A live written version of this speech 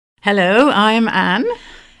Hello, I'm Anne.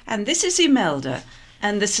 And this is Imelda.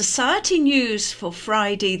 And the Society news for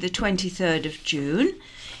Friday the 23rd of June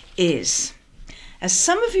is, as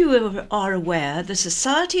some of you are aware, the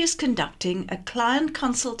Society is conducting a client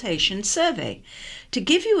consultation survey. To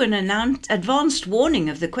give you an advanced warning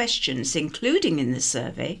of the questions including in the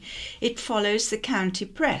survey, it follows the county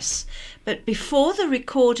press. But before the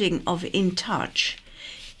recording of In Touch,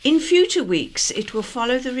 in future weeks, it will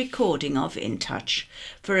follow the recording of In Touch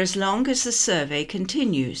for as long as the survey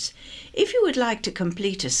continues. If you would like to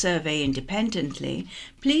complete a survey independently,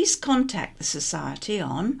 please contact the Society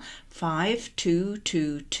on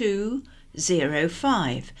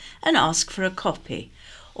 522205 and ask for a copy.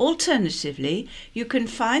 Alternatively, you can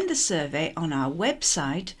find the survey on our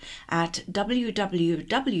website at www.iwsb.org.uk.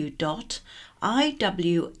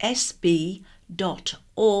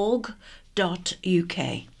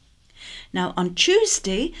 Now, on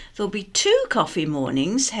Tuesday, there'll be 2 coffee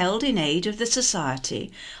mornings held in aid of the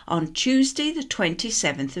Society on Tuesday the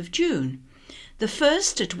 27th of June. The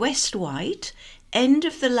first at West Wight, end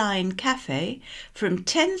of the line cafe, from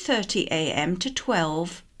 10:30 a.m. to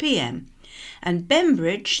 12 p.m. and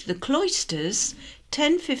Bembridge, the Cloisters,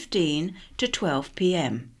 10:15 to 12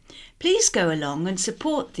 p.m. Please go along and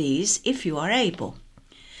support these if you are able.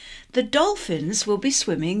 The dolphins will be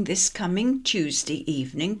swimming this coming Tuesday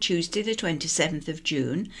evening, Tuesday the 27th of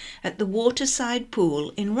June, at the Waterside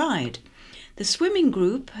Pool in Ryde. The swimming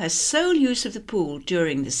group has sole use of the pool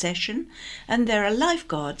during the session, and there are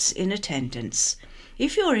lifeguards in attendance.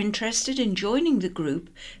 If you're interested in joining the group,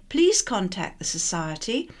 please contact the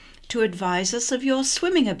Society to advise us of your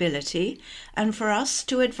swimming ability and for us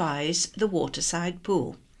to advise the Waterside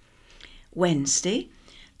Pool. Wednesday,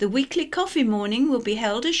 the weekly coffee morning will be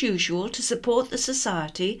held as usual to support the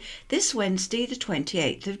Society this Wednesday the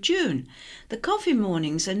 28th of June. The coffee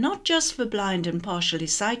mornings are not just for blind and partially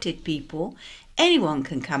sighted people. Anyone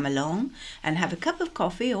can come along and have a cup of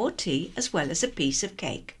coffee or tea as well as a piece of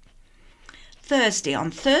cake. On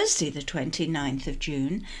Thursday the 29th of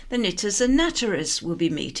June, the Knitters and Natterers will be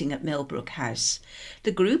meeting at Millbrook House.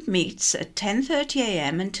 The group meets at 10:30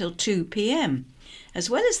 a.m. until 2 p.m. As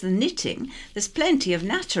well as the knitting, there's plenty of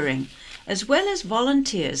nattering, as well as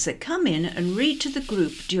volunteers that come in and read to the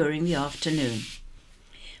group during the afternoon.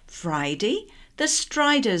 Friday, the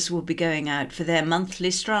Striders will be going out for their monthly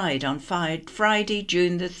stride on Friday,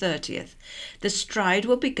 June the 30th. The stride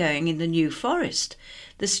will be going in the New Forest.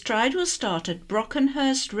 The stride will start at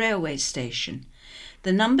Brockenhurst Railway Station.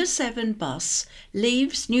 The number 7 bus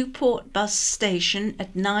leaves Newport Bus Station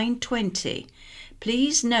at 9:20.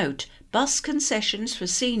 Please note, bus concessions for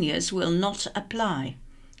seniors will not apply.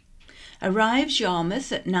 Arrives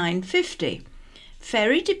Yarmouth at 9:50.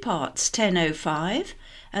 Ferry departs 10:05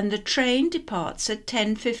 and the train departs at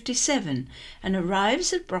 10:57 and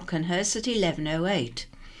arrives at Brockenhurst at 11:08.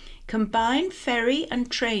 Combined ferry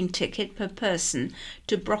and train ticket per person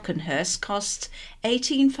to Brockenhurst costs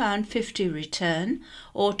 £18.50 return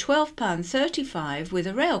or £12.35 with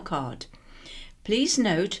a rail card. Please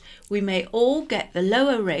note, we may all get the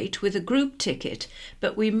lower rate with a group ticket,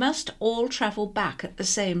 but we must all travel back at the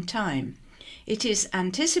same time. It is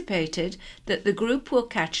anticipated that the group will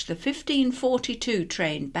catch the 15:42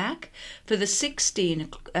 train back for the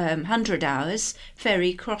 1600 hours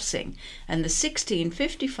ferry crossing and the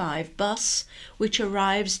 16:55 bus, which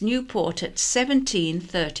arrives Newport at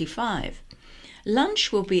 17:35.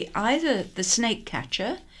 Lunch will be either the Snake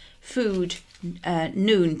Catcher, food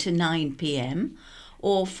noon to 9 p.m,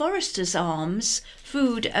 or Forester's Arms,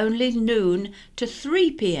 food only noon to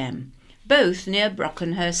 3 p.m, both near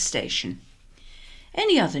Brockenhurst Station.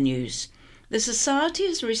 Any other news? The Society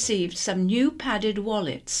has received some new padded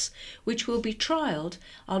wallets, which will be trialled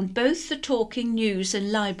on both the Talking News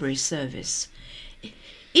and Library service.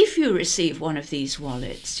 If you receive one of these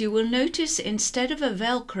wallets, you will notice instead of a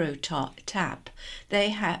Velcro tab,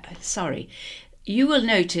 you will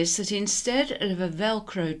notice that instead of a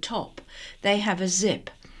Velcro top, they have a zip.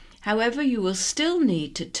 However, you will still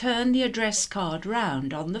need to turn the address card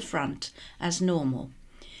round on the front as normal.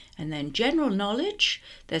 And then general knowledge,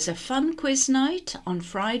 there's a fun quiz night on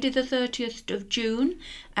Friday the 30th of June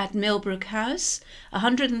at Millbrook House,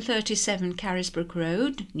 137 Carisbrooke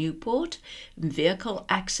Road, Newport, and vehicle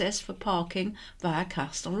access for parking via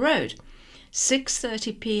Castle Road.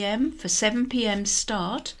 6:30 p.m. for 7 p.m.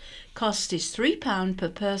 start. Cost is £3 per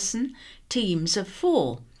person, teams of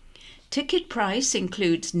 4. Ticket price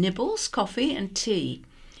includes nibbles, coffee and tea.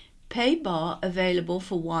 Pay bar available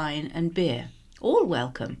for wine and beer. All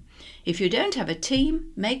welcome. If you don't have a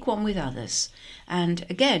team, make one with others. And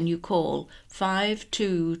again, you call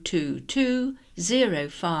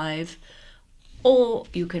 522205 or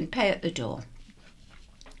you can pay at the door.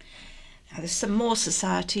 Now there's some more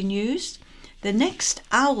society news. The next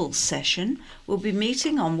OWL session will be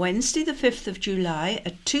meeting on Wednesday the 5th of July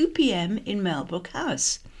at 2 p.m. in Melbrook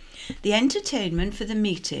House. The entertainment for the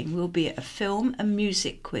meeting will be a film and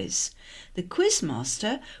music quiz. The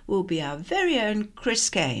quizmaster will be our very own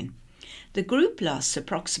Chris Kane. The group lasts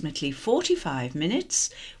approximately 45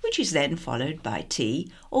 minutes, which is then followed by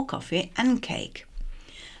tea or coffee and cake.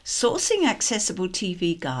 Sourcing accessible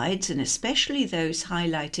TV guides, and especially those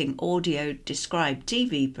highlighting audio-described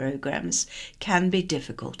TV programs, can be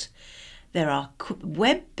difficult. There are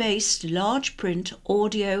web-based large print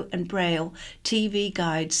audio and braille TV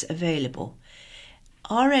guides available.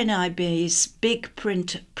 RNIB's Big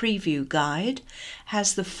Print Preview Guide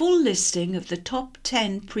has the full listing of the top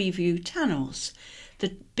 10 preview channels.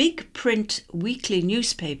 The Big Print weekly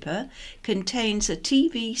newspaper contains a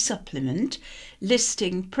TV supplement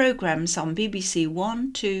listing programmes on BBC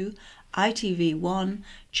 1, 2, ITV1,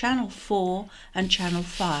 Channel 4 and Channel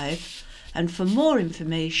 5. And for more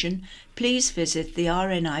information, please visit the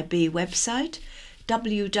RNIB website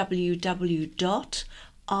www.rnib.org.uk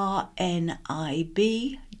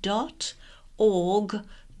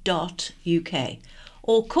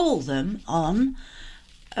or call them on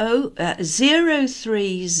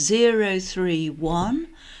 03031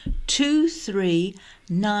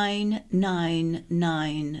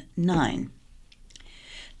 239999.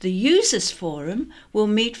 The Users Forum will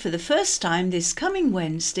meet for the first time this coming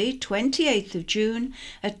Wednesday, 28th of June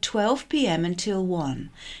at 12 p.m. until 1.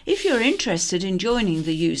 If you're interested in joining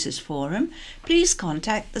the Users Forum, please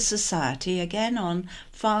contact the Society again on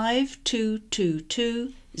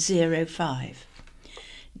 522205.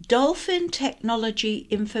 Dolphin Technology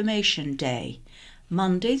Information Day,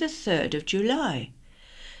 Monday the 3rd of July.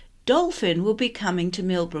 Dolphin will be coming to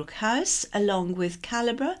Millbrook House along with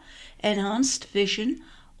Calibre, Enhanced Vision,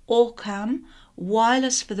 Orcam,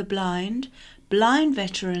 Wireless for the Blind, Blind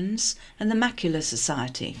Veterans and the Macular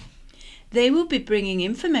Society. They will be bringing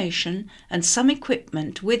information and some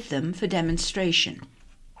equipment with them for demonstration.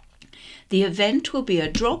 The event will be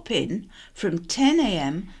a drop-in from 10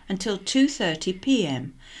 a.m. until 2:30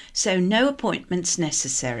 p.m, so no appointments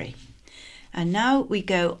necessary. And now we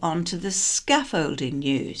go on to the scaffolding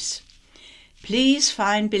news. Please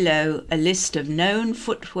find below a list of known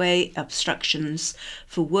footway obstructions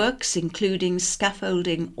for works including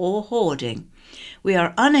scaffolding or hoarding. We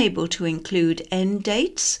are unable to include end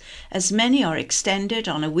dates, as many are extended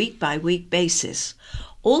on a week-by-week basis.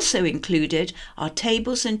 Also included are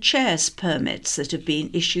tables and chairs permits that have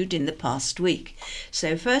been issued in the past week.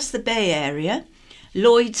 So first the Bay Area,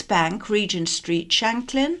 Lloyds Bank, Regent Street,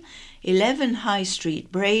 Shanklin, 11 High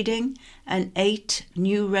Street, Brading and 8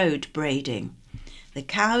 New Road, Brading. The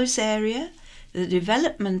Cowes area, the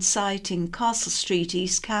development site in Castle Street,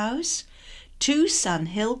 East Cowes, 2 Sun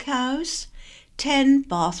Hill Cowes, 10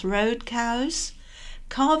 Bath Road Cowes,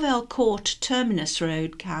 Carvel Court Terminus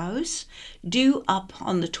Road Cowes, due up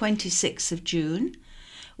on the 26th of June,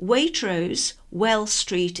 Waitrose Well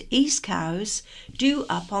Street East Cowes, due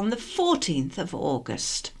up on the 14th of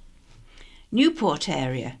August. Newport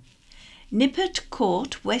area, Nippert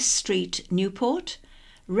Court West Street, Newport,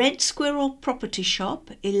 Red Squirrel Property Shop,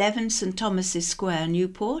 11 St Thomas's Square,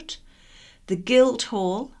 Newport, the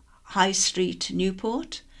Guildhall, High Street,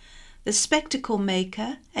 Newport, the Spectacle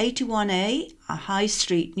Maker, 81A, High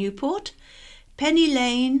Street, Newport, Penny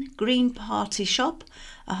Lane Green Party Shop,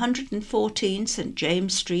 114 St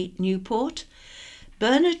James Street, Newport,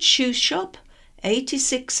 Bernard Shoe Shop,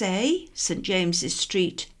 86A, St James's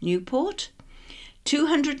Street, Newport,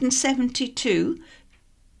 272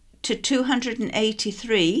 to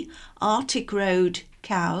 283 Arctic Road,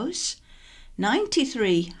 Cowes,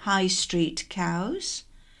 93 High Street, Cowes,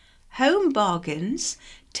 Home Bargains,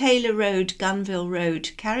 Taylor Road, Gunville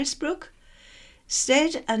Road, Carisbrooke,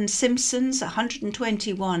 Stead and Simpsons,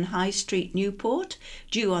 121 High Street, Newport,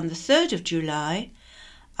 due on the 3rd of July,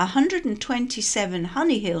 127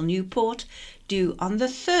 Honey Hill, Newport, due on the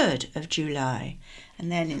 3rd of July.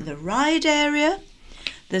 And then in the Ryde area,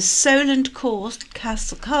 the Solent Court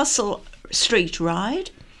Castle Street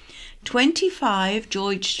Ryde, 25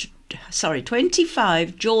 George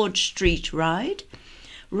Street Ryde,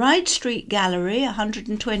 Ryde Street Gallery,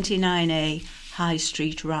 129A High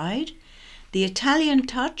Street Ryde, the Italian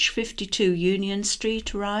Touch, 52 Union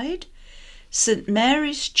Street Ryde, St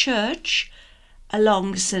Mary's Church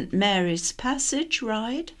along St Mary's Passage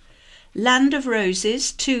Ryde, Land of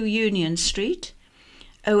Roses, 2 Union Street,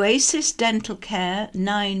 Oasis Dental Care,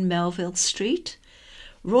 9 Melville Street,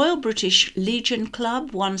 Royal British Legion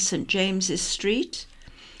Club, 1 St James's Street,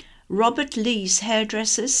 Robert Lee's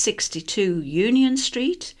Hairdressers, 62 Union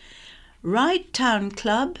Street, Ride Town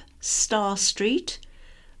Club, Star Street,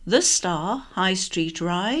 The Star High Street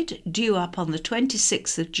Ride, due up on the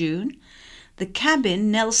 26th of June, the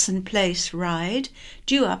Cabin Nelson Place Ride,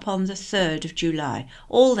 due up on the 3rd of July.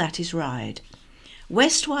 All that is Ride.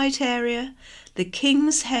 West Wight area, the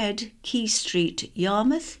King's Head, Key Street,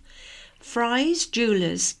 Yarmouth, Fry's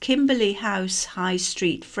Jewellers, Kimberley House, High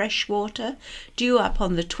Street, Freshwater, due up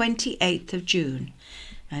on the 28th of June.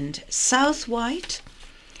 And South Wight,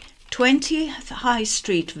 20th High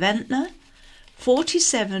Street, Ventnor,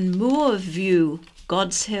 47 Moor View,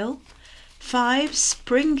 God's Hill, 5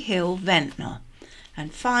 Spring Hill, Ventnor.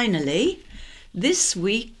 And finally, this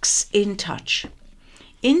week's In Touch.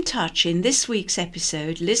 In Touch, in this week's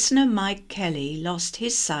episode, listener Mike Kelly lost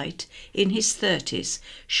his sight in his 30s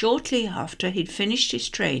shortly after he'd finished his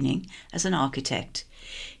training as an architect.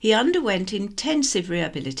 He underwent intensive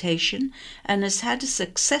rehabilitation and has had a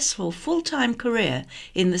successful full-time career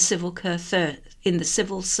in the civil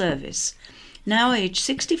service. Now aged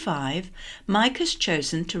 65, Mike has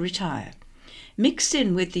chosen to retire. Mixed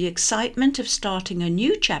in with the excitement of starting a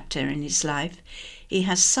new chapter in his life, he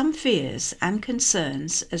has some fears and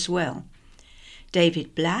concerns as well.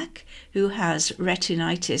 David Black, who has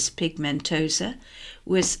retinitis pigmentosa,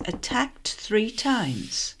 was attacked 3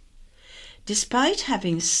 times. Despite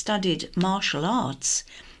having studied martial arts,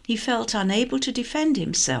 he felt unable to defend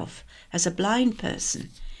himself as a blind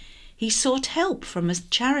person. He sought help from a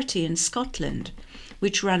charity in Scotland,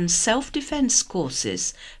 which runs self-defense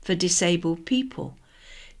courses for disabled people.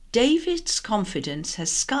 David's confidence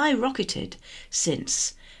has skyrocketed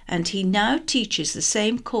since, and he now teaches the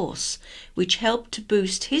same course, which helped to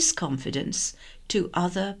boost his confidence to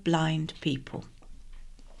other blind people.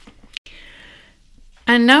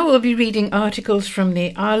 And now we'll be reading articles from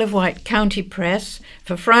the Isle of Wight County Press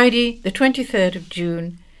for Friday, the 23rd of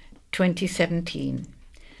June, 2017.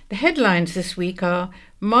 The headlines this week are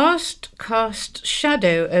Mast Casts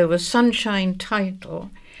Shadow Over Sunshine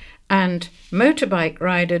Title and Motorbike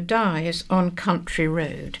Rider Dies on Country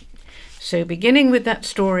Road. So beginning with that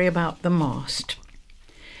story about the mast.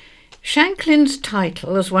 Shanklin's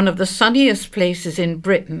title as one of the sunniest places in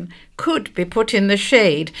Britain could be put in the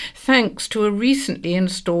shade thanks to a recently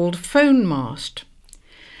installed phone mast.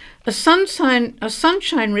 A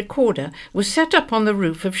sunshine recorder was set up on the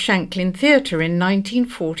roof of Shanklin Theatre in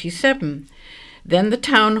 1947, then the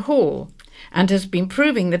Town Hall, and has been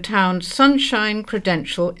proving the town's sunshine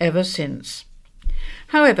credential ever since.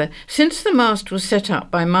 However, since the mast was set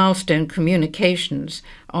up by Milestone Communications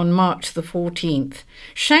on March the 14th,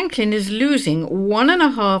 Shanklin is losing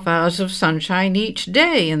 1.5 hours of sunshine each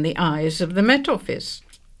day in the eyes of the Met Office.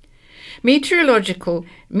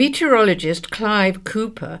 Meteorologist Clive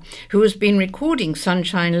Cooper, who has been recording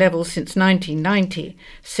sunshine levels since 1990,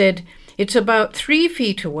 said, "It's about 3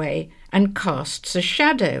 feet away and casts a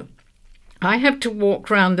shadow. I have to walk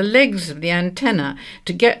round the legs of the antenna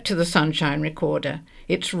to get to the sunshine recorder.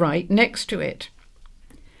 It's right next to it."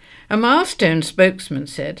 A Milestone spokesman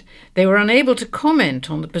said they were unable to comment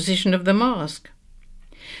on the position of the mast.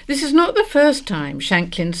 This is not the first time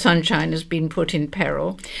Shanklin's sunshine has been put in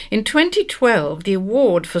peril. In 2012, the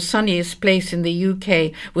award for sunniest place in the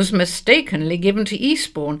UK was mistakenly given to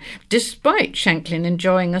Eastbourne, despite Shanklin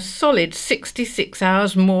enjoying a solid 66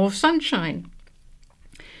 hours more sunshine.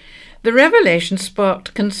 The revelation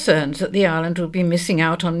sparked concerns that the island would be missing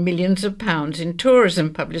out on millions of pounds in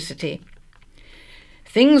tourism publicity.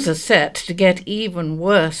 Things are set to get even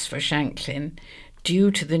worse for Shanklin due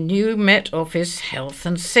to the new Met Office health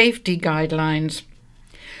and safety guidelines.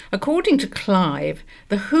 According to Clive,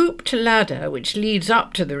 the hooped ladder which leads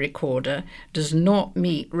up to the recorder does not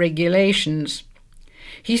meet regulations.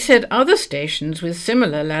 He said other stations with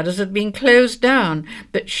similar ladders had been closed down,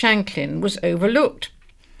 but Shanklin was overlooked.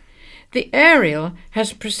 The aerial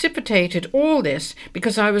has precipitated all this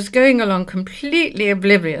because I was going along completely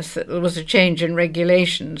oblivious that there was a change in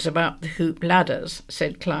regulations about the hoop ladders,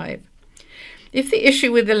 said Clive. If the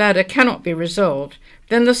issue with the ladder cannot be resolved,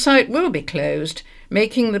 then the site will be closed,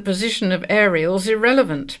 making the position of aerials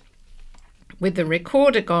irrelevant. With the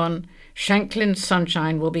recorder gone, Shanklin's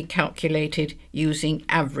sunshine will be calculated using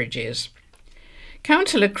averages.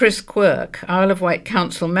 Councillor Chris Quirk, Isle of Wight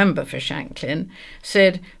Council member for Shanklin,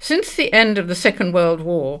 said, "Since the end of the Second World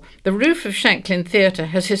War, the roof of Shanklin Theatre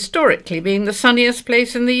has historically been the sunniest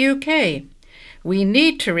place in the UK. We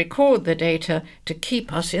need to record the data to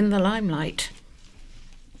keep us in the limelight."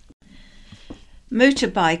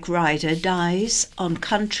 Motorbike rider dies on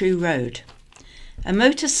country road. A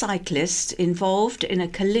motorcyclist involved in a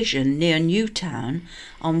collision near Newtown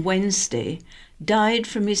on Wednesday died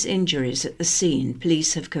from his injuries at the scene,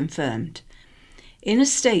 police have confirmed. In a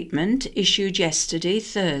statement issued yesterday,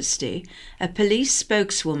 Thursday, a police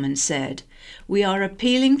spokeswoman said, "We are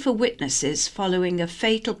appealing for witnesses following a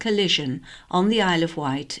fatal collision on the Isle of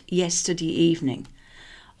Wight yesterday evening.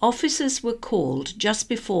 Officers were called just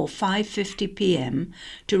before 5:50 p.m.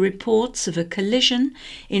 to reports of a collision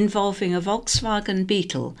involving a Volkswagen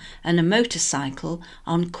Beetle and a motorcycle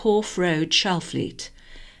on Corfe Road, Shalfleet.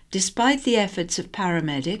 Despite the efforts of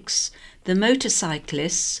paramedics, the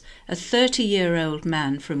motorcyclist, a 30-year-old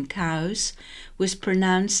man from Cowes, was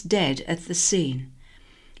pronounced dead at the scene.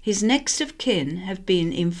 His next of kin have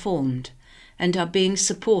been informed and are being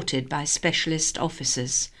supported by specialist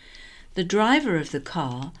officers. The driver of the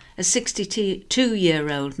car, a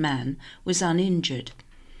 62-year-old man, was uninjured.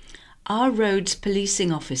 Our roads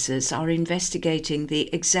policing officers are investigating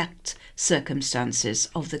the exact circumstances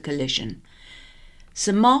of the collision.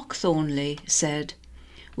 Sir Mark Thornley said,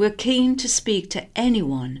 "We're keen to speak to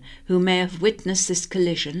anyone who may have witnessed this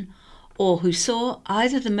collision or who saw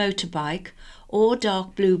either the motorbike or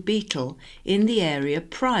dark blue Beetle in the area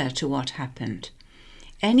prior to what happened.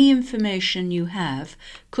 Any information you have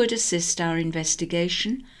could assist our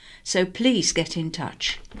investigation, so please get in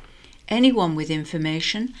touch. Anyone with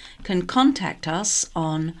information can contact us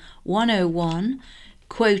on 101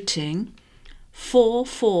 quoting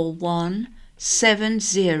 441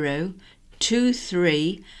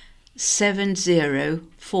 7023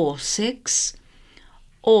 7046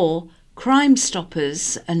 or Crime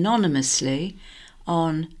Stoppers anonymously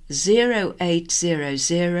on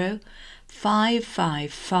 0800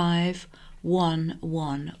 555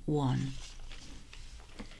 111.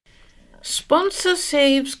 Sponsor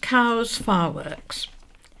saves Cowes fireworks.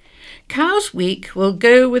 Cowes Week will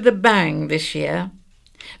go with a bang this year.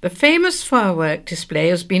 The famous firework display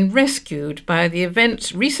has been rescued by the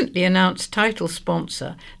event's recently announced title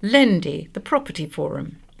sponsor, Lendy, the Property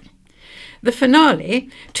Forum. The finale,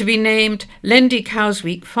 to be named Lendy Cowes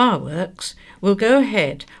Week Fireworks, will go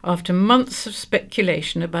ahead after months of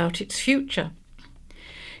speculation about its future.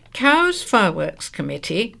 Cowes Fireworks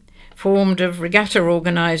Committee, formed of regatta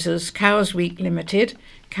organisers Cowes Week Limited,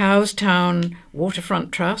 Cowes Town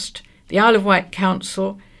Waterfront Trust, the Isle of Wight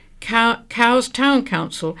Council, Cowes Town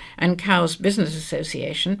Council and Cowes Business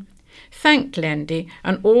Association, thanked Lendy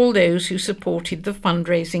and all those who supported the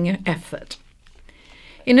fundraising effort.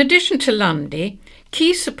 In addition to Lundy,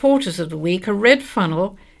 key supporters of the week are Red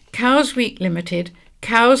Funnel, Cowes Week Limited,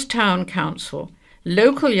 Cowes Town Council,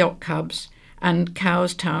 local yacht clubs and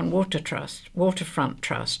Cowes Town Waterfront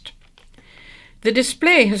Trust. The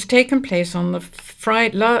display has taken place on the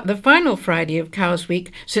final Friday of Cowes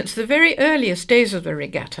Week since the very earliest days of the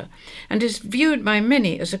regatta and is viewed by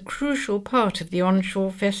many as a crucial part of the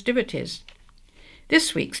onshore festivities.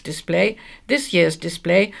 This year's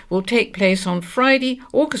display, will take place on Friday,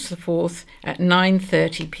 August the 4th at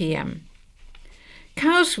 9:30 p.m.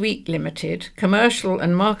 Cowes Week Limited Commercial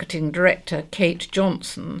and Marketing Director Kate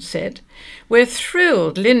Johnson said, "We're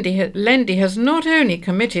thrilled Lendy has not only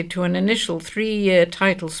committed to an initial 3-year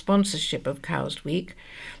title sponsorship of Cowes Week,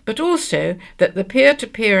 but also that the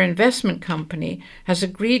peer-to-peer investment company has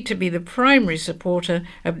agreed to be the primary supporter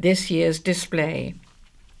of this year's display."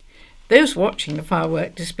 Those watching the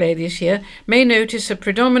firework display this year may notice a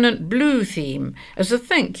predominant blue theme as a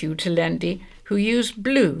thank you to Lendy, who used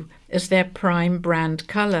blue as their prime brand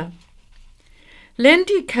colour.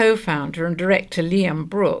 Lendy co-founder and director Liam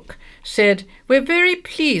Brooke said, "We're very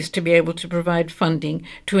pleased to be able to provide funding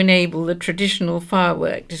to enable the traditional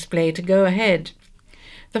firework display to go ahead.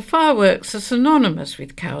 The fireworks are synonymous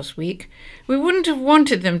with Cowes Week. We wouldn't have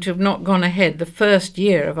wanted them to have not gone ahead the first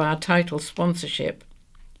year of our title sponsorship."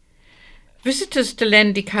 Visitors to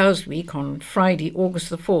Lendy Cowes Week on Friday, August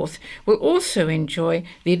the 4th, will also enjoy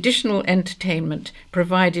the additional entertainment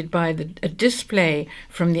provided by a display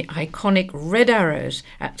from the iconic Red Arrows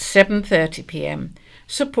at 7:30 p.m,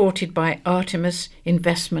 supported by Artemis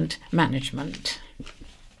Investment Management.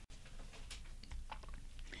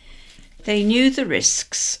 They knew the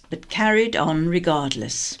risks, but carried on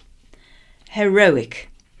regardless. Heroic.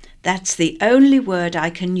 That's the only word I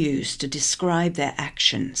can use to describe their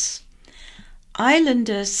actions.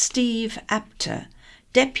 Islander Steve Apter,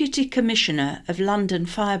 Deputy Commissioner of London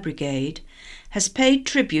Fire Brigade, has paid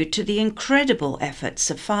tribute to the incredible efforts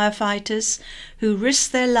of firefighters who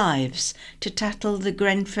risked their lives to tackle the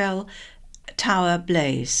Grenfell Tower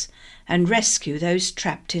blaze and rescue those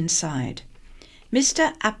trapped inside.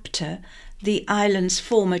 Mr. Apter, the island's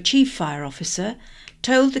former Chief Fire Officer,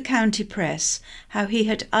 told the county press how he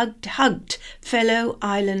had hugged fellow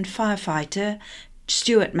island firefighter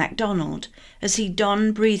Stuart MacDonald as he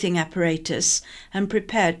donned breathing apparatus and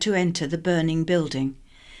prepared to enter the burning building.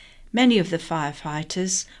 Many of the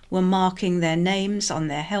firefighters were marking their names on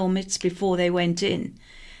their helmets before they went in.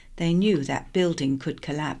 They knew that building could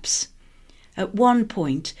collapse. At one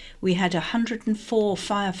point, we had 104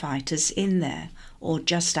 firefighters in there, or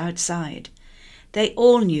just outside. They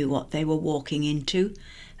all knew what they were walking into,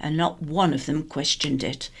 and not one of them questioned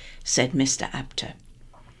it, said Mr. Apter.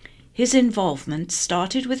 His involvement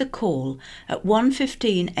started with a call at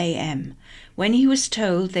 1:15 a.m. when he was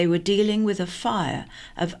told they were dealing with a fire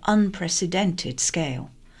of unprecedented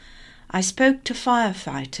scale. I spoke to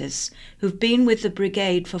firefighters who've been with the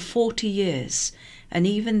brigade for 40 years, and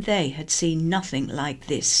even they had seen nothing like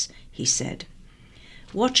this, he said.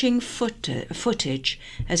 Watching footage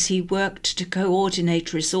as he worked to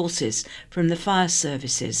coordinate resources from the fire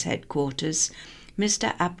services headquarters,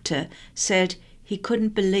 Mr. Apter said he couldn't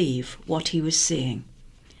believe what he was seeing.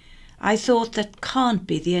 I thought that can't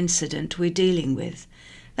be the incident we're dealing with.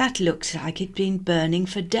 That looks like it'd been burning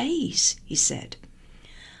for days, he said.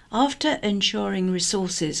 After ensuring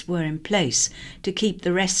resources were in place to keep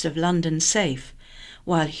the rest of London safe,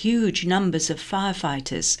 while huge numbers of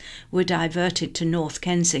firefighters were diverted to North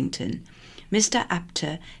Kensington, Mr.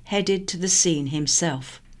 Apter headed to the scene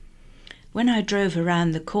himself. When I drove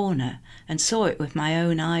around the corner and saw it with my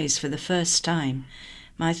own eyes for the first time,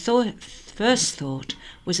 my first thought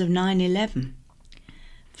was of 9/11.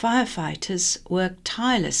 Firefighters worked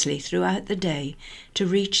tirelessly throughout the day to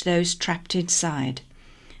reach those trapped inside.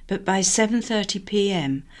 But by 7:30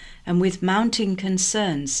 p.m, and with mounting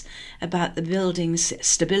concerns about the building's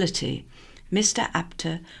stability, Mr.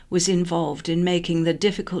 Apter was involved in making the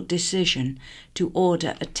difficult decision to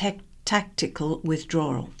order a tactical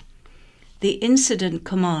withdrawal. The incident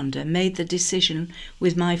commander made the decision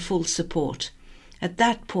with my full support. At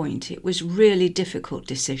that point, it was really difficult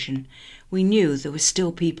decision. We knew there were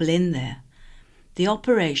still people in there. The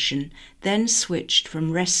operation then switched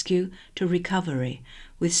from rescue to recovery,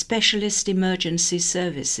 with specialist emergency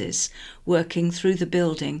services working through the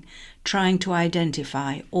building, trying to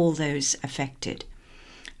identify all those affected.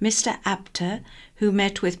 Mr. Apter, who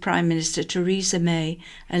met with Prime Minister Theresa May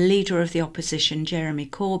and Leader of the Opposition Jeremy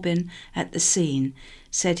Corbyn at the scene,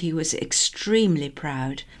 said he was extremely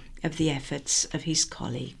proud of the efforts of his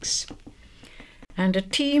colleagues. And a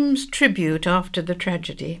team's tribute after the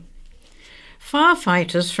tragedy.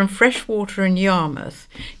 Firefighters from Freshwater and Yarmouth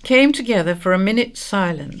came together for a minute's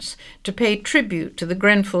silence to pay tribute to the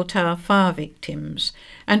Grenfell Tower fire victims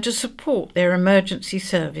and to support their emergency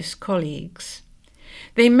service colleagues.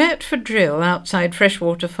 They met for drill outside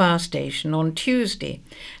Freshwater Fire Station on Tuesday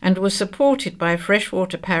and were supported by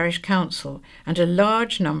Freshwater Parish Council and a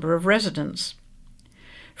large number of residents.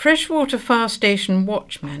 Freshwater Fire Station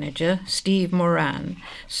Watch Manager Steve Moran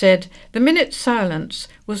said the minute's silence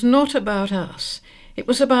was not about us. It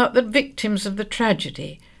was about the victims of the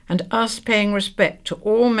tragedy and us paying respect to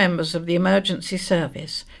all members of the emergency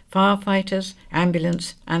service, firefighters,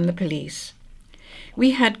 ambulance and the police.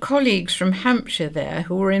 We had colleagues from Hampshire there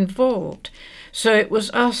who were involved, so it was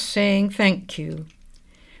us saying thank you.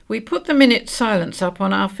 We put the minute's silence up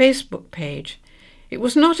on our Facebook page. It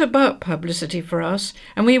was not about publicity for us,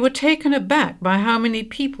 and we were taken aback by how many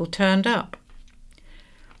people turned up.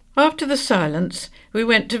 After the silence, we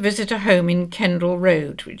went to visit a home in Kendall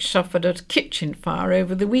Road, which suffered a kitchen fire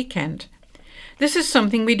over the weekend. This is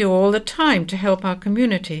something we do all the time to help our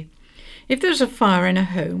community. If there's a fire in a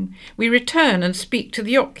home, we return and speak to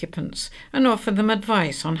the occupants and offer them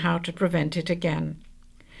advice on how to prevent it again.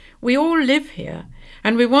 We all live here,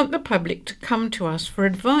 and we want the public to come to us for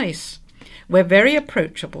advice. We're very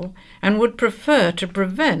approachable and would prefer to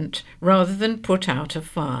prevent rather than put out a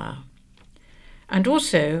fire. And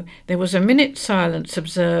also, there was a minute's silence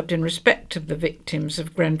observed in respect of the victims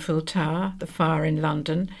of Grenfell Tower, the fire in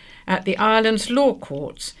London, at the Island's Law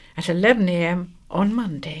Courts at 11 a.m. on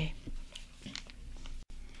Monday.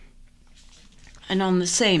 And on the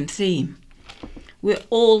same theme, we're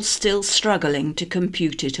all still struggling to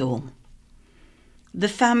compute it all. The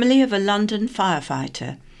family of a London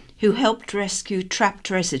firefighter who helped rescue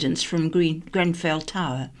trapped residents from Grenfell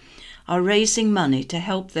Tower are raising money to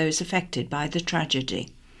help those affected by the tragedy.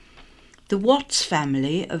 The Watts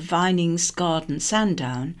family of Vinings Garden,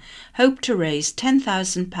 Sandown, hope to raise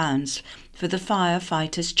 £10,000 for the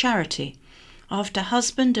firefighters' charity after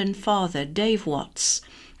husband and father Dave Watts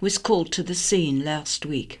was called to the scene last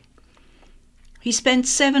week. He spent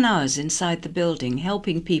 7 hours inside the building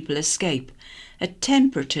helping people escape at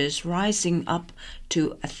temperatures rising up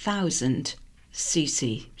to 1,000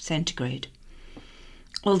 centigrade.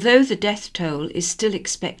 Although the death toll is still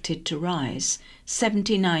expected to rise,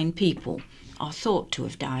 79 people are thought to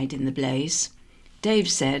have died in the blaze. Dave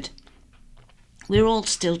said, "We're all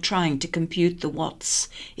still trying to compute the whats,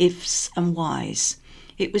 ifs and whys.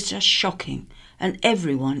 It was just shocking, and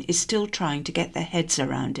everyone is still trying to get their heads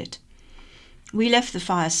around it. We left the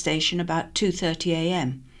fire station about 2:30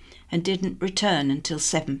 a.m. and didn't return until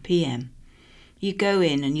 7 p.m. You go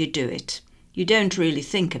in and you do it. You don't really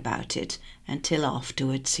think about it until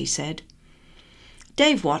afterwards," he said.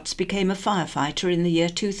 Dave Watts became a firefighter in the year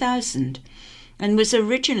 2000 and was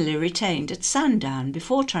originally retained at Sandown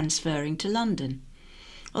before transferring to London.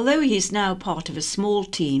 Although he is now part of a small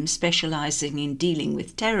team specialising in dealing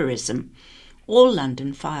with terrorism, all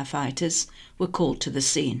London firefighters were called to the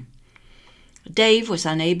scene. Dave was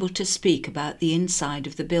unable to speak about the inside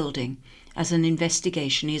of the building as an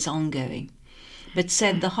investigation is ongoing, but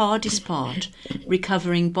said the hardest part,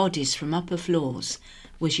 recovering bodies from upper floors,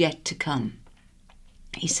 was yet to come.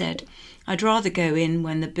 He said, "I'd rather go in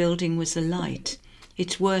when the building was alight.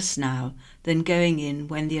 It's worse now than going in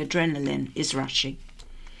when the adrenaline is rushing."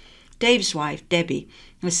 Dave's wife, Debbie,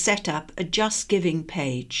 has set up a Just Giving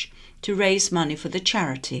page to raise money for the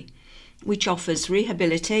charity, which offers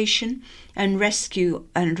rehabilitation and recuperation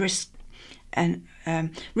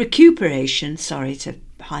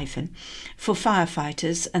for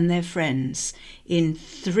firefighters and their friends in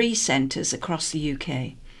 3 centres across the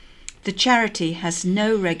UK. The charity has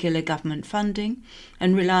no regular government funding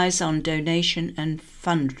and relies on donation and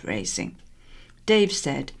fundraising. Dave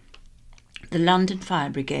said, "The London Fire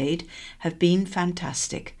Brigade have been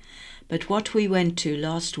fantastic, but what we went to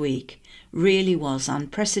last week really was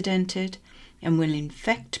unprecedented and will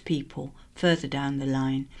infect people further down the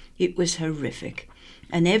line. It was horrific,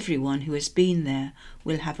 and everyone who has been there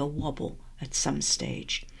will have a wobble at some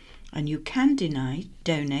stage. And you can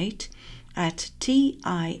donate at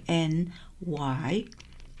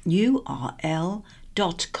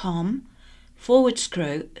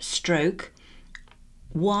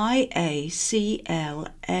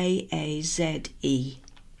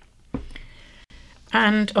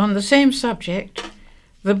And on the same subject,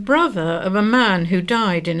 the brother of a man who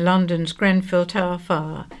died in London's Grenfell Tower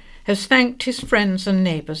fire has thanked his friends and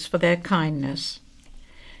neighbours for their kindness.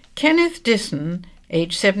 Kenneth Disson,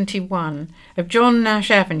 aged 71, of John Nash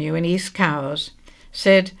Avenue in East Cowes,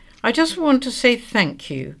 said, "I just want to say thank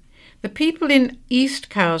you. The people in East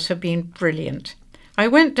Cowes have been brilliant. I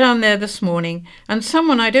went down there this morning and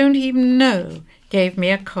someone I don't even know gave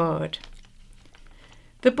me a card."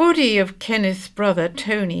 The body of Kenneth's brother,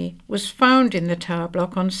 Tony, was found in the tower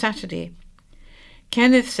block on Saturday.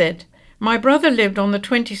 Kenneth said, "My brother lived on the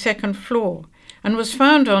 22nd floor and was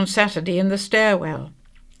found on Saturday in the stairwell.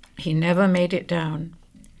 He never made it down."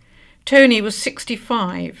 Tony was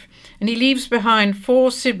 65 and he leaves behind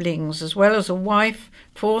 4 siblings as well as a wife,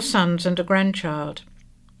 4 sons and a grandchild.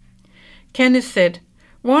 Kenneth said,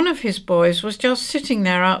 "One of his boys was just sitting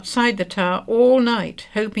there outside the tower all night,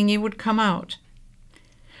 hoping he would come out.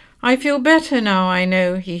 I feel better now I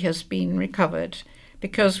know he has been recovered,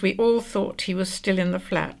 because we all thought he was still in the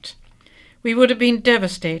flat. We would have been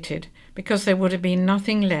devastated, because there would have been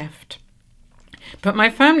nothing left. But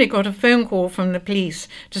my family got a phone call from the police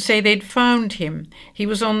to say they'd found him. He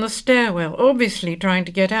was on the stairwell, obviously trying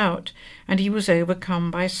to get out, and he was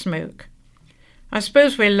overcome by smoke. I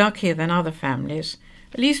suppose we're luckier than other families.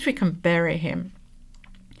 At least we can bury him."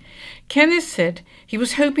 Kenneth said he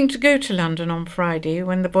was hoping to go to London on Friday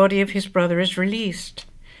when the body of his brother is released.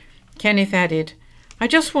 Kenneth added, "I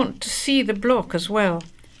just want to see the block as well.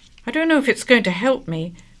 I don't know if it's going to help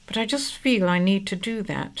me, but I just feel I need to do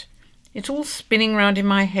that. It's all spinning round in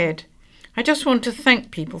my head. I just want to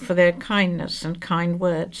thank people for their kindness and kind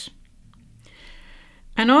words."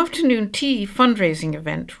 An afternoon tea fundraising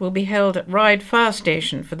event will be held at Ryde Fire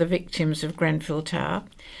Station for the victims of Grenfell Tower.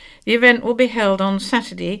 The event will be held on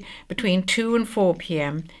Saturday between 2 and 4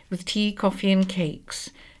 p.m. with tea, coffee and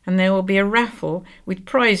cakes, and there will be a raffle with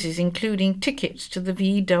prizes including tickets to the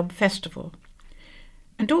V-Dub Festival.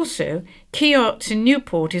 And also, Key Arts in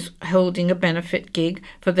Newport is holding a benefit gig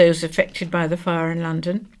for those affected by the fire in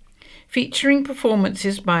London, featuring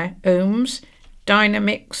performances by Ohms,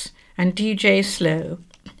 Dynamics and DJ Slow.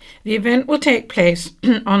 The event will take place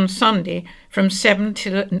on Sunday from 7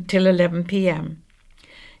 till 11 p.m.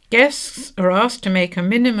 Guests are asked to make a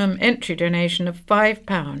minimum entry donation of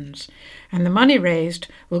 £5, and the money raised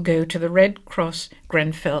will go to the Red Cross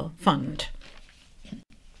Grenfell Fund.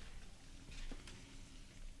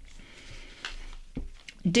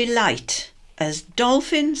 Delight as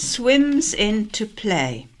dolphin swims into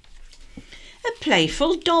play. A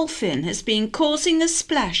playful dolphin has been causing a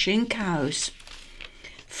splash in Cowes.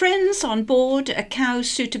 Friends on board a cow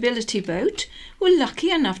suitability boat were lucky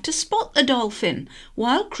enough to spot the dolphin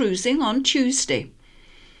while cruising on Tuesday.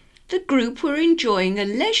 The group were enjoying a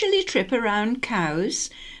leisurely trip around cows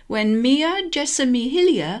when Mia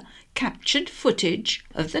Jessamine captured footage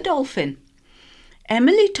of the dolphin.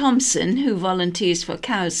 Emily Thompson, who volunteers for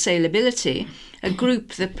Cows Sailability, a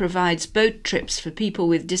group that provides boat trips for people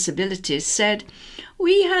with disabilities, said,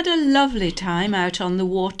 "We had a lovely time out on the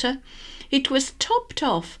water. It was topped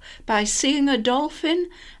off by seeing a dolphin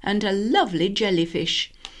and a lovely jellyfish.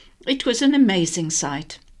 It was an amazing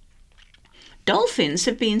sight." Dolphins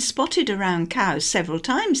have been spotted around cows several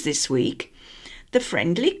times this week. The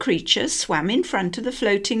friendly creatures swam in front of the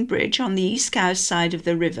floating bridge on the East Cowes side of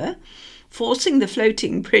the river, forcing the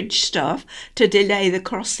floating bridge staff to delay the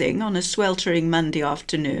crossing on a sweltering Monday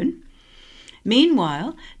afternoon.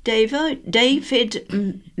 Meanwhile, David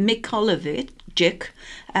Mikolovich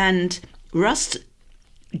and Russ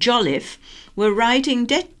Jolliffe were riding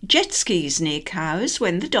jet skis near Cowes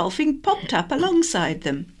when the dolphin popped up alongside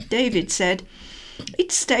them. David said,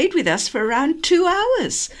 "It stayed with us for around 2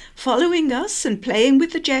 hours, following us and playing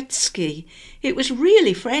with the jet ski. It was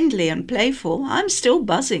really friendly and playful. I'm still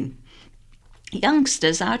buzzing."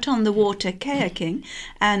 Youngsters out on the water kayaking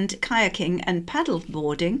and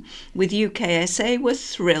paddleboarding with UKSA were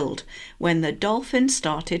thrilled when the dolphin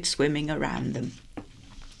started swimming around them.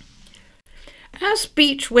 As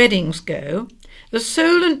beach weddings go, the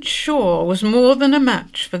Solent shore was more than a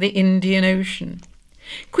match for the Indian Ocean.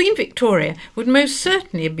 Queen Victoria would most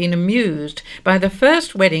certainly have been amused by the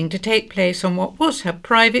first wedding to take place on what was her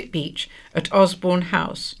private beach at Osborne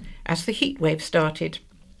House as the heatwave started.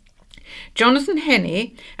 Jonathan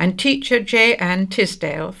Henney and teacher J. Ann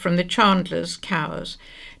Tisdale from the Chandlers' Cowes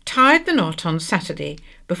tied the knot on Saturday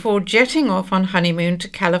before jetting off on honeymoon to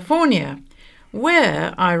California,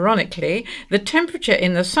 where, ironically, the temperature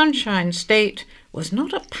in the Sunshine State was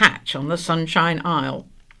not a patch on the Sunshine Isle.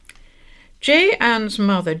 J. Ann's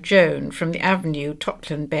mother, Joan, from the Avenue,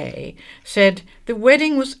 Tocklin Bay, said the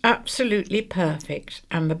wedding was absolutely perfect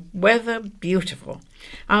and the weather beautiful.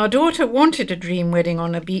 Our daughter wanted a dream wedding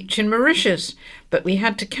on a beach in Mauritius, but we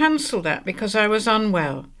had to cancel that because I was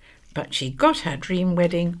unwell. But she got her dream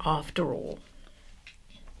wedding after all.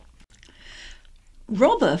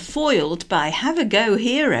 Robber foiled by have-a-go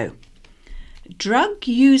hero. Drug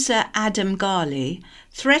user Adam Garley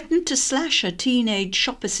threatened to slash a teenage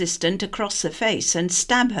shop assistant across the face and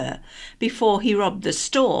stab her before he robbed the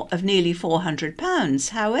store of nearly £400.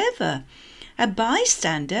 However, a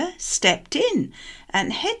bystander stepped in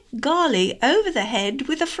and hit Garley over the head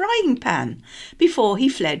with a frying pan before he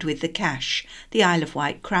fled with the cash, the Isle of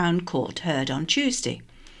Wight Crown Court heard on Tuesday.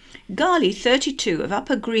 Garley, 32, of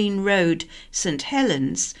Upper Green Road, St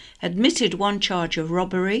Helens, admitted one charge of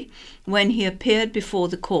robbery when he appeared before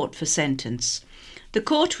the court for sentence. The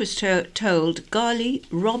court was told Garley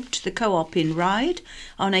robbed the co-op in Ryde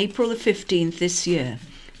on April the 15th this year,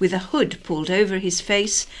 with a hood pulled over his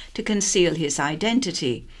face to conceal his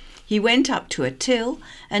identity. He went up to a till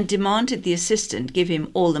and demanded the assistant give him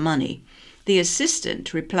all the money. The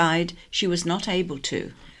assistant replied she was not able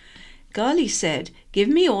to. Garley said, "Give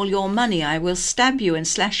me all your money, I will stab you and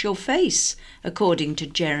slash your face," according to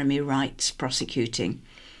Jeremy Wrights prosecuting.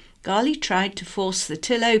 Garley tried to force the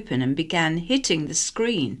till open and began hitting the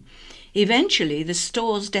screen. Eventually, the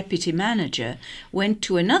store's deputy manager went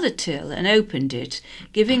to another till and opened it,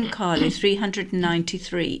 giving Garley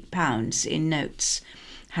 £393 in notes.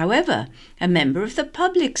 However, a member of the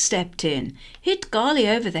public stepped in, hit Garley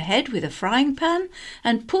over the head with a frying pan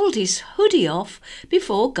and pulled his hoodie off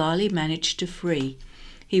before Garley managed to flee.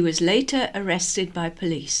 He was later arrested by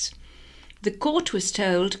police. The court was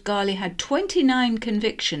told Garley had 29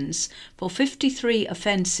 convictions for 53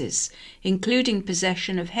 offences, including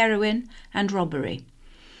possession of heroin and robbery.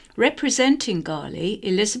 Representing Garley,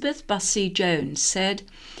 Elizabeth Bussey-Jones said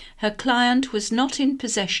her client was not in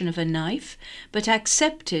possession of a knife, but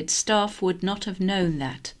accepted staff would not have known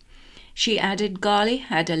that. She added Garley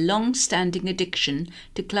had a long-standing addiction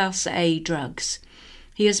to Class A drugs.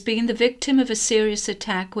 He has been the victim of a serious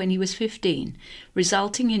attack when he was 15,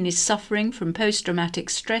 resulting in his suffering from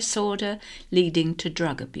post-traumatic stress disorder leading to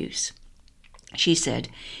drug abuse. She said,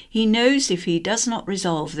 "He knows if he does not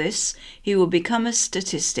resolve this, he will become a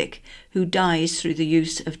statistic who dies through the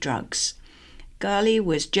use of drugs." Garley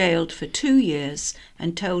was jailed for 2 years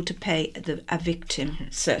and told to pay a victim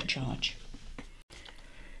surcharge.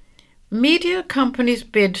 Media companies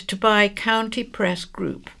bid to buy County Press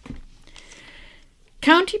Group.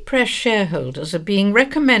 County Press shareholders are being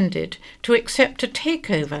recommended to accept a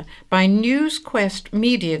takeover by News Quest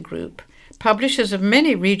Media Group, publishers of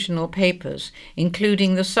many regional papers,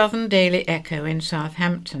 including the Southern Daily Echo in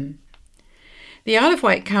Southampton. The Isle of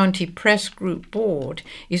Wight County Press Group Board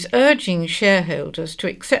is urging shareholders to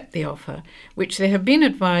accept the offer, which they have been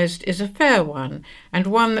advised is a fair one and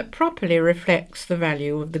one that properly reflects the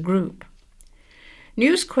value of the group.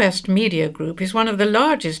 NewsQuest Media Group is one of the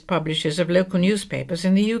largest publishers of local newspapers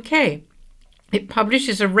in the UK. It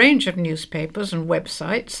publishes a range of newspapers and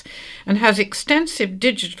websites and has extensive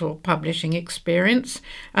digital publishing experience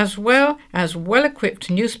as well as well-equipped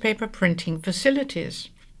newspaper printing facilities.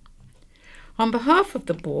 On behalf of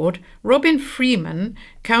the board, Robin Freeman,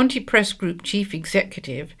 County Press Group Chief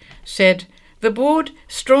Executive, said, "The board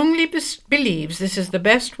strongly believes this is the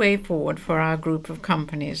best way forward for our group of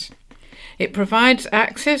companies. It provides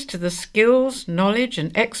access to the skills, knowledge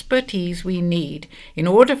and expertise we need in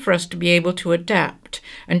order for us to be able to adapt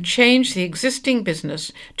and change the existing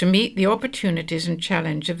business to meet the opportunities and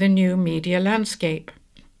challenge of the new media landscape."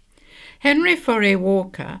 Henry Foray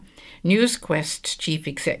Walker, NewsQuest's Chief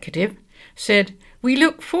Executive, said, "We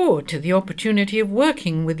look forward to the opportunity of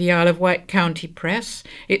working with the Isle of Wight County Press,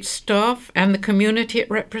 its staff and the community it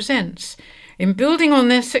represents, in building on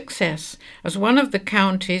their success as one of the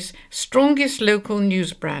county's strongest local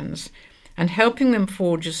news brands and helping them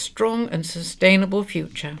forge a strong and sustainable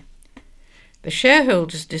future." The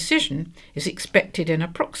shareholders' decision is expected in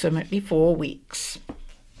approximately 4 weeks.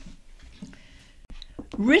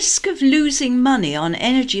 Risk of losing money on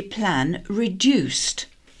energy plan reduced.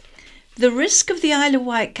 The risk of the Isle of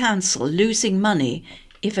Wight Council losing money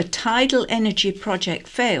if a tidal energy project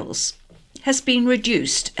fails has been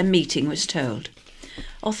reduced, a meeting was told.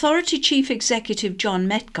 Authority Chief Executive John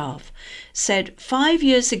Metcalfe said 5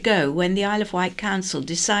 years ago, when the Isle of Wight Council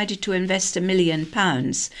decided to invest £1 million,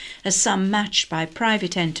 a sum matched by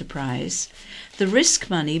private enterprise, the risk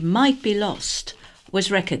money might be lost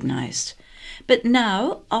was recognised. But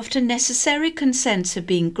now, after necessary consents have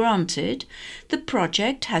been granted, the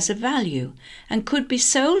project has a value and could be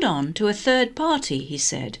sold on to a third party, he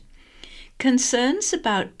said. Concerns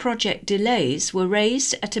about project delays were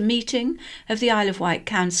raised at a meeting of the Isle of Wight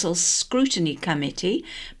Council's Scrutiny Committee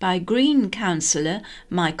by Green Councillor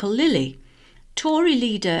Michael Lilly. Tory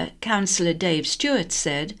leader Councillor Dave Stewart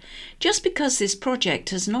said, "Just because this project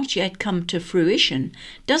has not yet come to fruition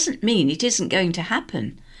doesn't mean it isn't going to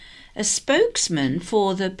happen." A spokesman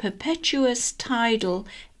for the Perpetuous Tidal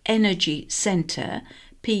Energy Centre,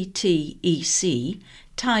 PTEC,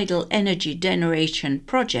 Tidal Energy Generation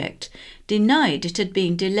Project, denied it had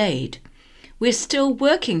been delayed. "We're still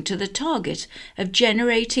working to the target of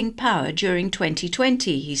generating power during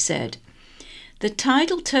 2020, he said. The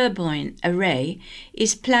tidal turbine array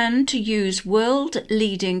is planned to use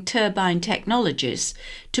world-leading turbine technologies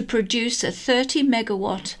to produce a 30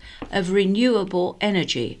 megawatt of renewable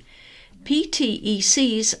energy.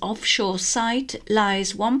 PTEC's offshore site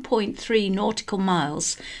lies 1.3 nautical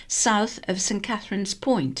miles south of St Catherine's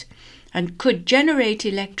Point and could generate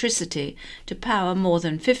electricity to power more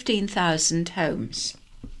than 15,000 homes.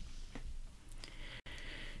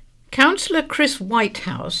 Councillor Chris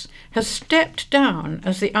Whitehouse has stepped down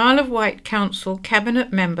as the Isle of Wight Council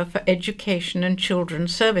Cabinet Member for Education and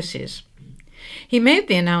Children's Services. He made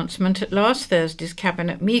the announcement at last Thursday's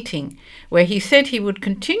Cabinet meeting, where he said he would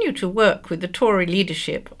continue to work with the Tory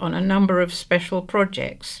leadership on a number of special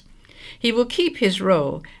projects. He will keep his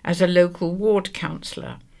role as a local ward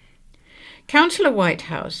councillor. Councillor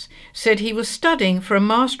Whitehouse said he was studying for a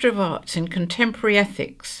Master of Arts in Contemporary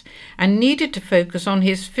Ethics and needed to focus on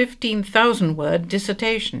his 15,000-word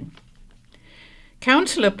dissertation.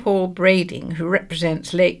 Councillor Paul Brading, who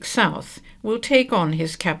represents Lake South, will take on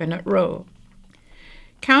his cabinet role.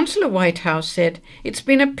 Councillor Whitehouse said, "It's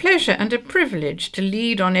been a pleasure and a privilege to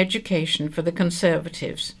lead on education for the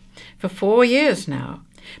Conservatives for 4 years now,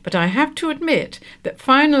 but I have to admit that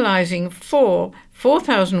finalising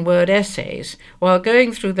 4,000-word essays while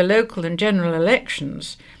going through the local and general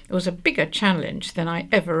elections was a bigger challenge than I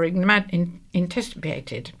ever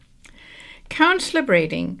anticipated." Councillor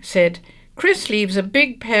Brading said, "Chris leaves a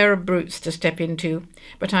big pair of brutes to step into,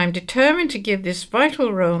 but I'm determined to give this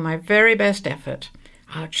vital role my very best effort.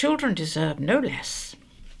 Our children deserve no less."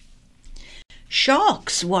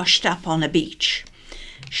 Sharks washed up on a beach.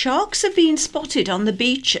 Sharks have been spotted on the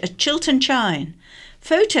beach at Chiltern Chine.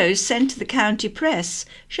 Photos sent to the county press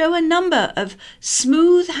show a number of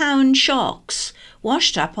smooth-hound sharks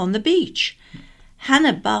washed up on the beach.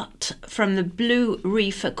 Hannah Butt from the Blue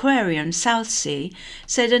Reef Aquarium, Southsea,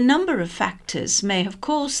 said a number of factors may have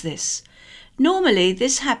caused this. Normally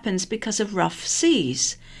this happens because of rough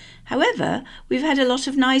seas. However, we've had a lot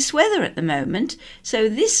of nice weather at the moment, so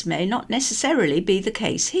this may not necessarily be the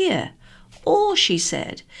case here. Or, she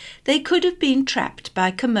said, they could have been trapped by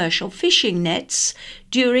commercial fishing nets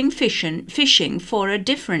during fishing for a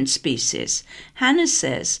different species. Hannah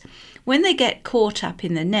says, when they get caught up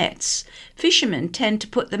in the nets, fishermen tend to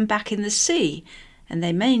put them back in the sea, and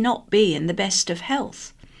they may not be in the best of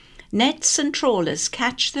health. Nets and trawlers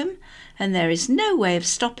catch them, and there is no way of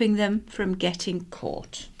stopping them from getting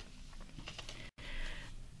caught.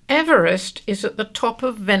 Everest is at the top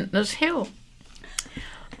of Ventnor's Hill.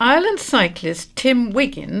 Ireland cyclist Tim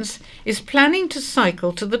Wiggins is planning to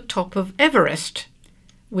cycle to the top of Everest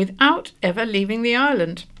without ever leaving the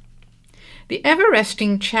island. The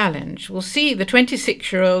Everesting Challenge will see the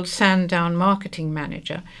 26-year-old Sandown marketing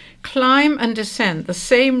manager climb and descend the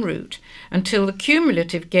same route until the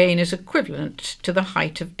cumulative gain is equivalent to the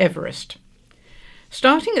height of Everest.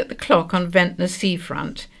 Starting at the clock on Ventnor's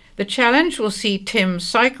seafront, the challenge will see Tim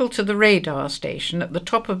cycle to the radar station at the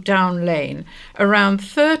top of Down Lane around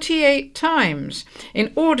 38 times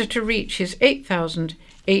in order to reach his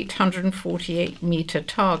 8,848-metre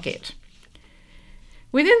target.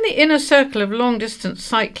 Within the inner circle of long-distance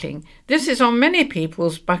cycling, this is on many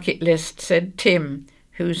people's bucket list, said Tim,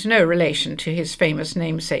 who's no relation to his famous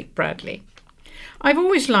namesake Bradley. I've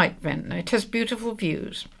always liked Ventnor. It has beautiful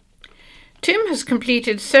views. Tim has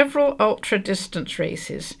completed several ultra-distance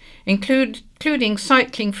races, including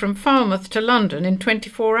cycling from Falmouth to London in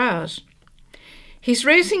 24 hours. He's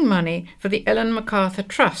raising money for the Ellen MacArthur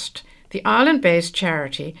Trust, the Ireland-based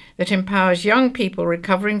charity that empowers young people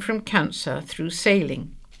recovering from cancer through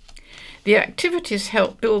sailing. The activities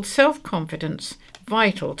help build self-confidence,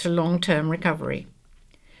 vital to long-term recovery.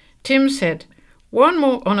 Tim said,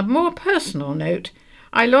 on a more personal note,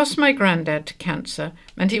 I lost my granddad to cancer,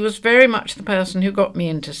 and he was very much the person who got me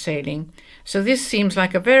into sailing, so this seems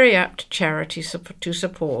like a very apt charity to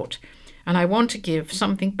support, and I want to give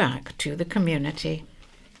something back to the community.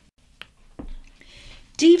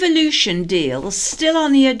 Devolution deals still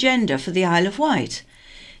on the agenda for the Isle of Wight.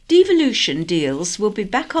 Devolution deals will be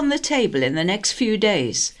back on the table in the next few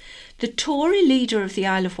days. The Tory leader of the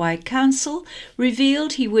Isle of Wight Council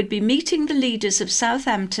revealed he would be meeting the leaders of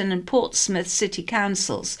Southampton and Portsmouth City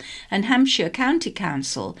Councils and Hampshire County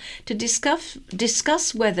Council to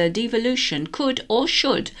discuss whether devolution could or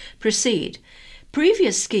should proceed.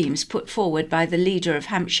 Previous schemes put forward by the leader of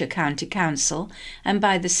Hampshire County Council and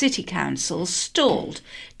by the City Council stalled,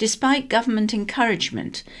 despite government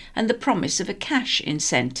encouragement and the promise of a cash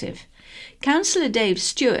incentive. Councillor Dave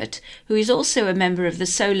Stewart, who is also a member of the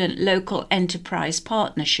Solent Local Enterprise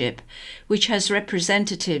Partnership, which has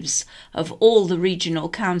representatives of all the regional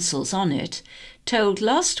councils on it, told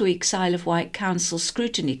last week's Isle of Wight Council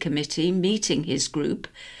Scrutiny Committee meeting his group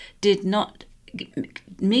did not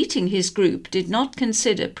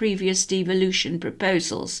consider previous devolution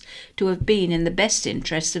proposals to have been in the best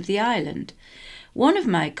interest of the island. One of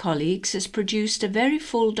my colleagues has produced a very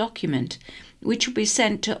full document which will be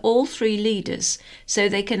sent to all three leaders so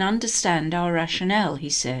they can understand our rationale, he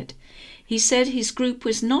said. He said his group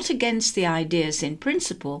was not against the ideas in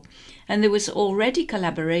principle, and there was already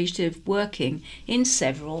collaborative working in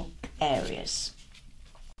several areas.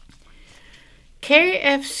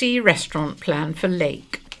 KFC restaurant plan for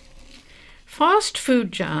Lake. Fast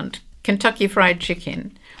food giant Kentucky Fried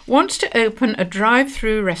Chicken wants to open a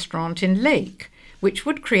drive-through restaurant in Lake, which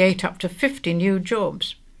would create up to 50 new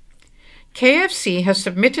jobs. KFC has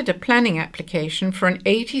submitted a planning application for an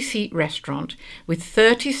 80-seat restaurant with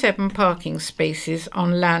 37 parking spaces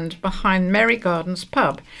on land behind Merry Gardens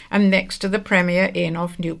pub and next to the Premier Inn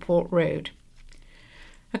off Newport Road.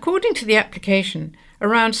 According to the application,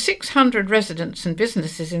 around 600 residents and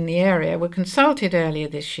businesses in the area were consulted earlier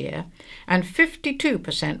this year, and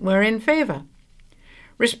 52% were in favour.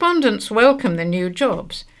 Respondents welcome the new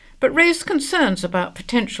jobs, but raised concerns about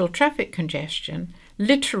potential traffic congestion,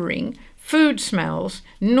 littering, food smells,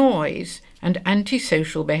 noise, and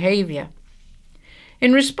antisocial behaviour.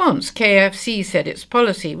 In response, KFC said its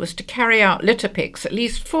policy was to carry out litter picks at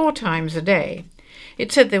least 4 times a day.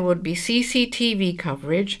 It said there would be CCTV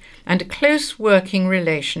coverage and a close working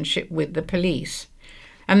relationship with the police,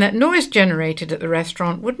 and that noise generated at the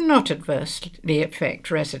restaurant would not adversely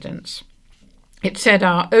affect residents. It said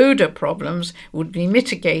our odour problems would be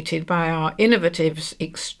mitigated by our innovative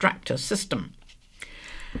extractor system.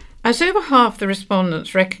 As over half the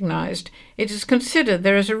respondents recognised, it is considered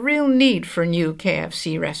there is a real need for a new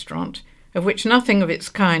KFC restaurant, of which nothing of its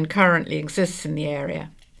kind currently exists in the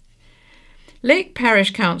area. Lake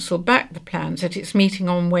Parish Council backed the plans at its meeting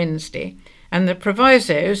on Wednesday, and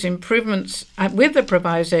improvements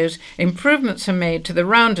are made to the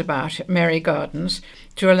roundabout at Merry Gardens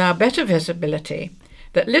to allow better visibility,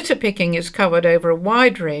 that litter picking is covered over a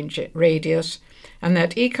wide radius and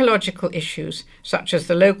that ecological issues such as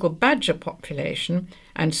the local badger population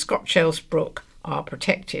and Scotchell's Brook are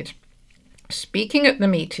protected. Speaking at the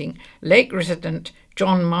meeting, Lake resident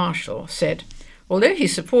John Marshall said, although he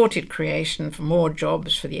supported creation for more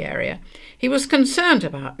jobs for the area, he was concerned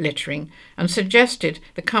about littering and suggested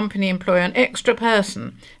the company employ an extra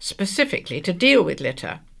person specifically to deal with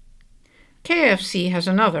litter. KFC has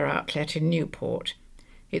another outlet in Newport.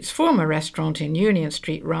 Its former restaurant in Union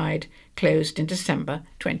Street Ryde closed in December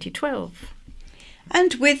 2012.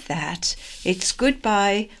 And with that, it's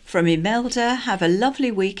goodbye from Imelda. Have a lovely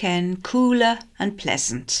weekend, cooler and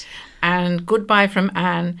pleasant. And goodbye from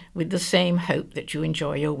Anne, with the same hope that you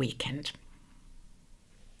enjoy your weekend.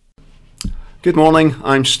 Good morning,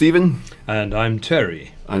 I'm Stephen. And I'm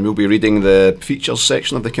Terry. And we'll be reading the features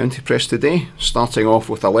section of the County Press today, starting off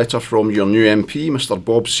with a letter from your new MP, Mr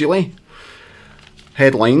Bob Seeley.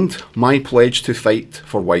 Headlined, My Pledge to Fight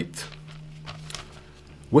for Wight.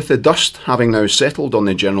 With the dust having now settled on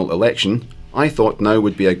the general election, I thought now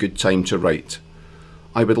would be a good time to write.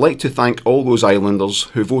 I would like to thank all those islanders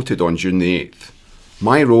who voted on June the 8th.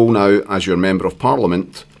 My role now as your Member of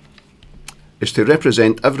Parliament is to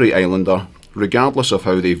represent every islander, regardless of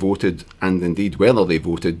how they voted and indeed whether they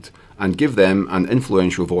voted, and give them an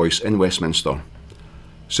influential voice in Westminster.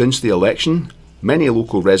 Since the election, many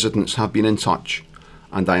local residents have been in touch,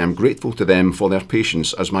 and I am grateful to them for their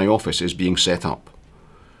patience as my office is being set up.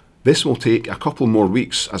 This will take a couple more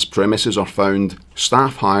weeks as premises are found,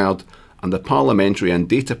 staff hired, and the parliamentary and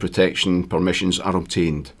data protection permissions are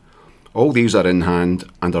obtained. All these are in hand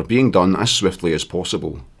and are being done as swiftly as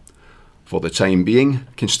possible. For the time being,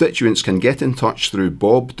 constituents can get in touch through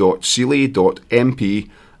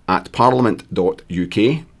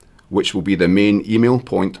bob.seeley.mp@parliament.uk, which will be the main email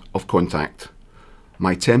point of contact.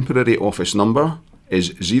 My temporary office number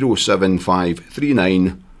is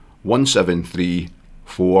 07539 173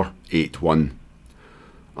 481.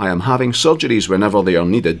 I am having surgeries whenever they are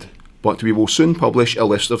needed, but we will soon publish a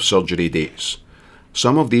list of surgery dates.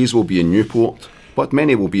 Some of these will be in Newport, but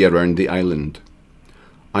many will be around the island.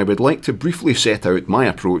 I would like to briefly set out my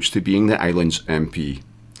approach to being the island's MP.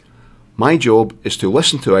 My job is to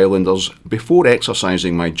listen to islanders before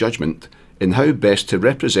exercising my judgment in how best to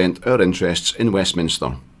represent our interests in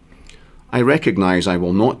Westminster. I recognise I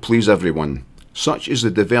will not please everyone. Such is the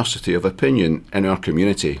diversity of opinion in our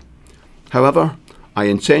community. However, I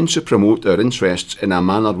intend to promote our interests in a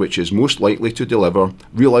manner which is most likely to deliver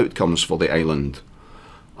real outcomes for the island.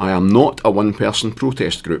 I am not a one-person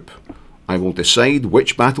protest group. I will decide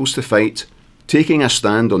which battles to fight, taking a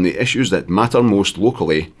stand on the issues that matter most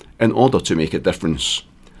locally in order to make a difference.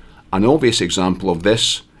 An obvious example of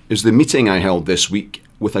this is the meeting I held this week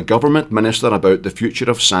with a government minister about the future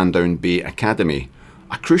of Sandown Bay Academy,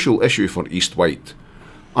 a crucial issue for East Wight.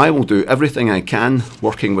 I will do everything I can,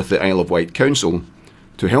 working with the Isle of Wight Council,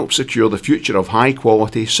 to help secure the future of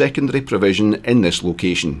high-quality secondary provision in this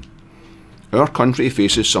location. Our country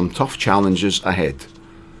faces some tough challenges ahead.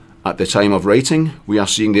 At the time of writing, we are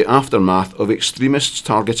seeing the aftermath of extremists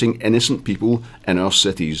targeting innocent people in our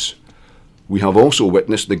cities. We have also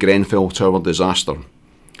witnessed the Grenfell Tower disaster.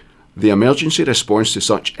 The emergency response to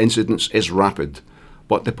such incidents is rapid,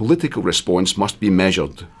 but the political response must be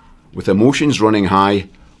measured. With emotions running high,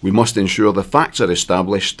 we must ensure the facts are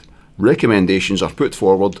established, recommendations are put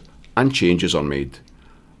forward, and changes are made.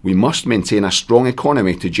 We must maintain a strong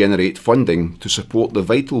economy to generate funding to support the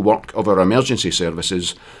vital work of our emergency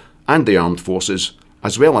services and the armed forces,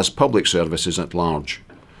 as well as public services at large.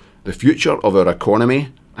 The future of our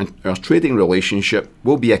economy and our trading relationship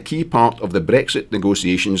will be a key part of the Brexit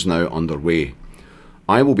negotiations now underway.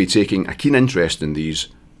 I will be taking a keen interest in these,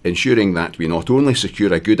 ensuring that we not only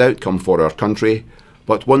secure a good outcome for our country,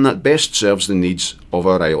 but one that best serves the needs of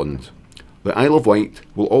our island. The Isle of Wight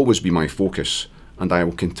will always be my focus, and I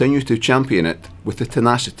will continue to champion it with the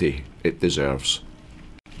tenacity it deserves.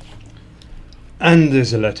 And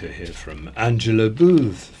there's a letter here from Angela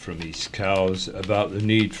Booth from East Cowes about the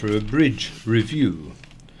need for a bridge review.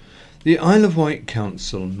 The Isle of Wight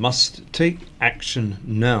Council must take action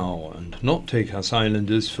now and not take us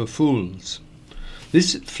islanders for fools.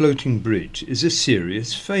 This floating bridge is a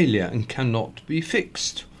serious failure and cannot be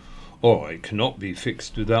fixed. Or it cannot be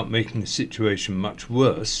fixed without making the situation much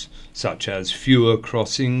worse, such as fewer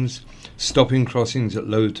crossings, stopping crossings at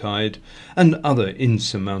low tide, and other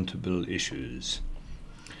insurmountable issues.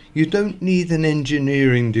 You don't need an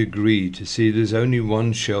engineering degree to see there's only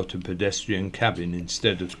one sheltered pedestrian cabin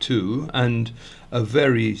instead of two, and a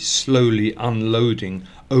very slowly unloading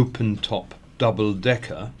open-top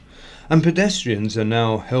double-decker, and pedestrians are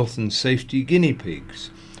now health and safety guinea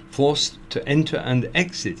pigs, forced to enter and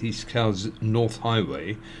exit East Cowes North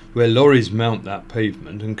Highway, where lorries mount that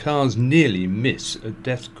pavement and cars nearly miss at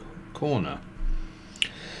Death Corner.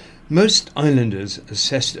 Most islanders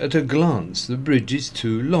assessed at a glance the bridge is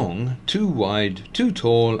too long, too wide, too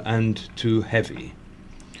tall and too heavy.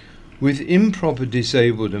 With improper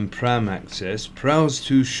disabled and pram access, prows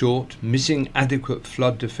too short, missing adequate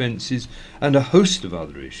flood defences and a host of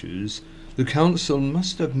other issues, the council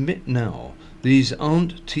must admit now these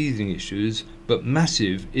aren't teething issues but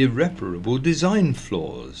massive, irreparable design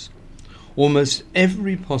flaws. Almost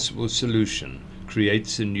every possible solution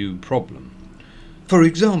creates a new problem. For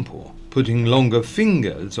example, putting longer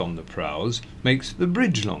fingers on the prows makes the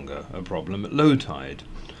bridge longer, a problem at low tide,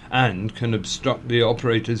 and can obstruct the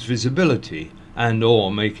operator's visibility and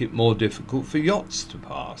or make it more difficult for yachts to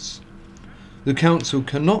pass. The council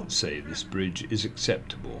cannot say this bridge is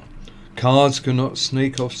acceptable. Cars cannot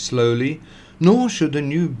snake off slowly, nor should a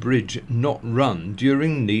new bridge not run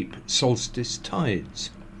during neap solstice tides.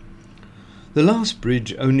 The last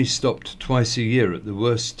bridge only stopped twice a year at the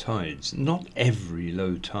worst tides, not every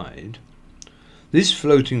low tide. This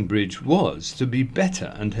floating bridge was to be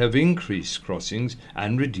better and have increased crossings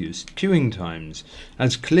and reduced queuing times,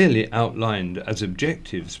 as clearly outlined as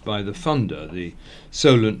objectives by the funder, the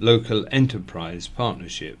Solent Local Enterprise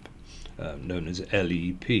Partnership, known as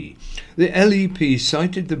LEP. The LEP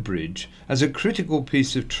cited the bridge as a critical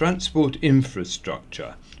piece of transport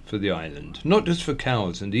infrastructure for the island, not just for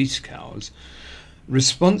Cowes and East Cowes,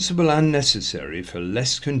 responsible and necessary for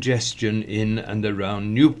less congestion in and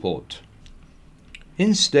around Newport.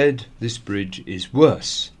 Instead, this bridge is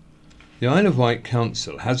worse. The Isle of Wight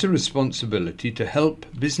Council has a responsibility to help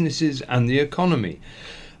businesses and the economy,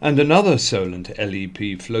 and another Solent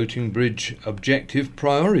LEP floating bridge objective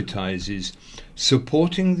prioritises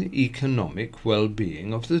supporting the economic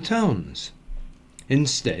well-being of the towns.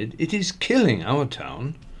 Instead, it is killing our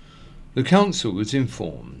town. The council was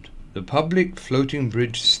informed. The public floating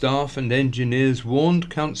bridge staff and engineers warned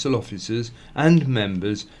council officers and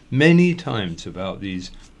members many times about these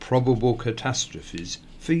probable catastrophes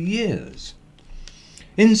for years.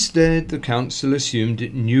 Instead, the council assumed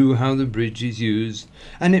it knew how the bridge is used,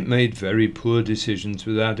 and it made very poor decisions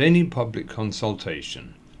without any public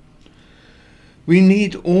consultation. We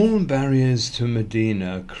need all barriers to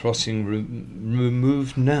Medina crossing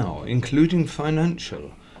removed now, including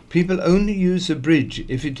financial. People only use a bridge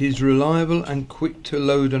if it is reliable and quick to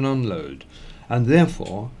load and unload, and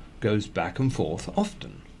therefore goes back and forth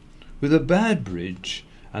often. With a bad bridge,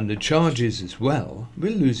 and the charges as well,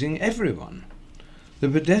 we're losing everyone. The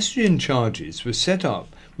pedestrian charges were set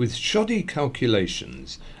up with shoddy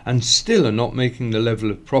calculations and still are not making the level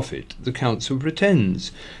of profit the council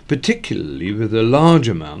pretends, particularly with the large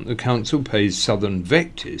amount the council pays Southern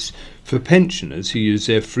Vectis for pensioners who use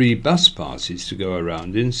their free bus passes to go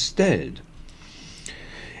around instead.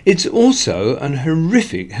 It's also an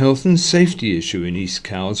horrific health and safety issue in East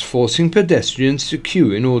Cowes, forcing pedestrians to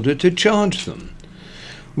queue in order to charge them.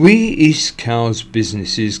 We East Cowes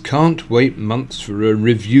businesses can't wait months for a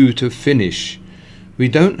review to finish. We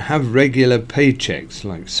don't have regular paychecks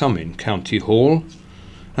like some in County Hall,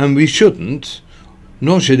 and we shouldn't,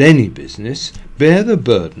 nor should any business, bear the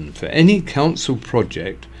burden for any council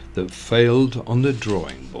project that failed on the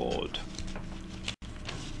drawing board.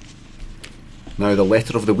 Now the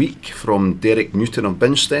letter of the week from Derek Newton of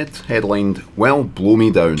Binstead, headlined, "Well, blow me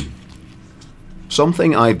down."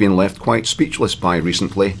 Something I've been left quite speechless by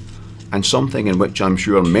recently, and something in which I'm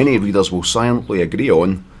sure many readers will silently agree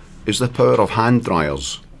on, is the power of hand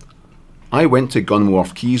dryers. I went to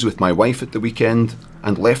Gunwharf Quays with my wife at the weekend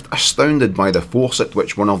and left astounded by the force at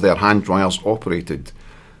which one of their hand dryers operated.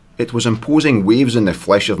 It was imposing waves in the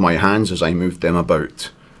flesh of my hands as I moved them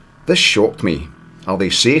about. This shocked me. Are they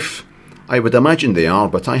safe? I would imagine they are,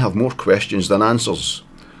 but I have more questions than answers.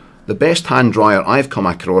 The best hand dryer I've come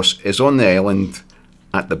across is on the island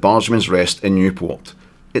at the Bargeman's Rest in Newport.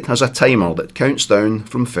 It has a timer that counts down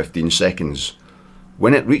from 15 seconds.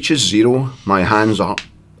 When it reaches 0, my hands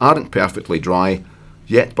aren't perfectly dry,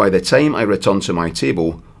 yet by the time I return to my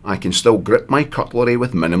table, I can still grip my cutlery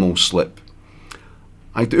with minimal slip.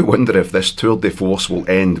 I do wonder if this tour de force will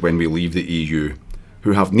end when we leave the EU,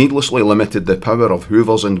 who have needlessly limited the power of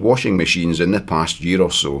hoovers and washing machines in the past year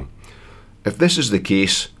or so. If this is the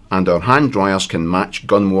case, and our hand dryers can match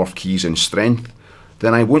Gunwharf Quays in strength,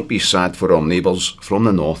 then I won't be sad for our neighbours from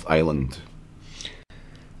the North Island.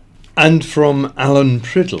 And from Alan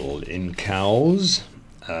Priddle in Cowes,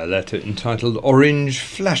 a letter entitled Orange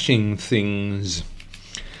Flashing Things.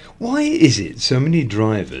 Why is it so many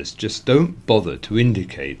drivers just don't bother to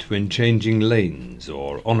indicate when changing lanes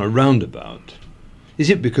or on a roundabout?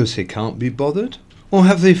 Is it because they can't be bothered? Or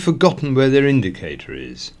have they forgotten where their indicator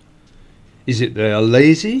is? Is it they are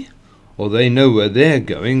lazy? Or they know where they're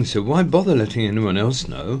going, so why bother letting anyone else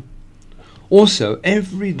know? Also,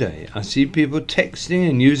 every day I see people texting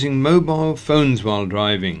and using mobile phones while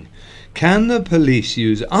driving. Can the police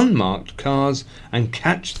use unmarked cars and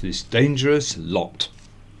catch this dangerous lot?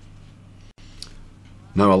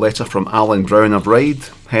 Now a letter from Alan Brown of Ryde,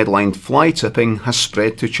 headlined "Fly Tipping has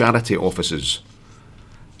spread to charity offices."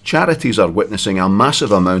 Charities are witnessing a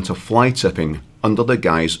massive amount of fly tipping under the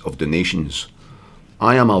guise of donations.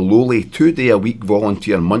 I am a lowly 2-day-a-week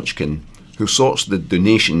volunteer munchkin who sorts the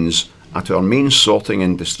donations at our main sorting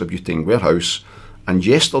and distributing warehouse, and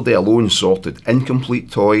yesterday alone sorted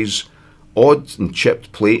incomplete toys, odd and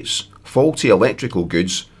chipped plates, faulty electrical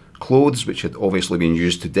goods, clothes which had obviously been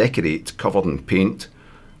used to decorate covered in paint.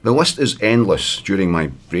 The list is endless during my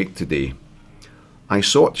break today. I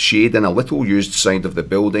sought shade in a little used side of the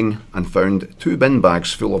building and found 2 bin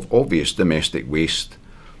bags full of obvious domestic waste.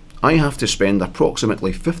 I have to spend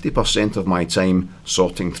approximately 50% of my time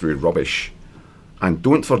sorting through rubbish. And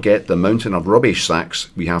don't forget the mountain of rubbish sacks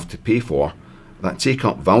we have to pay for that take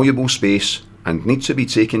up valuable space and need to be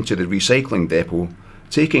taken to the recycling depot,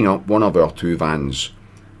 taking up one of our 2 vans.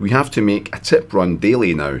 We have to make a tip run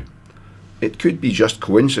daily now. It could be just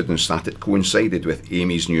coincidence that it coincided with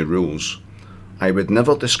Amy's new rules. I would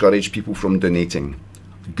never discourage people from donating.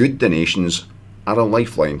 Good donations are a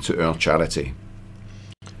lifeline to our charity.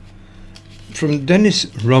 From Dennis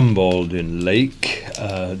Rumbold in Lake,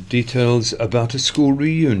 details about a school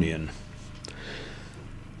reunion.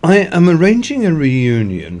 I am arranging a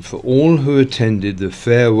reunion for all who attended the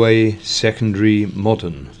Fairway Secondary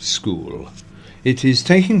Modern School. It is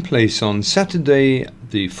taking place on Saturday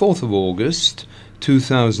the 4th of August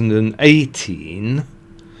 2018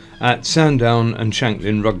 at Sandown and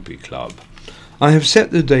Shanklin Rugby Club. I have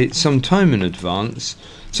set the date some time in advance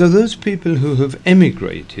so those people who have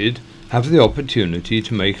emigrated have the opportunity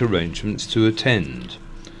to make arrangements to attend.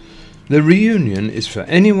 The reunion is for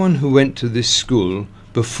anyone who went to this school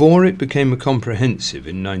before it became a comprehensive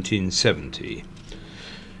in 1970.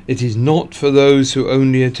 It is not for those who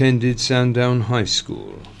only attended Sandown High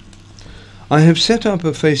School. I have set up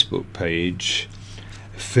a Facebook page,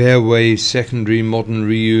 Fairway Secondary Modern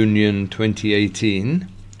Reunion 2018.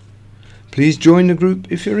 Please join the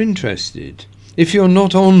group if you're interested. If you're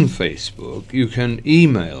not on Facebook, you can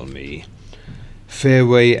email me,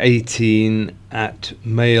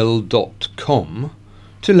 fairway18@mail.com,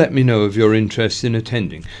 to let me know of your interest in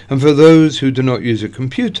attending. And for those who do not use a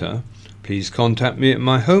computer, please contact me at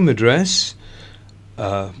my home address,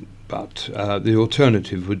 but the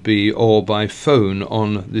alternative would be or by phone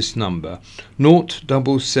on this number,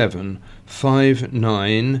 077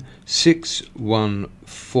 59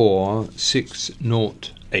 614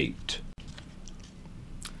 608.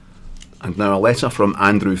 And now a letter from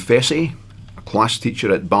Andrew Fessy, a class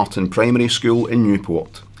teacher at Barton Primary School in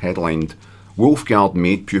Newport, headlined "Wolfguard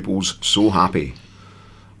made pupils so happy."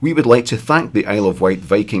 We would like to thank the Isle of Wight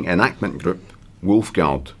Viking enactment group,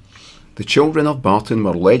 Wolfguard. The children of Barton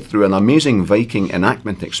were led through an amazing Viking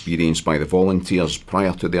enactment experience by the volunteers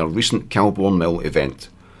prior to their recent Calbourne Mill event.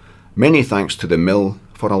 Many thanks to the Mill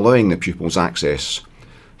for allowing the pupils access.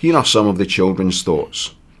 Here are some of the children's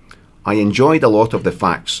thoughts. I enjoyed a lot of the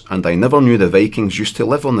facts, and I never knew the Vikings used to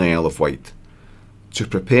live on the Isle of Wight. To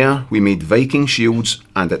prepare, we made Viking shields,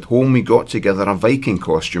 and at home we got together a Viking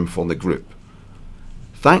costume for the group.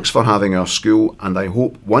 Thanks for having our school, and I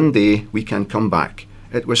hope one day we can come back.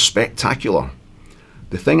 It was spectacular.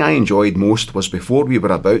 The thing I enjoyed most was before we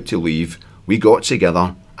were about to leave, we got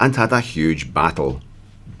together and had a huge battle.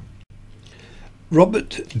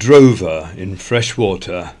 Robert Drover in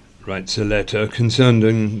Freshwater writes a letter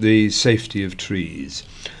concerning the safety of trees.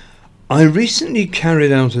 I recently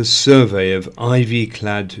carried out a survey of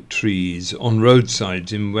ivy-clad trees on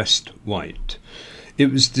roadsides in West Wight.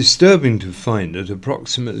 It was disturbing to find that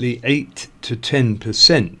approximately 8 to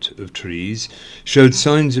 10% of trees showed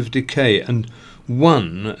signs of decay, and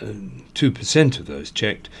 2% of those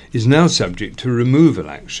checked is now subject to removal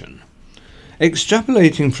action.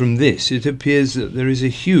 Extrapolating from this, it appears that there is a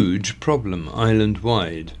huge problem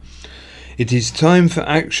island-wide. It is time for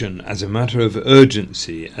action as a matter of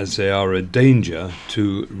urgency, as they are a danger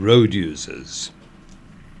to road users.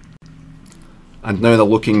 And now the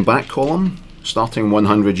looking back column, starting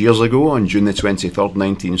 100 years ago on June the 23rd,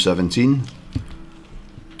 1917.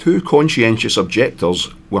 2 conscientious objectors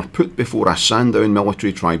were put before a Sandown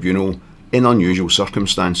military tribunal in unusual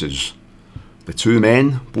circumstances. The The two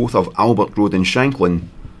men, both of Albert Road in Shanklin,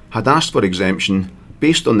 had asked for exemption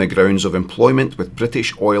based on the grounds of employment with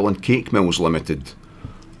British Oil and Cake Mills Limited.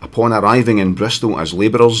 Upon arriving in Bristol as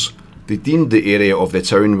labourers, they deemed the area of the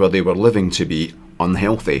town where they were living to be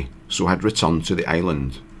unhealthy, so had returned to the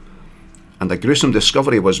island. And a gruesome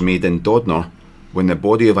discovery was made in Dodner when the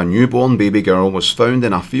body of a newborn baby girl was found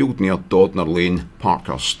in a field near Dodner Lane,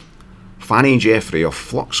 Parkhurst. Fanny Jeffrey of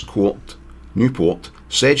Flux Court, Newport,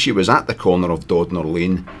 said she was at the corner of Dodner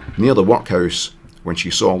Lane, near the workhouse, when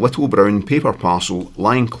she saw a little brown paper parcel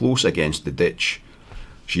lying close against the ditch.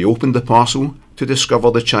 She opened the parcel to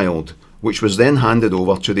discover the child, which was then handed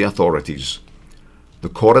over to the authorities. The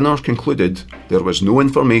coroner concluded there was no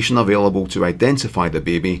information available to identify the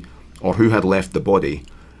baby or who had left the body,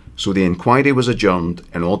 so the inquiry was adjourned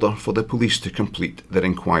in order for the police to complete their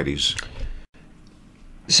inquiries.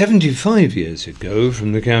 75 years ago,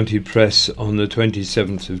 from the County Press on the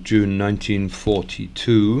 27th of June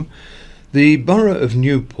 1942, the Borough of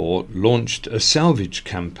Newport launched a salvage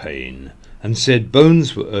campaign and said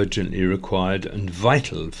bones were urgently required and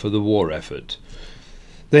vital for the war effort.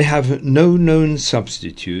 They have no known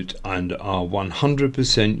substitute and are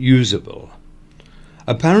 100% usable.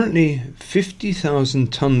 Apparently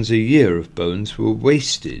 50,000 tonnes a year of bones were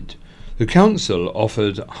wasted. The council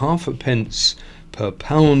offered half a pence per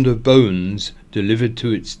pound of bones delivered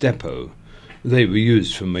to its depot. They were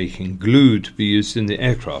used for making glue to be used in the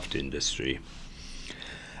aircraft industry.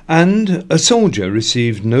 And a soldier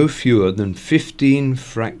received no fewer than 15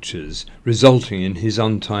 fractures, resulting in his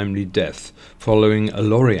untimely death following a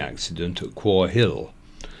lorry accident at Quor Hill.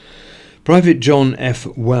 Private John F.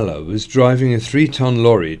 Weller was driving a 3-ton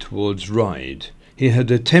lorry towards Ryde. He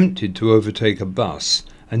had attempted to overtake a bus,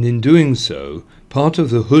 and in doing so, part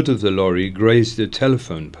of the hood of the lorry grazed a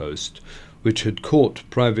telephone post, which had caught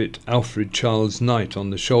Private Alfred Charles Knight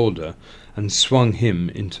on the shoulder and swung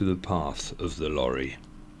him into the path of the lorry.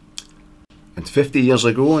 And 50 years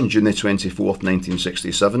ago, on June the 24th,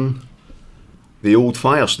 1967, the old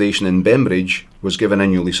fire station in Bembridge was given a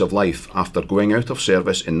new lease of life after going out of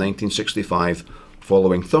service in 1965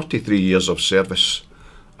 following 33 years of service,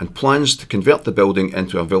 and plans to convert the building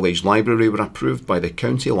into a village library were approved by the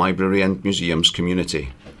County Library and Museums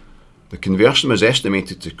community. The conversion was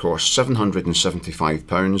estimated to cost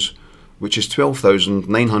 £775, which is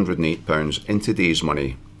 £12,908 in today's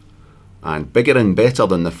money. And bigger and better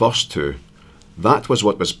than the first two, that was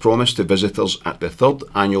what was promised to visitors at the 3rd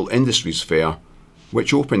Annual Industries Fair,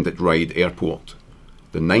 which opened at Ryde Airport.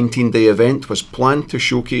 The 19-day event was planned to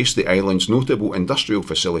showcase the island's notable industrial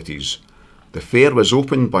facilities. The fair was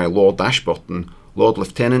opened by Lord Ashburton, Lord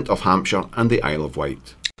Lieutenant of Hampshire and the Isle of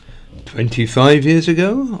Wight. 25 years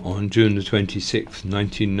ago, on June the 26th,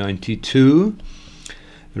 1992,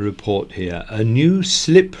 the report here, a new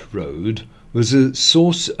slip road was a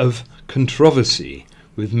source of controversy,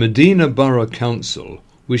 with Medina Borough Council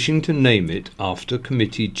wishing to name it after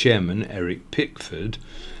committee chairman Eric Pickford,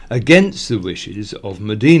 against the wishes of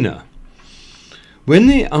Medina. When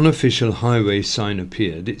the unofficial highway sign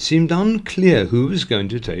appeared, it seemed unclear who was going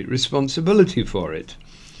to take responsibility for it.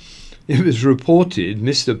 It was reported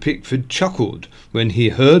Mr. Pickford chuckled when he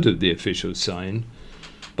heard of the official sign,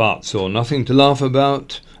 but saw nothing to laugh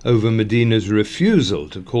about over Medina's refusal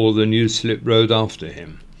to call the new slip road after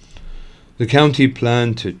him. The county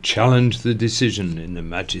planned to challenge the decision in the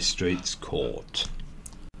magistrates' court.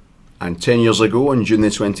 And 10 years ago, on June the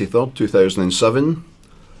 23rd, 2007,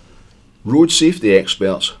 road safety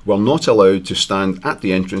experts were not allowed to stand at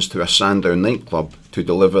the entrance to a Sandown nightclub to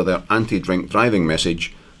deliver their anti-drink driving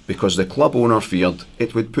message because the club owner feared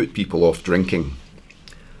it would put people off drinking.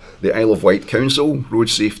 The Isle of Wight Council road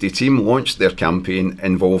safety team launched their campaign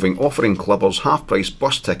involving offering clubbers half-price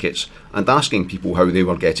bus tickets and asking people how they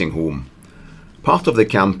were getting home. Part of the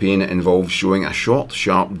campaign involved showing a short,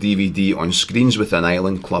 sharp DVD on screens within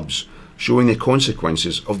island clubs, showing the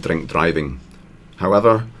consequences of drink driving.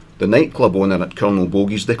 However, the nightclub owner at Colonel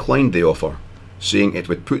Bogies declined the offer, saying it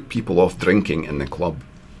would put people off drinking in the club.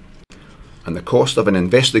 And the cost of an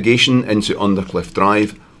investigation into Undercliff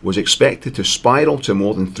Drive was expected to spiral to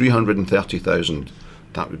more than $330,000.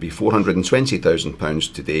 That would be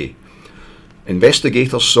 £420,000 today.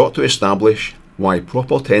 Investigators sought to establish why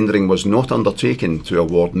proper tendering was not undertaken to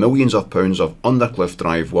award millions of pounds of Undercliff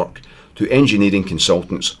Drive work to engineering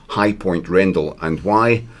consultants High Point Rendell, and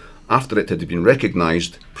why, after it had been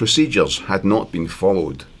recognised, procedures had not been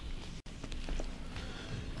followed.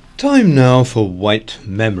 Time now for Wight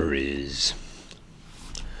Memories.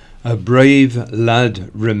 A brave lad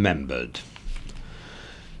remembered.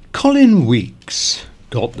 Colin Weeks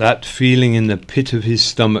got that feeling in the pit of his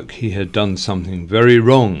stomach he had done something very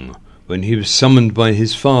wrong when he was summoned by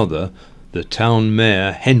his father, the town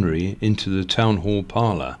mayor Henry, into the town hall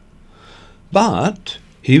parlour. But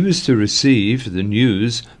he was to receive the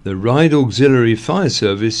news the Ryde Auxiliary Fire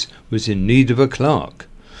Service was in need of a clerk.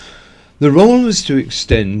 The role was to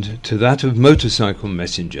extend to that of motorcycle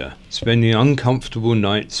messenger, spending uncomfortable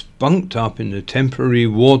nights bunked up in the temporary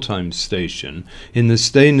wartime station in the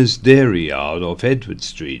Stainer's Dairy Yard off Edward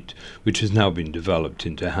Street, which has now been developed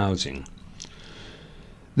into housing.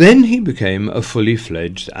 Then he became a fully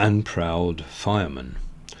fledged and proud fireman.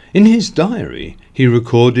 In his diary he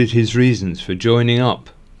recorded his reasons for joining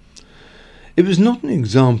up. It was not an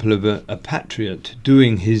example of a patriot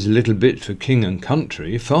doing his little bit for king and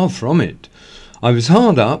country, far from it. I was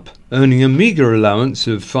hard up, earning a meagre allowance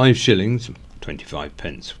of 5 shillings, 25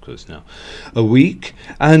 pence of course now, a week,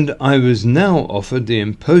 and I was now offered the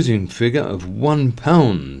imposing figure of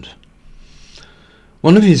 £1.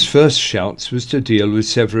 One of his first shouts was to deal with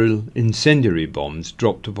several incendiary bombs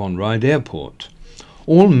dropped upon Ryde Airport.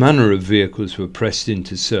 All manner of vehicles were pressed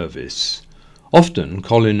into service. Often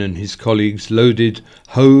Colin and his colleagues loaded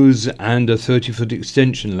hose and a 30-foot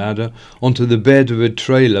extension ladder onto the bed of a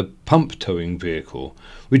trailer pump towing vehicle,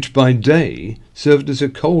 which by day served as a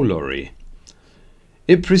coal lorry.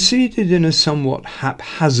 It proceeded in a somewhat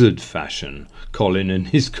haphazard fashion, Colin and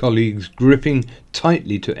his colleagues gripping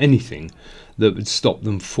tightly to anything that would stop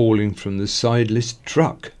them falling from the sideless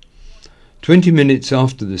truck. 20 minutes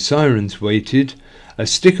after the sirens waited, a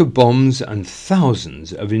stick of bombs and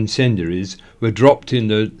thousands of incendiaries were dropped in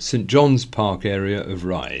the St John's Park area of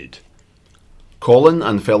Ryde. Colin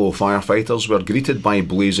and fellow firefighters were greeted by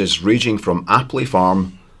blazes raging from Apley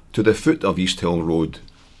Farm to the foot of East Hill Road.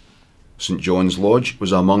 St John's Lodge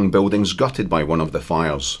was among buildings gutted by one of the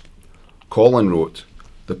fires. Colin wrote,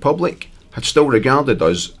 "The public had still regarded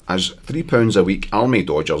us as £3 a week army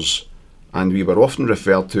dodgers, and we were often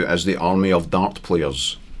referred to as the army of dart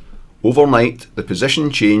players. Overnight, the position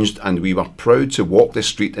changed and we were proud to walk the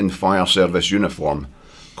street in fire service uniform,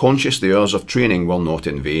 conscious the hours of training were not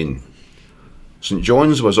in vain." St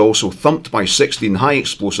John's was also thumped by 16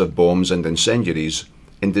 high-explosive bombs and incendiaries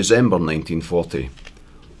in December 1940.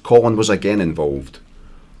 Colin was again involved.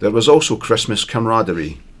 There was also Christmas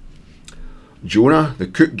camaraderie. Jonah, the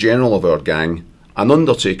cook general of our gang, an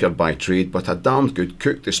undertaker by trade but a damned good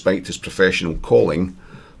cook despite his professional calling,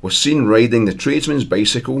 was seen riding the tradesman's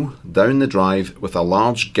bicycle down the drive with a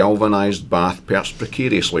large galvanised bath perched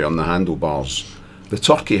precariously on the handlebars. The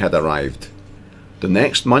turkey had arrived. The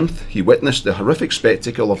next month he witnessed the horrific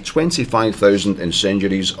spectacle of 25,000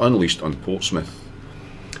 incendiaries unleashed on Portsmouth.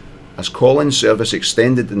 As Colin's service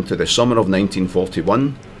extended into the summer of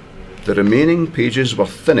 1941, the remaining pages were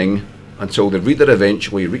thinning until the reader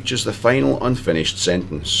eventually reaches the final unfinished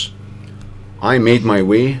sentence. "I made my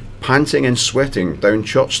way, panting and sweating, down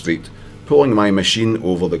Church Street, pulling my machine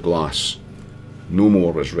over the glass." No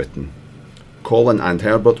more was written. Colin and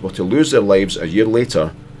Herbert were to lose their lives a year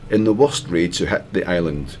later in the worst raid to hit the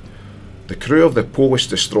island. The crew of the Polish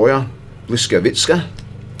destroyer Błyskawiczka,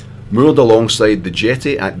 moored alongside the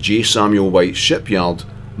jetty at J. Samuel White's shipyard,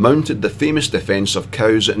 mounted the famous defence of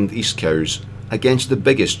Cowes and East Cowes against the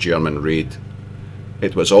biggest German raid.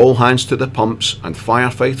 It was all hands to the pumps, and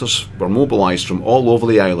firefighters were mobilised from all over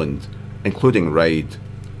the island, including Ryde.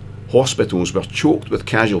 Hospitals were choked with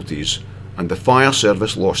casualties, and the fire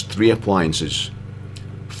service lost 3 appliances.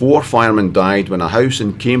 4 firemen died when a house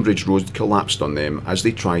in Cambridge Road collapsed on them as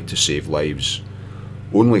they tried to save lives.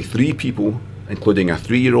 Only 3 people, including a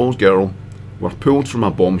 3-year-old girl, were pulled from a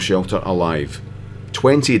bomb shelter alive.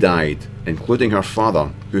 20 died, including her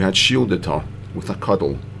father, who had shielded her with a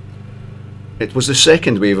cuddle. It was the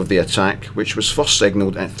second wave of the attack, which was first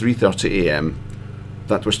signalled at 3:30 a.m,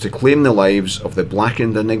 that was to claim the lives of the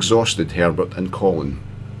blackened and exhausted Herbert and Colin.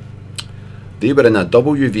 They were in a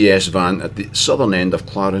WVS van at the southern end of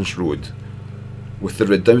Clarence Road, with the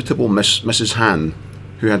redoubtable Mrs. Han,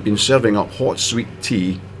 who had been serving up hot sweet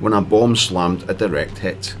tea when a bomb slammed a direct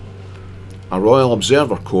hit. A Royal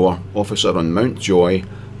Observer Corps officer on Mountjoy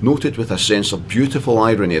noted with a sense of beautiful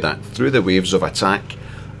irony that through the waves of attack,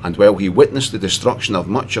 and while he witnessed the destruction of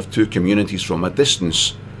much of 2 communities from a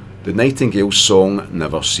distance, the Nightingale's song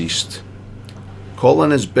never ceased.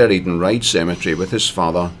 Colin is buried in Ryde Cemetery with his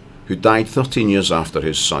father, who died 13 years after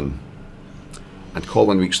his son. And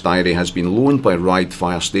Colin Week's diary has been loaned by Ryde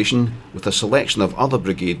Fire Station with a selection of other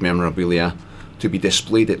brigade memorabilia to be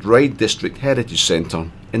displayed at Ryde District Heritage Centre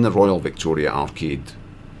in the Royal Victoria Arcade.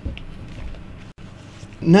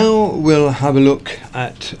 Now we'll have a look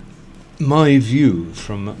at my view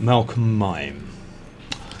from Malcolm Mime.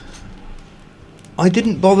 I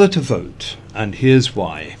didn't bother to vote, and here's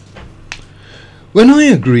why. When I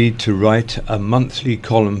agreed to write a monthly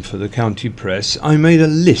column for the county press, I made a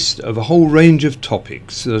list of a whole range of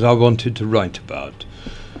topics that I wanted to write about.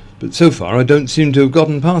 But so far I don't seem to have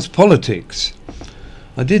gotten past politics.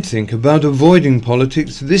 I did think about avoiding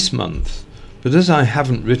politics this month, but as I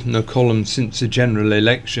haven't written a column since the general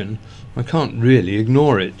election, I can't really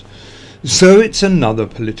ignore it. So it's another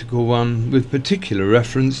political one with particular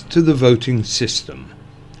reference to the voting system.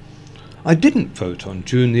 I didn't vote on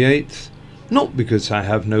June the 8th. Not because I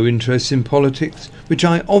have no interest in politics, which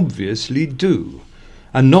I obviously do,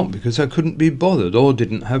 and not because I couldn't be bothered or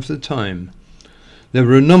didn't have the time. There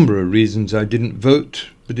were a number of reasons I didn't vote,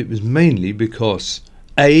 but it was mainly because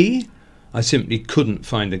A. I simply couldn't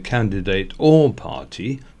find a candidate or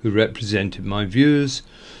party who represented my views,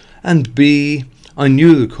 and B. I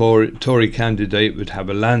knew the Tory candidate would have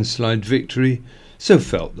a landslide victory, so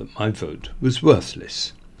felt that my vote was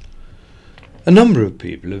worthless. A number of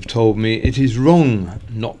people have told me it is wrong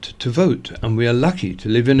not to vote, and we are lucky to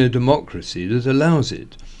live in a democracy that allows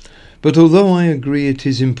it. But although I agree it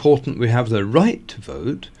is important we have the right to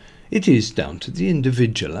vote, it is down to the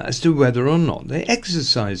individual as to whether or not they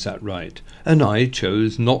exercise that right, and I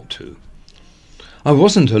chose not to. I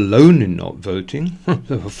wasn't alone in not voting.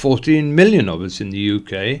 There were 14 million of us in the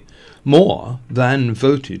UK, more than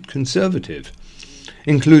voted Conservative,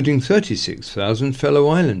 including 36,000 fellow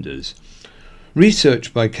islanders.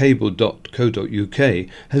 Research by cable.co.uk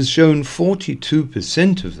has shown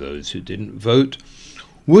 42% of those who didn't vote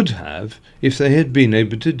would have if they had been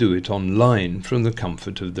able to do it online from the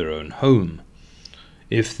comfort of their own home.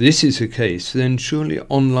 If this is the case, then surely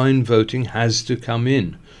online voting has to come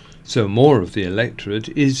in, so more of the electorate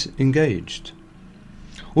is engaged.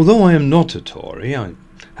 Although I am not a Tory, I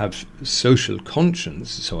have social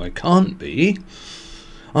conscience, so I can't be.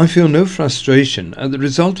 I feel no frustration at the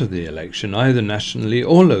result of the election, either nationally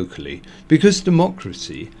or locally, because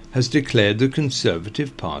democracy has declared the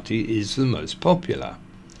Conservative Party is the most popular.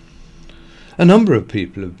 A number of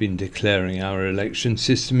people have been declaring our election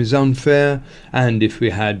system is unfair, and if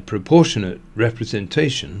we had proportionate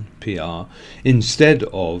representation, PR, instead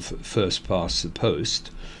of first past the post,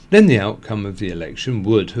 then the outcome of the election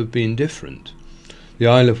would have been different. The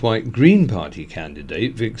Isle of Wight Green Party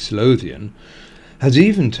candidate, Vic Slothian, has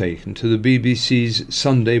even taken to the BBC's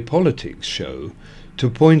Sunday Politics show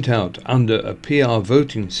to point out under a PR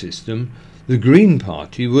voting system the Green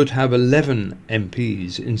Party would have 11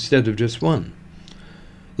 MPs instead of just one.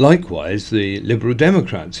 Likewise, the Liberal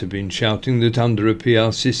Democrats have been shouting that under a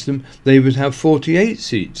PR system they would have 48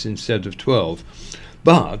 seats instead of 12.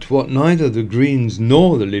 But what neither the Greens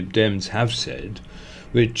nor the Lib Dems have said,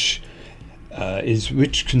 which is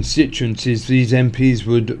which constituencies these MPs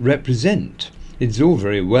would represent. It's all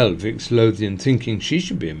very well Vic Lothian thinking she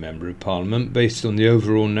should be a Member of Parliament based on the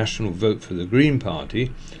overall national vote for the Green Party,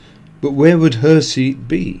 but where would her seat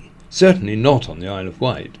be? Certainly not on the Isle of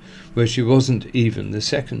Wight, where she wasn't even the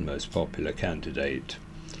second most popular candidate.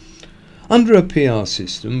 Under a PR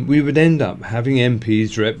system, we would end up having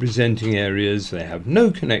MPs representing areas they have no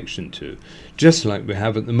connection to, just like we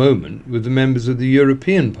have at the moment with the members of the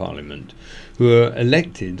European Parliament, who are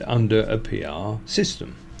elected under a PR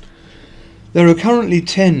system. There are currently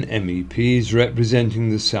 10 MEPs representing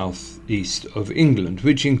the south-east of England,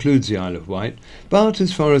 which includes the Isle of Wight, but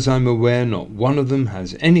as far as I'm aware not one of them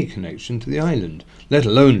has any connection to the island, let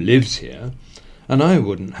alone lives here, and I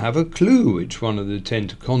wouldn't have a clue which one of the 10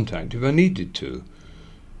 to contact if I needed to.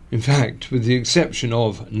 In fact, with the exception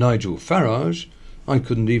of Nigel Farage, I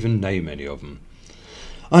couldn't even name any of them.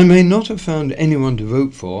 I may not have found anyone to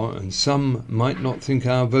vote for, and some might not think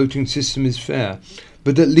our voting system is fair,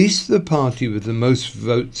 but at least the party with the most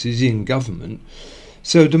votes is in government,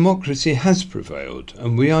 so democracy has prevailed,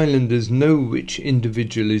 and we islanders know which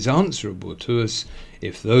individual is answerable to us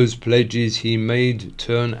if those pledges he made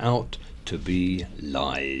turn out to be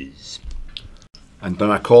lies. And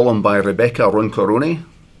now a column by Rebecca Roncoroni,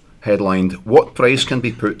 headlined, "What Price Can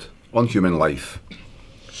Be Put on Human Life?"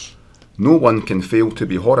 No one can fail to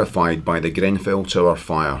be horrified by the Grenfell Tower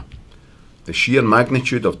fire. The sheer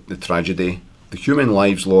magnitude of the tragedy, the human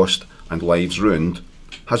lives lost and lives ruined,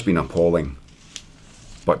 has been appalling.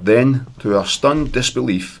 But then, to our stunned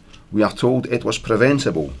disbelief, we are told it was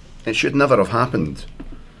preventable. It should never have happened.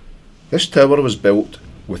 This tower was built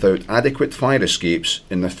without adequate fire escapes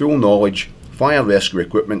in the full knowledge fire rescue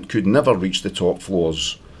equipment could never reach the top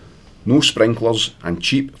floors. No sprinklers and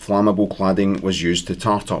cheap flammable cladding was used to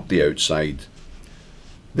tart up the outside.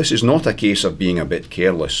 This is not a case of being a bit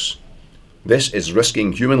careless. This is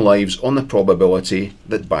risking human lives on the probability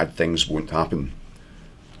that bad things won't happen.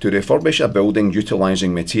 To refurbish a building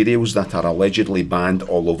utilising materials that are allegedly banned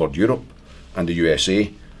all over Europe and the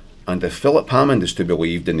USA, and if Philip Hammond is to be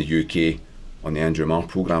believed in the UK on the Andrew Marr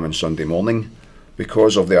programme on Sunday morning,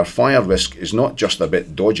 because of their fire risk is not just a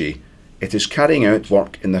bit dodgy, it is carrying out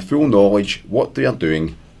work in the full knowledge what they are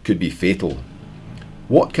doing could be fatal.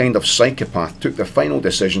 What kind of psychopath took the final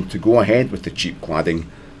decision to go ahead with the cheap cladding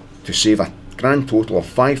to save a grand total of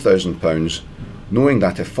 £5,000, knowing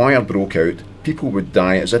that if fire broke out, people would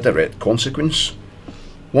die as a direct consequence?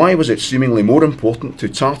 Why was it seemingly more important to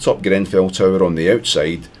tart up Grenfell Tower on the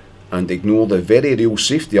outside and ignore the very real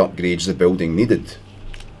safety upgrades the building needed?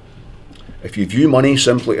 If you view money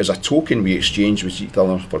simply as a token we exchange with each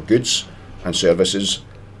other for goods and services,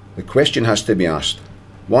 the question has to be asked,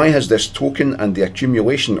 why has this token and the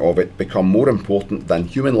accumulation of it become more important than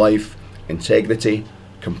human life, integrity,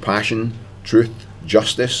 compassion, truth,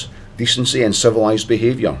 justice, decency and civilised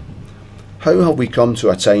behaviour? How have we come to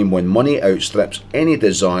a time when money outstrips any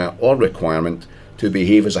desire or requirement to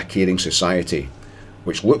behave as a caring society,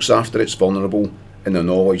 which looks after its vulnerable in the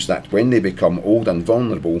knowledge that when they become old and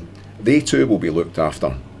vulnerable, they too will be looked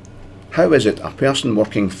after? How is it a person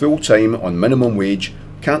working full-time on minimum wage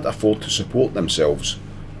can't afford to support themselves?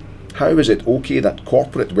 How is it okay that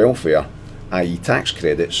corporate welfare, i.e. tax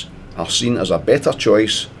credits, are seen as a better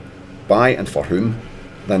choice, by and for whom,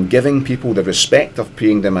 than giving people the respect of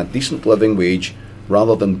paying them a decent living wage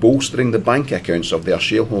rather than bolstering the bank accounts of their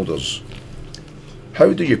shareholders?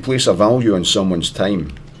 How do you place a value on someone's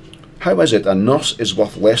time? How is it a nurse is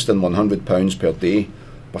worth less than £100 per day,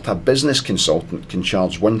 but a business consultant can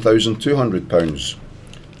charge £1,200?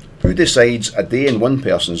 Who decides a day in one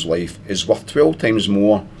person's life is worth 12 times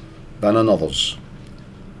more than another's?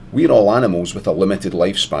 We're all animals with a limited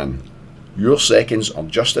lifespan. Your seconds are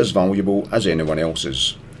just as valuable as anyone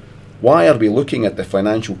else's. Why are we looking at the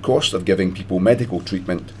financial cost of giving people medical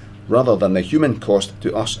treatment rather than the human cost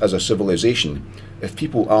to us as a civilization if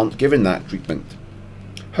people aren't given that treatment?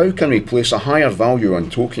 How can we place a higher value on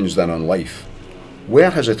tokens than on life?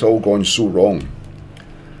 Where has it all gone so wrong?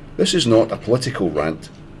 This is not a political rant,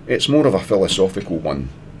 it's more of a philosophical one.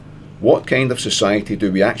 What kind of society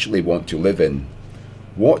do we actually want to live in?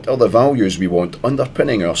 What are the values we want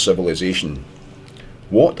underpinning our civilization?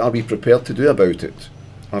 What are we prepared to do about it?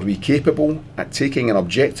 Are we capable at taking an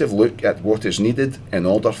objective look at what is needed in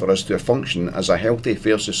order for us to function as a healthy,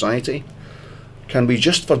 fair society? Can we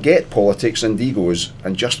just forget politics and egos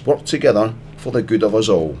and just work together for the good of us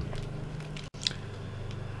all?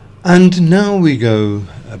 And now we go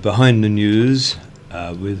behind the news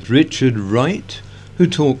with Richard Wright, who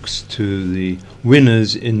talks to the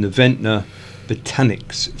winners in the Ventnor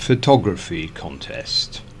Botanics Photography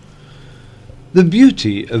Contest. The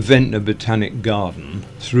beauty of Ventnor Botanic Garden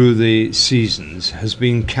through the seasons has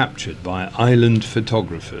been captured by island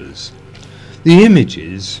photographers. The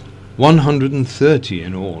images, 130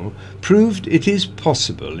 in all, proved it is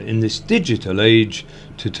possible in this digital age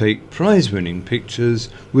to take prize-winning pictures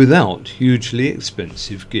without hugely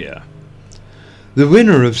expensive gear. The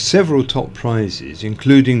winner of several top prizes,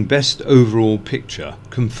 including Best Overall Picture,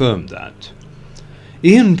 confirmed that.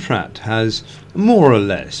 Ian Pratt has more or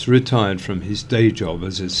less retired from his day job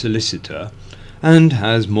as a solicitor and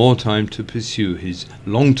has more time to pursue his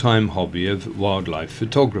long-time hobby of wildlife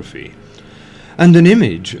photography. And an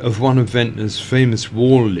image of one of Ventnor's famous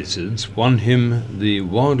wall lizards won him the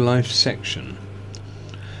wildlife section.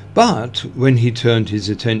 But when he turned his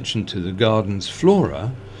attention to the garden's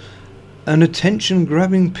flora, an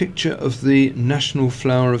attention-grabbing picture of the national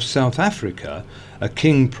flower of South Africa, a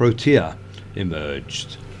king protea,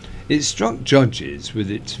 emerged. It struck judges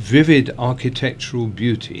with its vivid architectural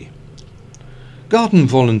beauty. Garden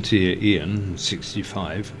volunteer Ian,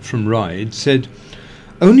 65, from Ryde, said,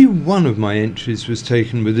 "Only one of my entries was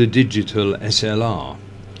taken with a digital SLR,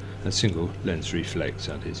 a single lens reflex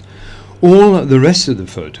that is. All the rest of the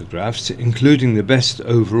photographs, including the best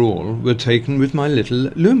overall, were taken with my little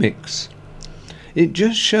Lumix. It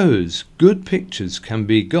just shows good pictures can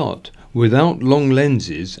be got without long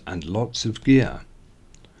lenses and lots of gear."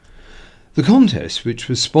 The contest, which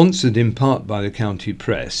was sponsored in part by the county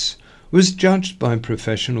press, was judged by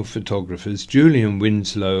professional photographers Julian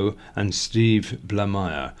Winslow and Steve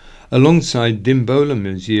Blameyer, alongside Dimbola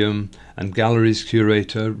Museum and Galleries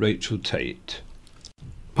curator Rachel Tate.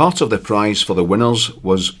 Part of the prize for the winners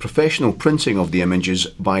was professional printing of the images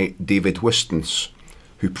by David Wistons,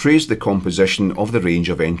 who praised the composition of the range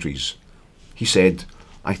of entries. He said,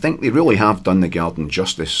 "I think they really have done the garden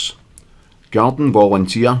justice." Garden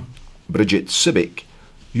volunteer Bridget Sibick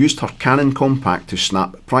used her Canon compact to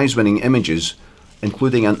snap prize-winning images,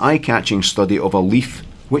 including an eye-catching study of a leaf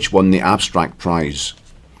which won the abstract prize.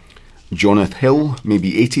 Jonathan Hill may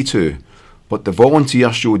be 82, but the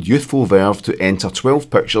volunteer showed youthful verve to enter 12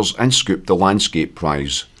 pictures and scoop the landscape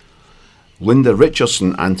prize. Linda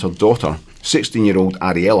Richardson and her daughter, 16-year-old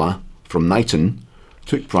Ariella from Knighton,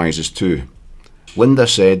 took prizes too. Linda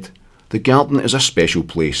said, "The garden is a special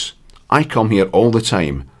place. I come here all the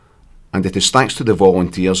time, and it is thanks to the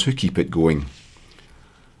volunteers who keep it going."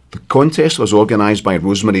 The contest was organised by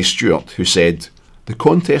Rosemary Stewart, who said, "The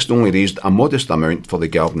contest only raised a modest amount for the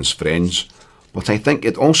garden's friends, but I think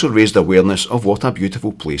it also raised awareness of what a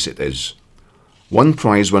beautiful place it is." One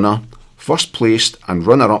prize winner, first placed and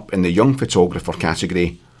runner-up in the Young Photographer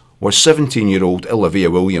category, was 17-year-old Olivia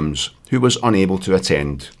Williams, who was unable to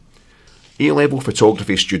attend. A-level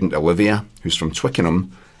photography student Olivia, who's from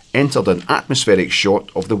Twickenham, entered an atmospheric shot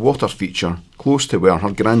of the water feature close to where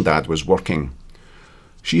her granddad was working.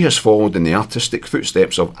 She has followed in the artistic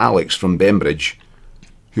footsteps of Alex from Bembridge,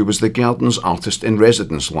 who was the garden's artist in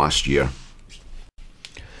residence last year.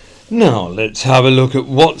 Now let's have a look at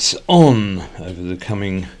what's on over the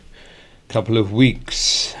coming couple of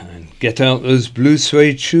weeks, and get out those blue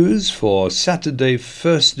suede shoes for Saturday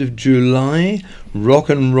 1st of July, rock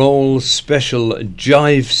and roll special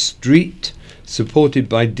Jive Street, supported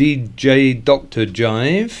by DJ Dr.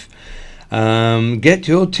 Jive. Get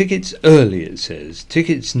your tickets early, it says.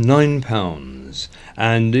 Tickets £9,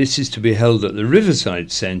 and this is to be held at the Riverside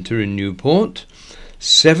Centre in Newport,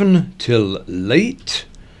 7 till late.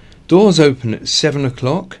 Doors open at 7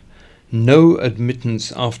 o'clock. No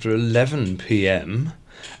admittance after 11 p.m.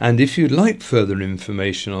 And if you'd like further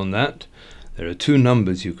information on that, there are two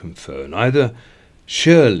numbers you can phone. Either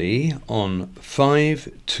Shirley on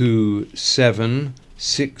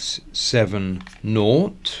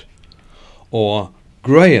 527670 or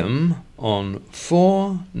Graham on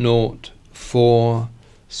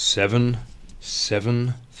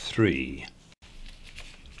 404773.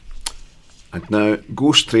 And now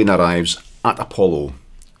Ghost Train arrives at Apollo.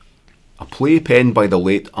 A play penned by the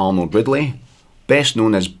late Arnold Ridley, best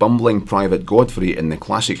known as bumbling Private Godfrey in the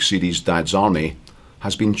classic series Dad's Army,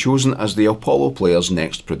 has been chosen as the Apollo player's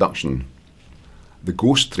next production. The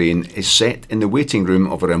Ghost Train is set in the waiting room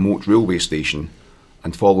of a remote railway station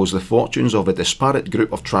and follows the fortunes of a disparate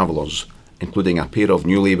group of travellers, including a pair of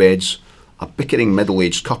newlyweds, a bickering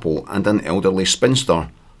middle-aged couple and an elderly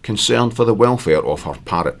spinster concerned for the welfare of her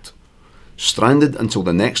parrot. Stranded until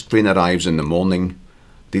the next train arrives in the morning,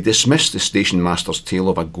 they dismiss the station master's tale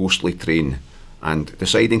of a ghostly train and,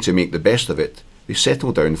 deciding to make the best of it, they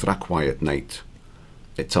settle down for a quiet night.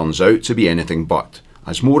 It turns out to be anything but,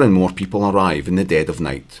 as more and more people arrive in the dead of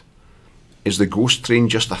night. Is the ghost train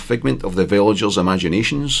just a figment of the villagers'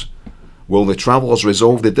 imaginations? Will the travellers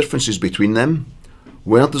resolve the differences between them?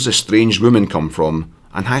 Where does the strange woman come from,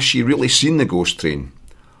 and has she really seen the ghost train?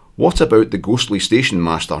 What about the ghostly station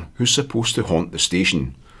master who's supposed to haunt the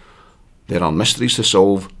station? There are mysteries to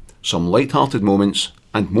solve, some light-hearted moments,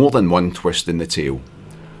 and more than one twist in the tale.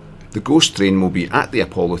 The Ghost Train will be at the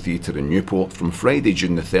Apollo Theatre in Newport from Friday,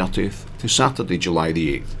 June the 30th to Saturday, July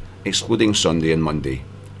the 8th, excluding Sunday and Monday.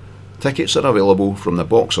 Tickets are available from the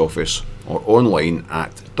box office or online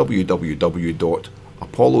at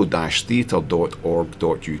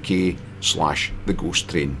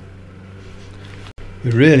www.apollo-theatre.org.uk/theghost-train.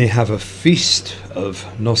 We really have a feast of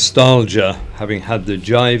nostalgia, having had the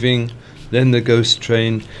jiving, then the Ghost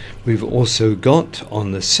Train. We've also got,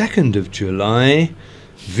 on the 2nd of July,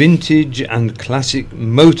 Vintage and Classic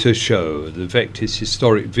Motor Show. The Vectis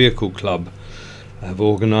Historic Vehicle Club have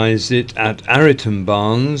organised it at Arrington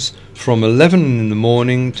Barns from 11 in the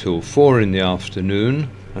morning till 4 in the afternoon.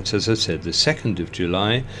 That's, as I said, the 2nd of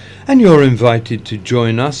July. And you're invited to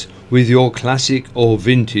join us with your classic or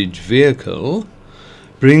vintage vehicle.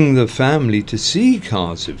 Bring the family to see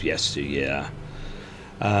cars of yesteryear.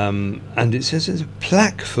 And it says there's a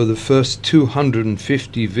plaque for the first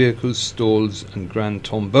 250 vehicles, stalls and grand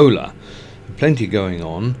tombola. Plenty going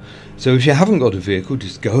on. So if you haven't got a vehicle,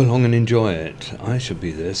 just go along and enjoy it. I shall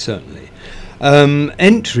be there, certainly.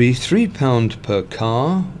 Entry, £3 per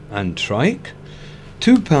car and trike,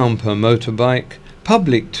 £2 per motorbike,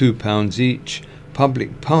 public £2 each,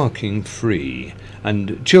 public parking free,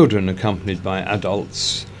 and children accompanied by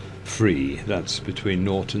adults free. That's between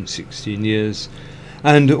 0 and 16 years.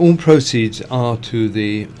 And all proceeds are to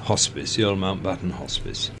the hospice, the Earl Mountbatten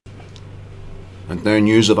Hospice. And now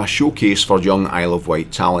news of a showcase for young Isle of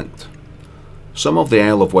Wight talent. Some of the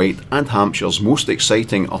Isle of Wight and Hampshire's most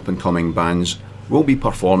exciting up-and-coming bands will be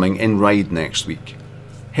performing in Ryde next week.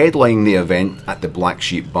 Headlining the event at the Black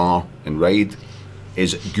Sheep Bar in Ryde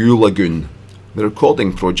is Goo Lagoon, the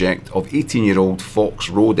recording project of 18-year-old Fox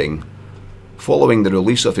Roding, following the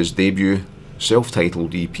release of his debut,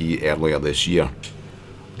 self-titled EP earlier this year.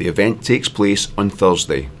 The event takes place on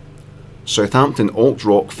Thursday. Southampton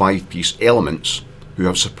alt-rock five-piece Elements, who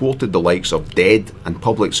have supported the likes of Dead and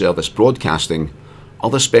Public Service Broadcasting, are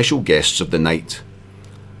the special guests of the night.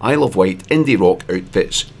 Isle of Wight indie rock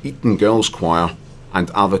outfits Eton Girls Choir and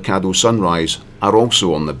Avocado Sunrise are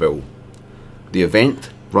also on the bill. The event,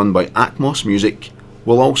 run by Atmos Music,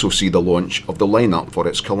 will also see the launch of the lineup for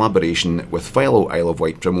its collaboration with fellow Isle of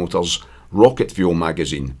Wight promoters Rocket Fuel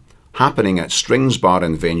magazine, happening at Strings Bar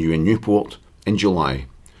and Venue in Newport in July.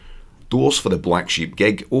 Doors for the Black Sheep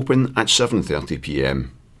gig open at 7:30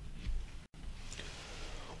 p.m.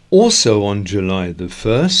 Also on July the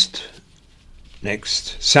 1st,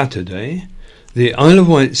 next Saturday, the Isle of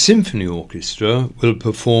Wight Symphony Orchestra will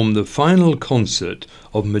perform the final concert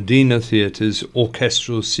of Medina Theatre's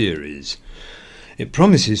orchestral series. It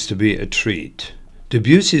promises to be a treat.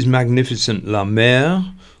 Debussy's magnificent La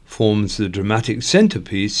Mer forms the dramatic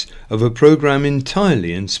centrepiece of a programme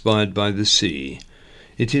entirely inspired by the sea.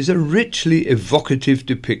 It is a richly evocative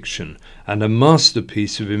depiction and a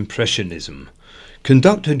masterpiece of impressionism.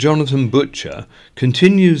 Conductor Jonathan Butcher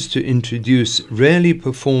continues to introduce rarely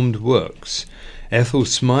performed works. Ethel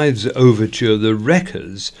Smythe's overture The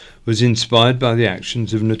Wreckers was inspired by the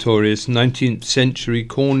actions of notorious 19th century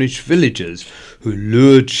Cornish villagers who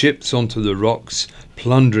lured ships onto the rocks,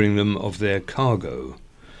 plundering them of their cargo.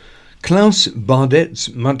 Klaus Bardet's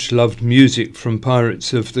much-loved music from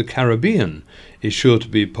Pirates of the Caribbean is sure to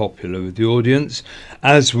be popular with the audience,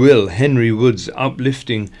 as will Henry Wood's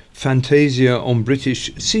uplifting Fantasia on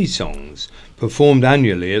British Sea Songs, performed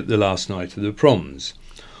annually at the last night of the Proms.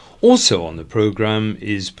 Also on the programme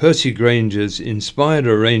is Percy Granger's inspired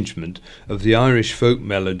arrangement of the Irish folk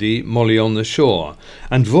melody Molly on the Shore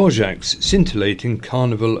and Dvorak's scintillating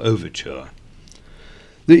Carnival Overture.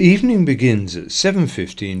 The evening begins at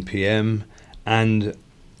 7:15 p.m. and,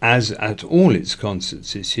 as at all its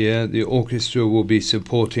concerts this year, the orchestra will be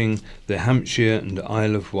supporting the Hampshire and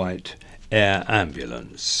Isle of Wight Air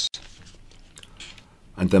Ambulance.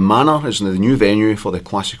 And the Manor is the new venue for the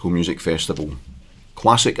Classical Music Festival,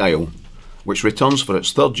 Classic Isle, which returns for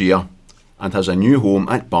its third year and has a new home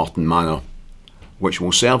at Barton Manor, which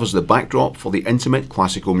will serve as the backdrop for the Intimate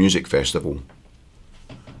Classical Music Festival.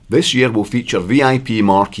 This year will feature VIP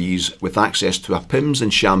marquees with access to a Pimm's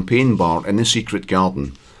and Champagne bar in the Secret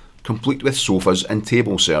Garden, complete with sofas and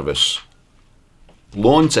table service.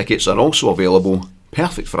 Lawn tickets are also available,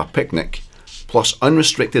 perfect for a picnic, plus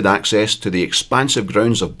unrestricted access to the expansive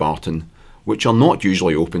grounds of Barton, which are not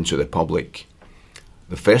usually open to the public.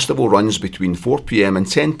 The festival runs between 4 p.m. and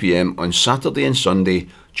 10 p.m. on Saturday and Sunday,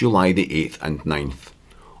 July the 8th and 9th.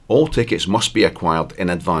 All tickets must be acquired in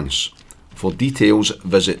advance. For details,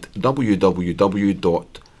 visit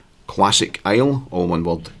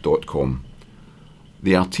www.classicisle.com.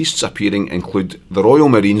 The artists appearing include the Royal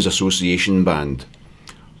Marines Association Band.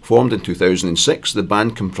 Formed in 2006, the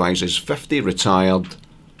band comprises 50 retired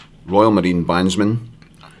Royal Marine bandsmen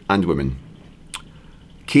and women.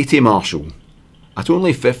 Katie Marshall. At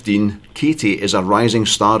only 15, Katie is a rising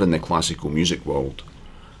star in the classical music world.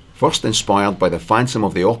 First inspired by the Phantom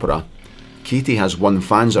of the Opera, Katie has won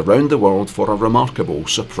fans around the world for a remarkable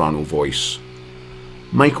soprano voice.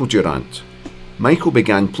 Michael Durant. Michael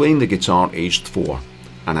began playing the guitar aged 4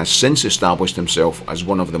 and has since established himself as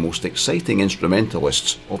one of the most exciting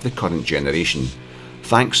instrumentalists of the current generation,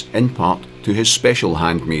 thanks in part to his special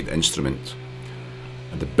handmade instrument.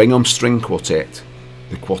 And the Bingham String Quartet.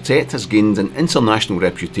 The quartet has gained an international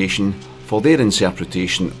reputation for their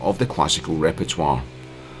interpretation of the classical repertoire.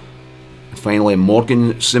 And finally,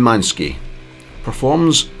 Morgan Szymanski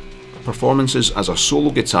performances as a solo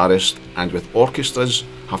guitarist and with orchestras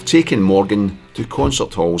have taken Morgan to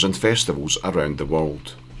concert halls and festivals around the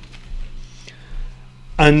world.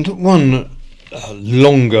 And one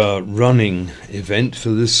longer running event for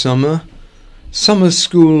this summer, Summer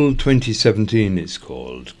School 2017 is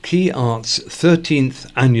called. Key Arts' 13th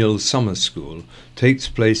Annual Summer School takes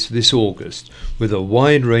place this August with a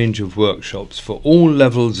wide range of workshops for all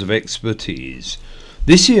levels of expertise.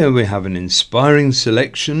 This year we have an inspiring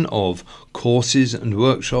selection of courses and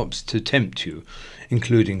workshops to tempt you,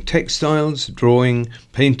 including textiles, drawing,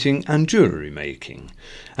 painting and jewellery making.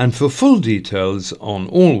 And for full details on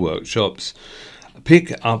all workshops,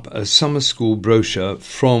 pick up a summer school brochure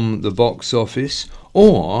from the box office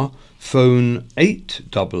or phone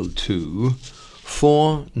 822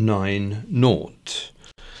 490.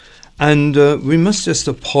 And we must just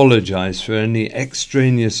apologise for any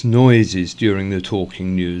extraneous noises during the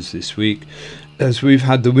talking news this week, as we've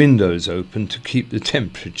had the windows open to keep the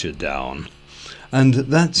temperature down. And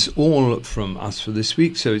that's all from us for this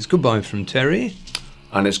week, so it's goodbye from Terry.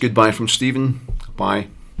 And it's goodbye from Stephen. Bye.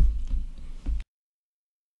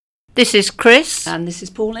 This is Chris. And this is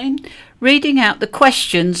Pauline. Reading out the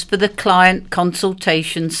questions for the client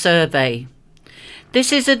consultation survey.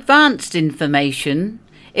 This is advanced information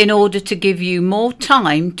in order to give you more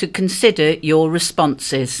time to consider your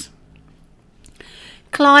responses.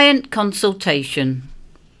 Client consultation.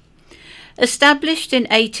 Established in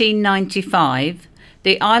 1895,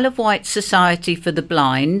 the Isle of Wight Society for the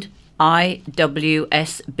Blind,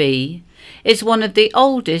 IWSB, is one of the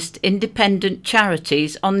oldest independent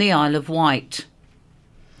charities on the Isle of Wight.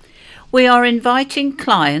 We are inviting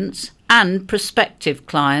clients and prospective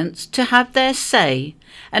clients to have their say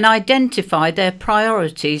and identify their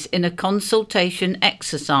priorities in a consultation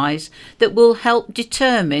exercise that will help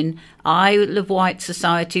determine Isle of Wight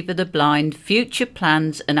Society for the Blind future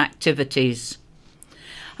plans and activities.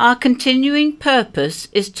 Our continuing purpose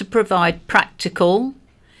is to provide practical,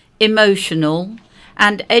 emotional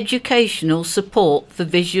and educational support for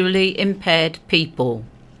visually impaired people,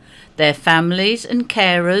 their families and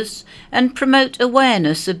carers, and promote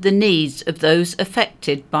awareness of the needs of those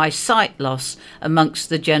affected by sight loss amongst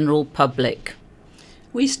the general public.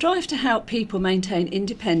 We strive to help people maintain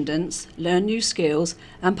independence, learn new skills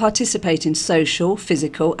and participate in social,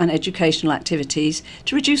 physical and educational activities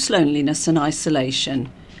to reduce loneliness and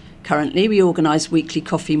isolation. Currently, we organise weekly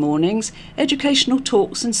coffee mornings, educational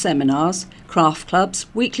talks and seminars, craft clubs,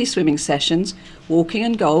 weekly swimming sessions, walking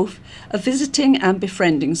and golf, a visiting and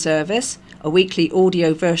befriending service, a weekly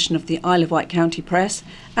audio version of the Isle of Wight County Press,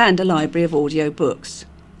 and a library of audio books.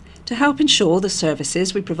 To help ensure the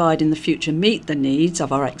services we provide in the future meet the needs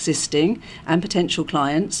of our existing and potential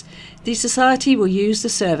clients, the Society will use the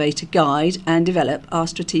survey to guide and develop our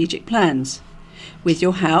strategic plans. With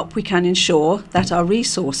your help, we can ensure that our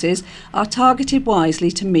resources are targeted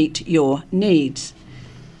wisely to meet your needs.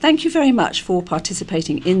 Thank you very much for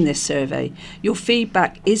participating in this survey. Your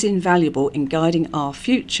feedback is invaluable in guiding our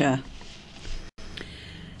future.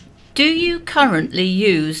 Do you currently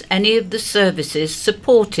use any of the services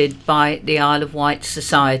supported by the Isle of Wight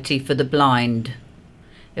Society for the Blind?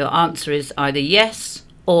 Your answer is either yes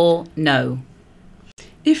or no.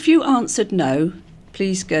 If you answered no,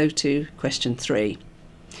 please go to question 3.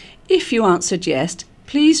 If you answered yes,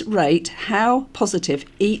 please rate how positive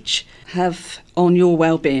each have on your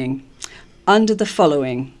well-being under the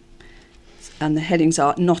following. And the headings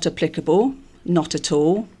are not applicable, not at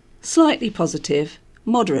all, slightly positive,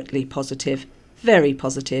 moderately positive, very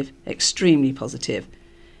positive, extremely positive.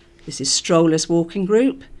 This is Strollers Walking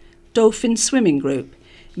Group, Dolphin Swimming Group,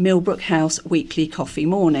 Millbrook House Weekly Coffee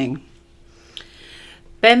Morning,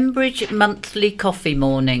 Bembridge Monthly Coffee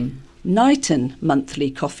Morning, Knighton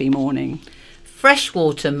Monthly Coffee Morning,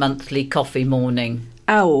 Freshwater Monthly Coffee Morning,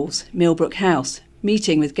 Owls, Millbrook House,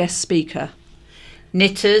 meeting with guest speaker,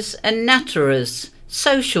 Knitters and Natterers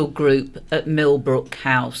Social Group at Millbrook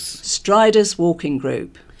House, Striders Walking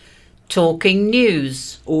Group, Talking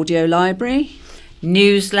News, Audio Library,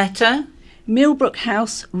 Newsletter, Millbrook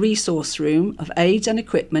House Resource Room of Aids and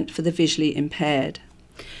Equipment for the Visually Impaired,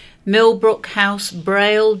 Millbrook House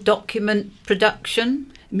Braille Document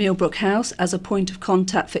Production, Millbrook House as a point of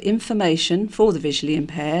contact for information for the visually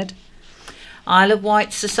impaired, Isle of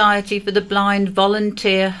Wight Society for the Blind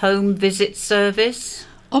Volunteer Home Visit Service,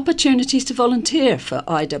 opportunities to volunteer for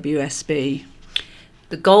IWSB,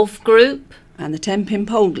 the Golf Group, and the 10-pin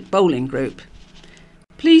bowling group.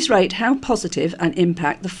 Please rate how positive an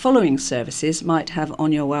impact the following services might have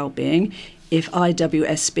on your well-being if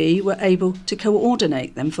IWSB were able to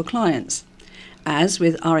coordinate them for clients. As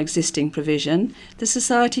with our existing provision, the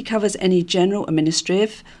Society covers any general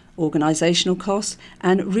administrative, organisational costs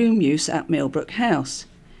and room use at Millbrook House.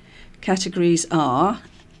 Categories are,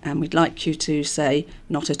 and we'd like you to say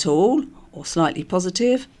not at all, or slightly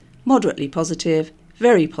positive, moderately positive,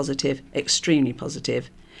 very positive, extremely positive.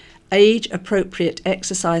 Age-appropriate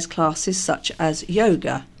exercise classes such as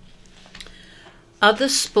yoga. other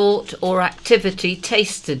sport or activity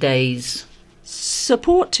taster days.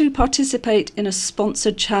 Support to participate in a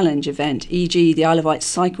sponsored challenge event, e.g. the Isle of Wight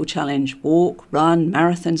Cycle Challenge, walk, run,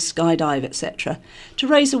 marathon, skydive, etc., to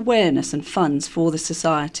raise awareness and funds for the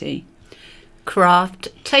Society. Craft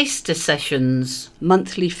taster sessions.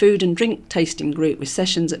 Monthly food and drink tasting group with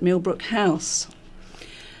sessions at Millbrook House.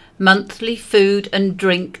 Monthly food and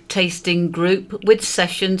drink tasting group with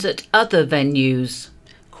sessions at other venues.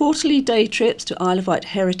 Quarterly day trips to Isle of Wight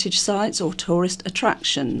heritage sites or tourist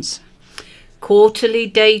attractions. Quarterly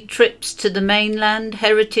day trips to the mainland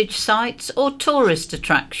heritage sites or tourist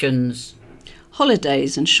attractions.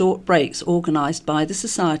 Holidays and short breaks organised by the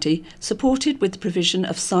Society, supported with the provision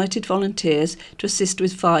of sighted volunteers to assist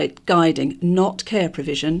with guiding, not care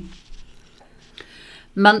provision.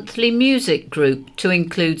 Monthly music group to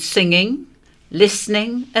include singing,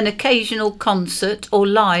 listening, an occasional concert or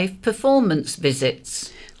live performance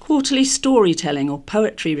visits. Quarterly storytelling or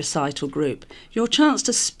poetry recital group, your chance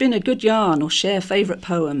to spin a good yarn or share favourite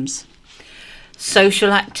poems.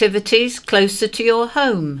 Social activities closer to your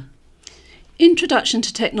home. Introduction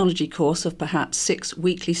to Technology course of perhaps 6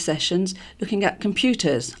 weekly sessions looking at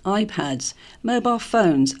computers, iPads, mobile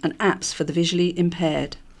phones and apps for the visually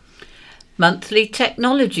impaired. Monthly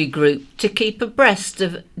technology group to keep abreast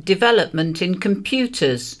of development in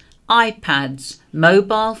computers, iPads,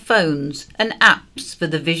 mobile phones and apps for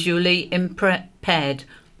the visually impaired.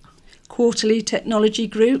 Quarterly technology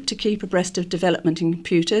group to keep abreast of development in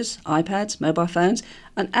computers, iPads, mobile phones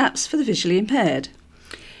and apps for the visually impaired.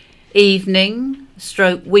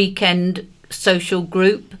 Evening/weekend social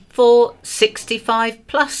group for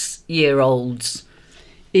 65-plus-year-olds.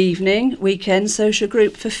 Evening, weekend social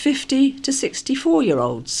group for 50 to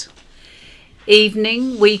 64-year-olds.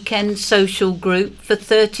 Evening, weekend social group for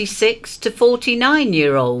 36 to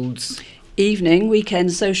 49-year-olds. Evening,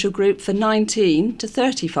 weekend social group for 19 to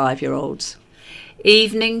 35-year-olds.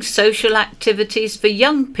 Evening, social activities for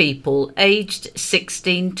young people aged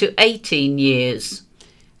 16 to 18 years.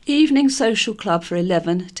 Evening social club for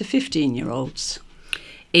 11 to 15-year-olds.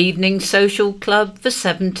 Evening social club for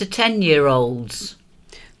 7 to 10-year-olds.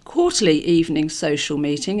 Quarterly evening social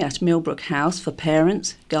meeting at Millbrook House for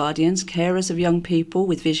parents, guardians, carers of young people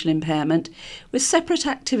with visual impairment, with separate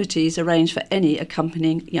activities arranged for any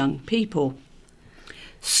accompanying young people.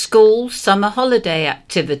 School summer holiday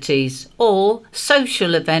activities or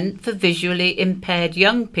social event for visually impaired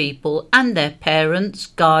young people and their parents,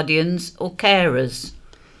 guardians or carers.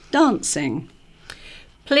 Dancing.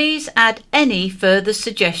 Please add any further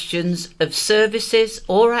suggestions of services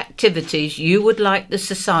or activities you would like the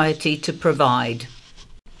Society to provide.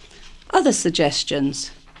 Other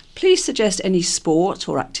suggestions. Please suggest any sport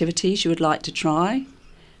or activities you would like to try.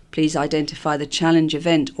 Please identify the challenge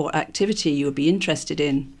event or activity you would be interested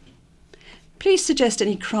in. Please suggest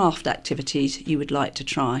any craft activities you would like to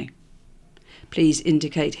try. Please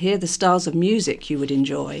indicate here the styles of music you would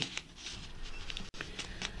enjoy.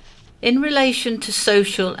 In relation to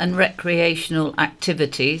social and recreational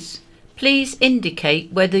activities, please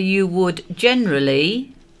indicate whether you would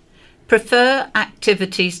generally prefer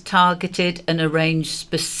activities targeted and arranged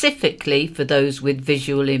specifically for those with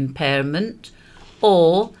visual impairment,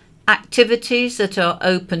 or activities that are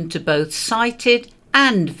open to both sighted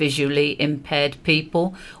and visually impaired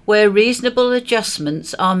people where reasonable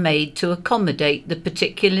adjustments are made to accommodate the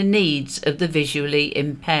particular needs of the visually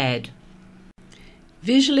impaired.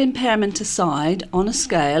 Visual impairment aside, on a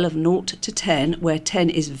scale of 0 to 10, where 10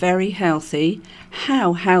 is very healthy,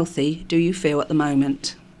 how healthy do you feel at the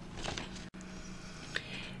moment?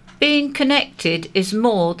 Being connected is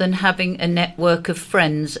more than having a network of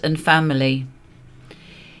friends and family.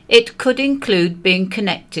 It could include being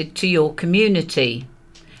connected to your community,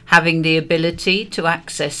 having the ability to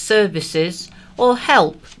access services or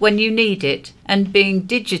help when you need it, and being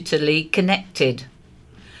digitally connected.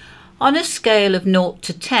 On a scale of 0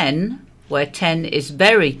 to 10, where 10 is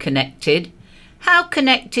very connected, how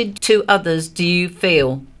connected to others do you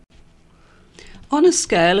feel? On a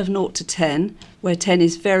scale of 0 to 10, where 10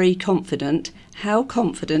 is very confident, how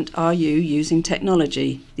confident are you using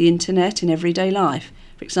technology, the internet in everyday life?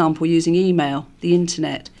 For example, using email, the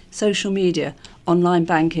internet, social media, online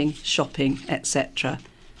banking, shopping, etc.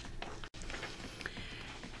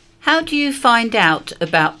 How do you find out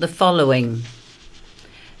about the following?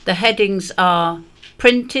 The headings are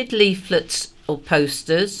printed leaflets or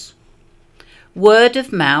posters, word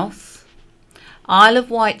of mouth, Isle of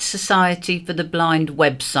Wight Society for the Blind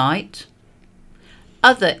website,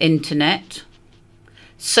 other internet,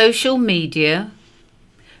 social media,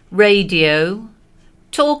 radio,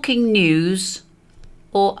 talking news,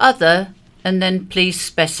 or other, and then please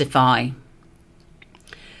specify.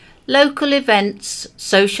 Local events,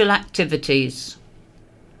 social activities.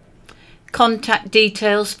 Contact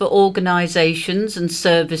details for organisations and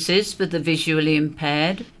services for the visually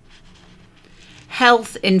impaired.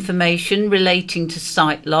 Health information relating to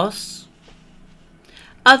sight loss.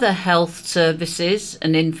 Other health services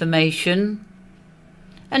and information.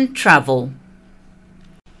 And travel.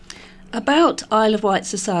 About Isle of Wight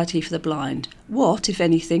Society for the Blind. What, if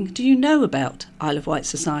anything, do you know about Isle of Wight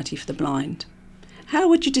Society for the Blind? How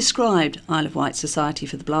would you describe Isle of Wight Society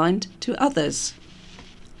for the Blind to others?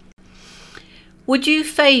 Would you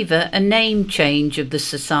favour a name change of the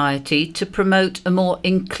Society to promote a more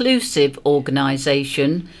inclusive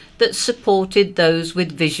organisation that supported those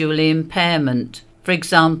with visual impairment, for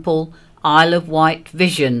example, Isle of Wight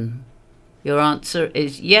Vision? Your answer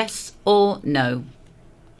is yes or no.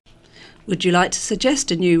 Would you like to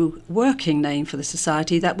suggest a new working name for the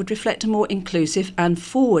Society that would reflect a more inclusive and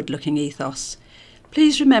forward-looking ethos?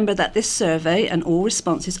 Please remember that this survey and all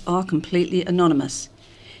responses are completely anonymous.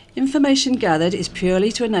 Information gathered is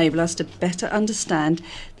purely to enable us to better understand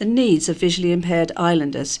the needs of visually impaired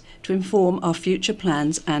islanders to inform our future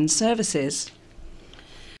plans and services.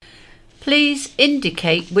 Please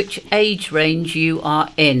indicate which age range you are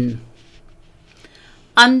in.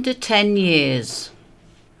 Under 10 years,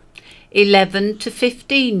 11 to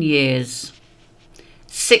 15 years,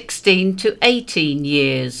 16 to 18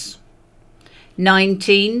 years,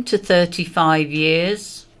 19 to 35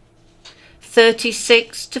 years,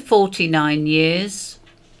 36 to 49 years,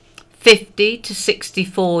 50 to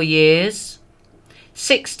 64 years,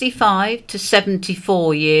 65 to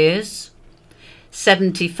 74 years,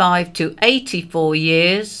 75 to 84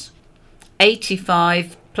 years,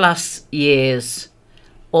 85 plus years,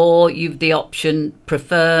 or you've the option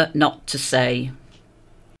prefer not to say.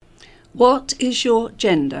 What is your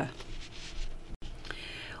gender?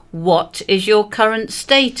 What is your current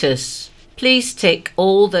status? Please tick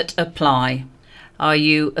all that apply. Are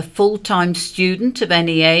you a full-time student of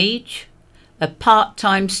any age? A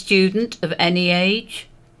part-time student of any age?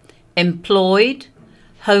 Employed?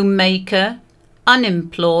 Homemaker?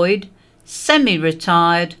 Unemployed?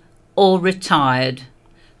 Semi-retired? Or retired?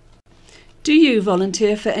 Do you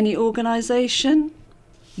volunteer for any organisation?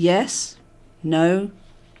 Yes? No?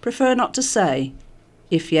 Prefer not to say?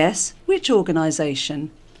 If yes, which organisation?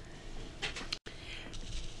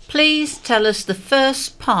 Please tell us the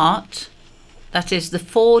first part, that is the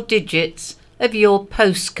 4 digits, of your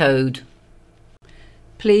postcode.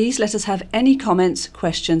 Please let us have any comments,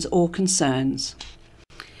 questions or concerns.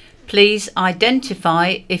 Please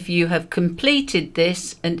identify if you have completed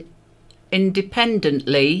this and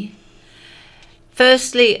independently.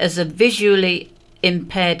 Firstly, as a visually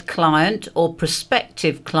impaired client or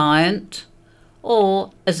prospective client,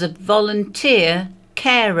 or as a volunteer,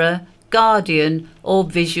 carer, guardian or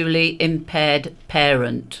visually impaired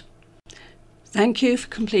parent. Thank you for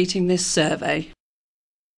completing this survey.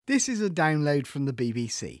 This is a download from the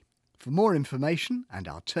BBC. For more information and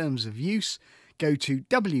our terms of use, go to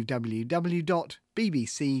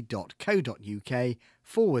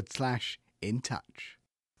www.bbc.co.uk/in-touch.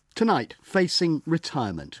 Tonight, facing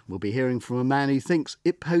retirement, we'll be hearing from a man who thinks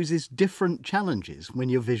it poses different challenges when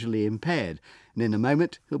you're visually impaired. And in a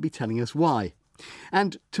moment, he'll be telling us why.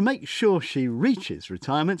 And to make sure she reaches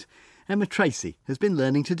retirement, Emma Tracy has been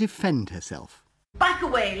learning to defend herself. Back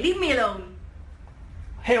away, leave me alone.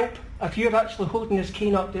 Help, if you're actually holding this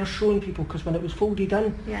cane up there showing people, because when it was folded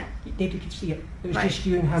in, Yeah. nobody could see it. It was Right. just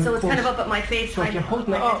you and him. So it's close. kind of up at my face. So if high- you're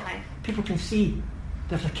holding it high up, high. people can see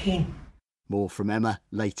there's a cane. More from Emma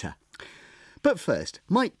later. But first,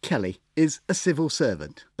 Mike Kelly is a civil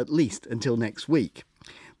servant, at least until next week.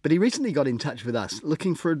 But he recently got in touch with us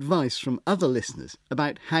looking for advice from other listeners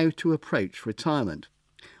about how to approach retirement.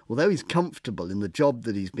 Although he's comfortable in the job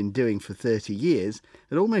that he's been doing for 30 years,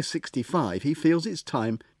 at almost 65 he feels it's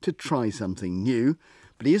time to try something new,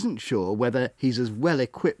 but he isn't sure whether he's as well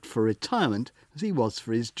equipped for retirement as he was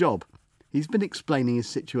for his job. He's been explaining his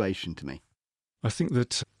situation to me. I think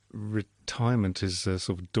that retirement is a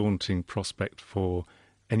sort of daunting prospect for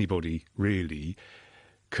anybody, really,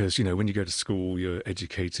 because, you know, when you go to school, you're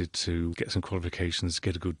educated to get some qualifications,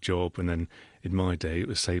 get a good job, and then in my day, it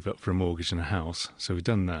was save up for a mortgage and a house. So we've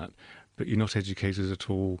done that, but you're not educated at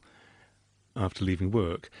all after leaving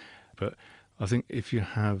work. But I think if you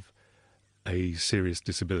have a serious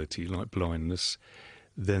disability like blindness,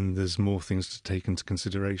 then there's more things to take into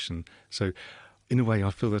consideration. So in a way, I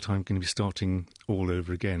feel that I'm going to be starting all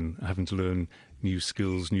over again, having to learn new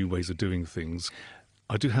skills, new ways of doing things.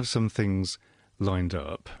 I do have some things lined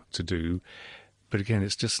up to do, but again,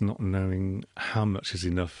 it's just not knowing how much is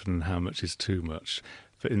enough and how much is too much.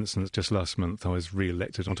 For instance, just last month, I was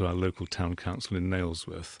re-elected onto our local town council in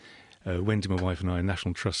Nailsworth. Wendy, my wife, and I are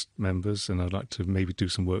National Trust members, and I'd like to maybe do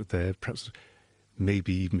some work there, perhaps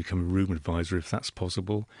maybe even become a room advisor if that's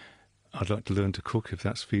possible. I'd like to learn to cook if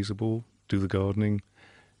that's feasible, do the gardening,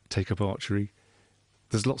 take up archery.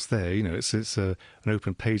 There's lots there, you know, it's an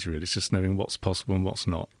open page really, it's just knowing what's possible and what's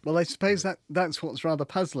not. Well, I suppose that's what's rather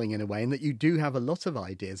puzzling in a way, in that you do have a lot of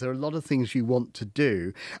ideas. There are a lot of things you want to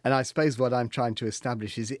do. And I suppose what I'm trying to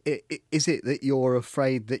establish is it that you're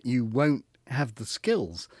afraid that you won't have the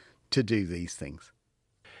skills to do these things?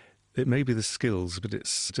 It may be the skills, but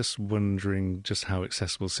it's just wondering just how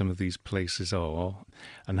accessible some of these places are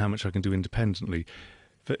and how much I can do independently.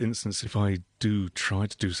 For instance, if I do try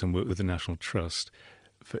to do some work with the National Trust,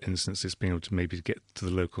 for instance, it's being able to maybe get to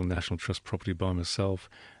the local National Trust property by myself,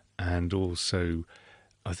 and also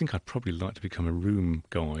I think I'd probably like to become a room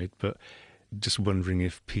guide, but just wondering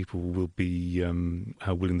if people will be,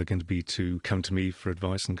 how willing they're going to be to come to me for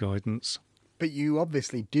advice and guidance. But you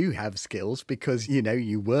obviously do have skills because,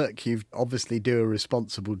 you work, you obviously do a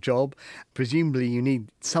responsible job. Presumably you need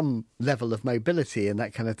some level of mobility and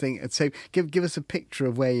that kind of thing. And so give us a picture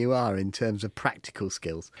of where you are in terms of practical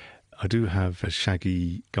skills. I do have a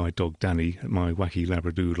shaggy guide dog, Danny, my wacky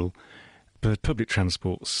Labradoodle, but public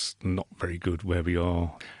transport's not very good where we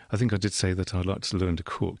are. I think I did say that I'd like to learn to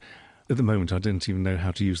cook. At the moment, I don't even know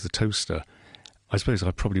how to use the toaster. I suppose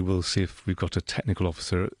I probably will see if we've got a technical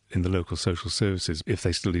officer in the local social services, if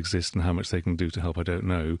they still exist and how much they can do to help, I don't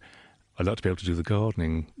know. I'd like to be able to do the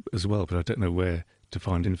gardening as well, but I don't know where to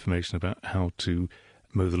find information about how to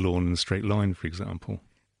mow the lawn in a straight line, for example.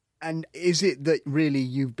 And is it that really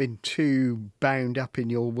you've been too bound up in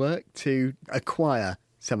your work to acquire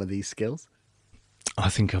some of these skills? I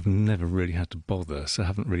think I've never really had to bother, so I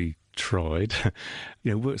haven't really tried.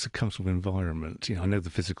 Work's a comfortable environment. I know the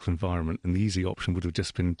physical environment, and the easy option would have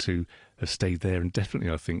just been to have stayed there indefinitely,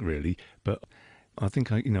 I think, really. But I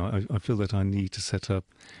think I feel that I need to set up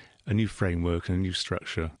a new framework and a new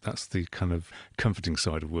structure. That's the kind of comforting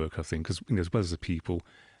side of work, I think, because as well as the people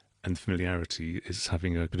and the familiarity is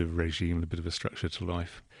having a bit of a regime and a bit of a structure to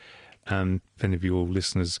life. And if any of your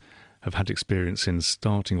listeners have had experience in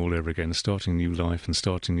starting all over again, starting a new life and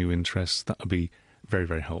starting new interests, that would be very,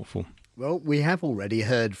 very helpful. Well, we have already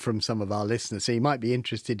heard from some of our listeners, so you might be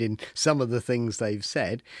interested in some of the things they've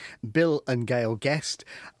said. Bill and Gail Guest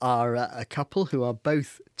are a couple who are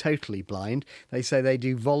both totally blind. They say they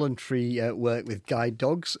do voluntary work with guide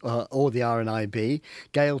dogs or the RNIB.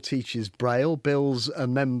 Gail teaches Braille. Bill's a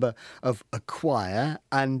member of a choir,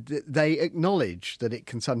 and they acknowledge that it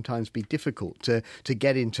can sometimes be difficult to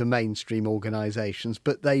get into mainstream organisations,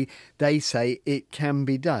 but they say it can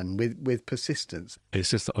be done with persistence. It's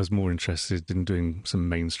just that I was more interested in doing some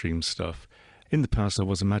mainstream stuff. In the past, I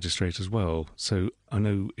was a magistrate as well, so I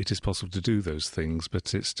know it is possible to do those things,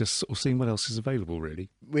 but it's just sort of seeing what else is available, really.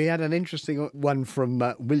 We had an interesting one from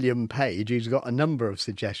William Page, who's got a number of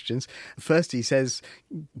suggestions. First, he says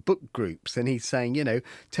book groups, and he's saying,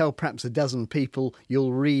 tell perhaps a dozen people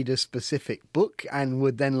you'll read a specific book and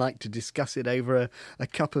would then like to discuss it over a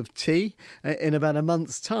cup of tea in about a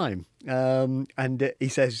month's time. And he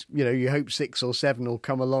says, you hope 6 or 7 will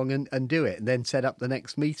come along and do it and then set up the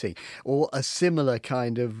next meeting. Or a similar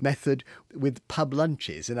kind of method with pub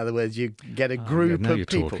lunches. In other words, you get a group of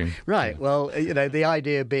people. Talking. Right. Yeah. Well, the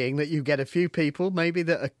idea being that you get a few people maybe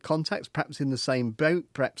that are contacts, perhaps in the same boat,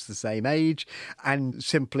 perhaps the same age, and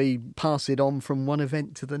simply pass it on from one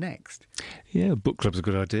event to the next. Yeah, book club's a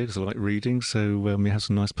good idea because I like reading. So we have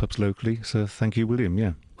some nice pubs locally. So thank you, William.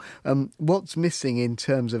 Yeah. What's missing in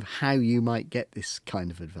terms of how you might get this kind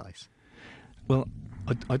of advice? Well,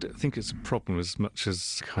 I don't think it's a problem as much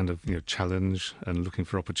as kind of challenge and looking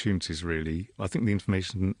for opportunities, really. I think the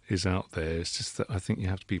information is out there. It's just that I think you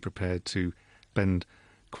have to be prepared to spend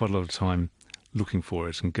quite a lot of time looking for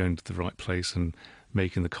it and going to the right place and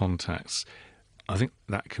making the contacts. I think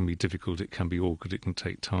that can be difficult. It can be awkward. It can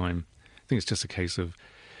take time. I think it's just a case of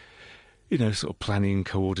sort of planning,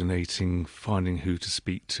 coordinating, finding who to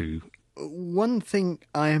speak to. One thing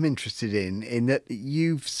I am interested in that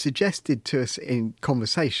you've suggested to us in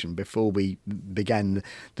conversation before we began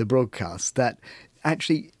the broadcast, that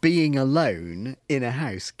actually being alone in a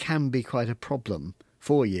house can be quite a problem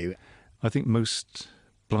for you. I think most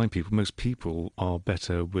blind people, most people are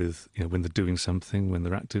better with, when they're doing something, when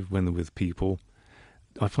they're active, when they're with people.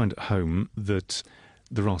 I find at home that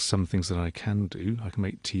there are some things that I can do. I can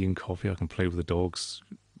make tea and coffee, I can play with the dogs,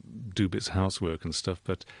 do bits of housework and stuff,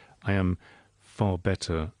 but I am far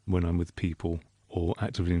better when I'm with people or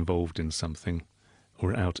actively involved in something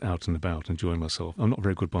or out and about, enjoying myself. I'm not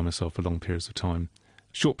very good by myself for long periods of time.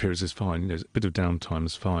 Short periods is fine, a bit of downtime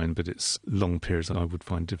is fine, but it's long periods that I would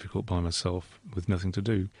find difficult by myself with nothing to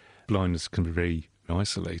do. Blindness can be very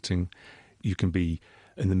isolating. You can be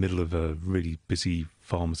in the middle of a really busy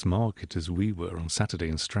farmers market, as we were on Saturday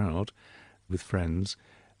in Stroud with friends,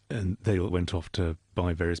 and they all went off to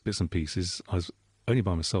buy various bits and pieces. I was only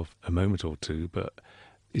by myself a moment or two, but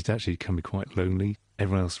it actually can be quite lonely.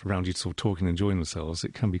 Everyone else around you sort of talking and enjoying themselves.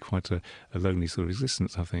 It can be quite a lonely sort of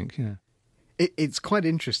existence, I think, yeah. It's quite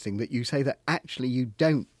interesting that you say that actually you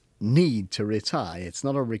don't need to retire. It's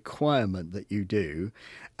not a requirement that you do,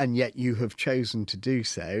 and yet you have chosen to do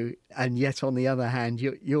so. And yet, on the other hand,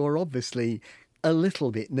 you're obviously a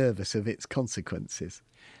little bit nervous of its consequences.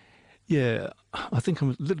 Yeah, I think I'm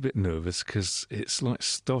a little bit nervous because it's like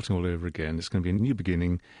starting all over again. It's going to be a new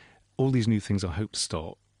beginning. All these new things I hope to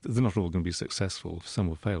start, they're not all going to be successful. Some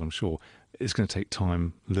will fail, I'm sure. It's going to take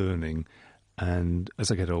time learning. And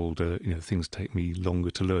as I get older, things take me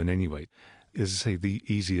longer to learn anyway. As I say, the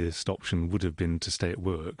easiest option would have been to stay at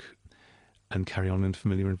work and carry on in a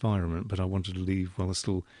familiar environment. But I wanted to leave while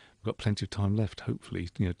I've got plenty of time left, hopefully,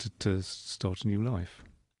 to start a new life.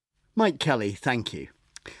 Mike Kelly, thank you.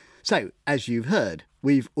 So, as you've heard,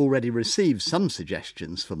 we've already received some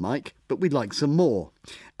suggestions for Mike, but we'd like some more.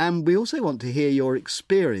 And we also want to hear your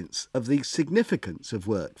experience of the significance of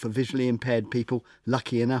work for visually impaired people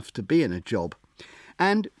lucky enough to be in a job,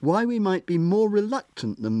 and why we might be more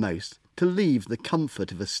reluctant than most to leave the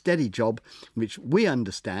comfort of a steady job which we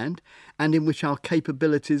understand and in which our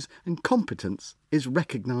capabilities and competence is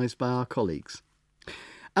recognised by our colleagues.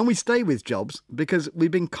 And we stay with jobs because we've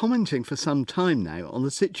been commenting for some time now on the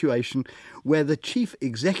situation where the chief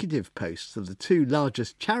executive posts of the two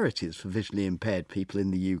largest charities for visually impaired people in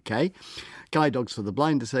the UK, Guide Dogs for the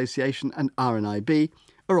Blind Association and RNIB,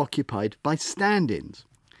 are occupied by stand-ins.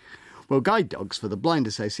 Well, Guide Dogs for the Blind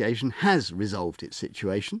Association has resolved its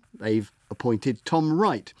situation. They've appointed Tom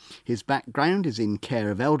Wright. His background is in care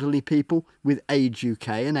of elderly people with Age UK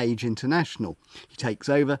and Age International. He takes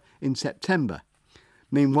over in September.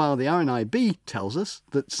 Meanwhile, the RNIB tells us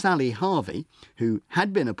that Sally Harvey, who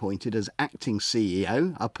had been appointed as acting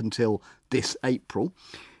CEO up until this April,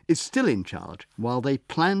 is still in charge while they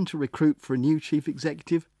plan to recruit for a new chief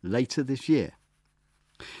executive later this year.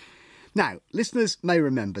 Now, listeners may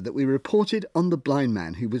remember that we reported on the blind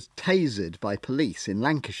man who was tasered by police in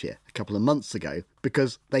Lancashire a couple of months ago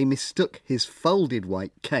because they mistook his folded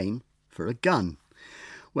white cane for a gun.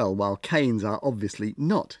 Well, while canes are obviously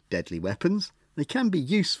not deadly weapons, they can be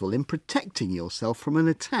useful in protecting yourself from an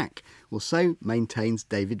attack, or so maintains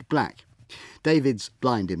David Black. David's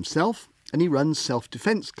blind himself and he runs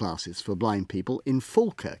self-defence classes for blind people in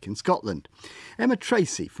Falkirk in Scotland. Emma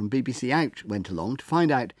Tracy from BBC Ouch went along to find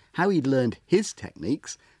out how he'd learned his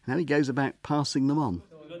techniques and how he goes about passing them on.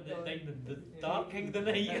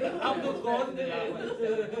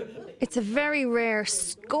 It's a very rare,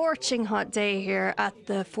 scorching hot day here at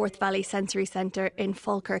the Forth Valley Sensory Centre in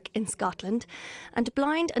Falkirk in Scotland, and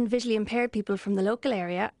blind and visually impaired people from the local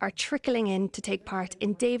area are trickling in to take part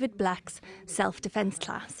in David Black's self-defence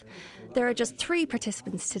class. There are just 3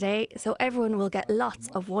 participants today, so everyone will get lots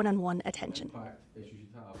of one-on-one attention.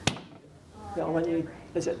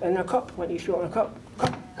 Is it in a cup? When you show it in a cup?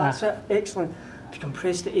 That's it, excellent. If you can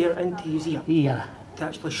press the air into his ear to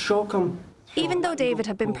actually shock him. Even though David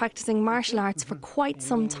had been practising martial arts for quite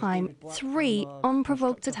some time, 3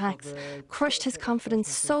 unprovoked attacks crushed his confidence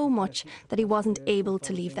so much that he wasn't able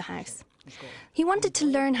to leave the house. He wanted to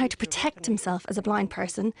learn how to protect himself as a blind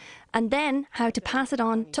person and then how to pass it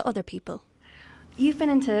on to other people. You've been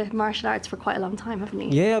into martial arts for quite a long time, haven't you?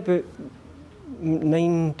 Yeah, about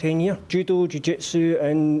 9-10 years. Judo, jiu-jitsu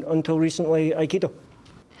and until recently Aikido.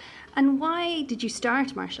 And why did you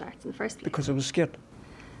start martial arts in the first place? Because I was scared.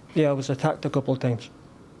 Yeah, I was attacked a couple of times.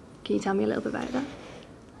 Can you tell me a little bit about that?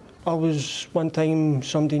 One time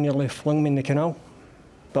somebody nearly flung me in the canal,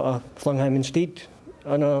 but I flung him instead.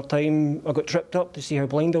 Another time I got tripped up to see how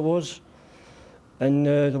blind I was. And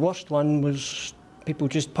the worst one was people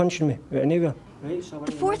just punching me out of nowhere.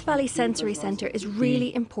 The Forth Valley Sensory Centre is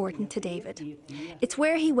really important to David. It's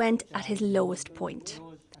where he went at his lowest point.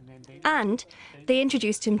 And they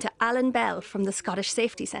introduced him to Alan Bell from the Scottish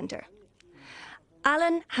Safety Centre.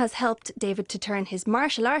 Alan has helped David to turn his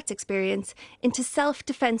martial arts experience into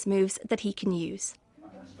self-defence moves that he can use.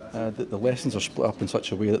 The lessons are split up in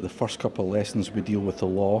such a way that the first couple of lessons we deal with the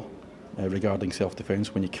law regarding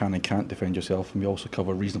self-defence, when you can and can't defend yourself, and we also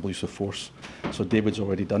cover reasonable use of force. So David's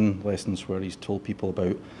already done lessons where he's told people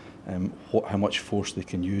about how much force they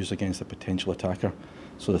can use against a potential attacker.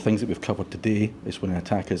 So the things that we've covered today is when an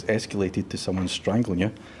attack is escalated to someone strangling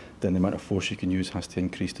you, then the amount of force you can use has to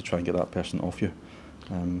increase to try and get that person off you.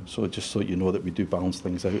 So just so you know that we do balance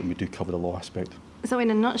things out and we do cover the law aspect. So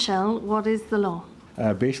in a nutshell, what is the law?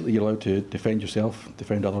 Basically, you're allowed to defend yourself,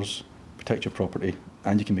 defend others, protect your property,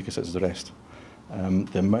 and you can make a citizen's arrest.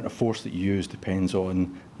 The amount of force that you use depends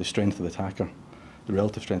on the strength of the attacker, the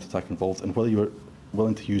relative strength of the attacker involved, and whether you're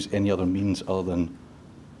willing to use any other means other than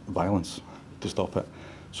violence to stop it.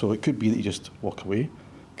 So it could be that you just walk away,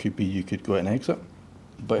 could be you could go out and exit,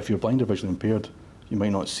 but if you're blind or visually impaired, you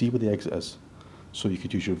might not see where the exit is. So you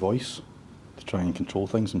could use your voice to try and control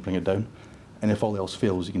things and bring it down, and if all else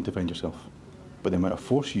fails, you can defend yourself. But the amount of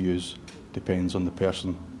force you use depends on the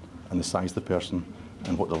person and the size of the person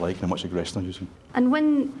and what they're like and how much aggression they're using. And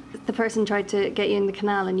when the person tried to get you in the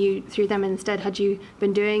canal and you threw them instead, had you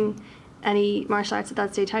been doing any martial arts at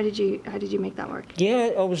that stage? How did you make that work?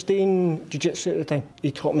 Yeah, I was doing jiu-jitsu at the time.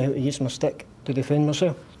 He taught me how to use my stick to defend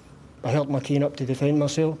myself. I held my cane up to defend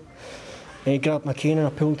myself. And he grabbed my cane and I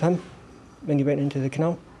pulled him when he went into the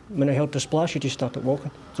canal. When I heard the splash, he just started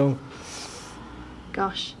walking. So,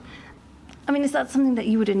 gosh. I mean, is that something that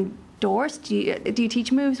you would endorse? Do you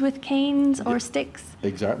teach moves with canes or sticks?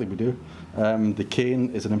 Exactly, we do. The cane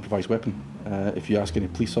is an improvised weapon. If you ask any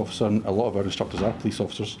police officer, and a lot of our instructors are police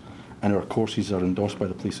officers, and our courses are endorsed by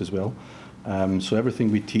the police as well. So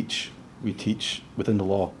everything we teach within the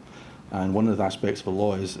law. And one of the aspects of the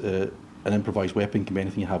law is an improvised weapon can be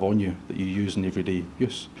anything you have on you that you use in everyday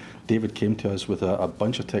use. David came to us with a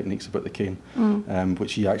bunch of techniques about the cane,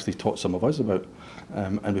 which he actually taught some of us about,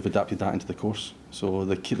 and we've adapted that into the course. So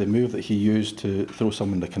the move that he used to throw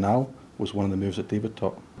someone in the canal was one of the moves that David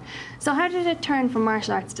taught. So how did it turn from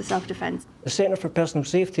martial arts to self-defence? The Centre for Personal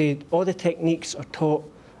Safety, all the techniques are taught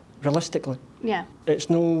realistically. Yeah.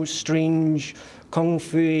 It's no strange kung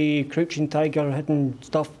fu, crouching tiger, hidden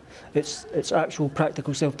stuff. It's actual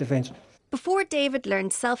practical self-defence. Before David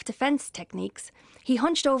learned self-defence techniques, he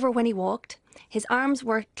hunched over when he walked, his arms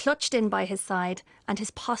were clutched in by his side, and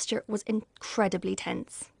his posture was incredibly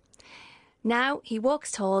tense. Now he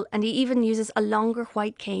walks tall and he even uses a longer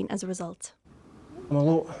white cane as a result. I'm a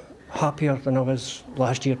lot happier than I was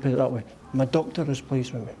last year, put it that way. My doctor is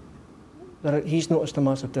pleased with me. He's noticed a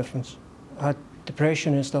massive difference. I had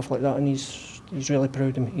depression and stuff like that, and he's really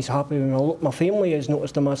proud of me. He's happy with me. My family has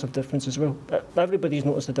noticed a massive difference as well. Everybody's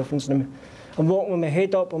noticed a difference in me. I'm walking with my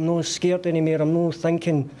head up. I'm not scared anymore. I'm not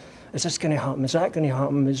thinking, is this going to happen? Is that going to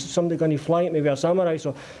happen? Is somebody going to fly at me with a samurai?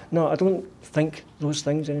 So, no, I don't think those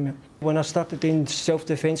things anymore. When I started doing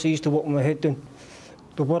self-defence, I used to walk with my head down.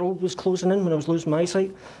 The world was closing in when I was losing my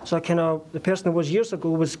eyesight. So the person I was years ago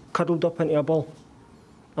was cuddled up into a ball.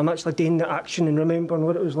 I'm actually doing the action and remembering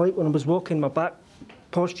what it was like when I was walking. My back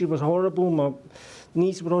posture was horrible. My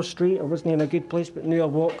knees were all straight. I wasn't in a good place, but now I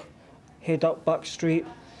walk, head up, back straight,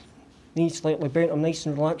 knees slightly bent. I'm nice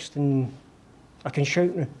and relaxed, and I can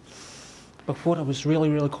shout now. Before I was really,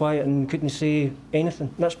 really quiet and couldn't say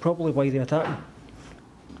anything. That's probably why they attacked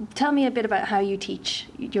me. Tell me a bit about how you teach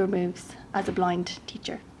your moves as a blind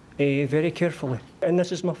teacher. Very carefully. And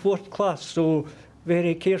this is my 4th class, so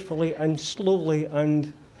very carefully and slowly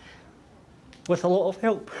and with a lot of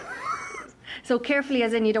help. So carefully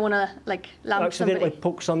as in you don't want to lamp accidentally somebody?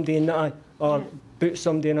 Poke somebody in the eye or boot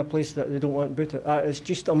somebody in a place that they don't want booted. It's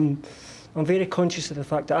just I'm very conscious of the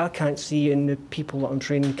fact that I can't see and the people that I'm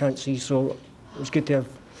training can't see, so it's good to have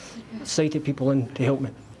sighted people in to help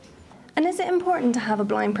me. And is it important to have a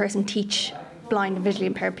blind person teach blind and visually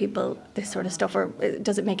impaired people this sort of stuff, or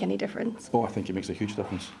does it make any difference? Oh, I think it makes a huge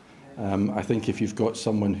difference. I think if you've got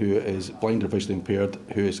someone who is blind or visually impaired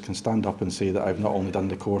who can stand up and say that I've not only done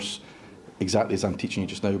the course exactly as I'm teaching you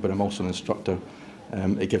just now, but I'm also an instructor,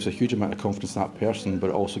 it gives a huge amount of confidence to that person, but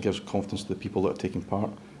it also gives confidence to the people that are taking part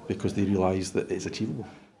because they realise that it's achievable.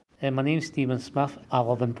 My name's Stephen Smith. I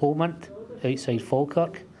live in Polmont, outside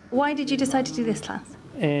Falkirk. Why did you decide to do this class?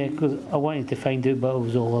 Because I wanted to find out what it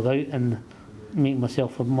was all about and make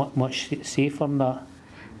myself much safer than that.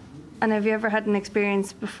 And have you ever had an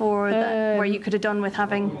experience before that where you could have done with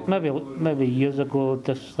having? Maybe years ago,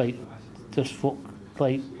 just folk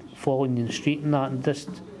falling in the street and that, and just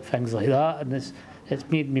things like that, and it's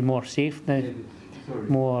made me more safe now,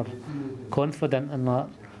 more confident in that.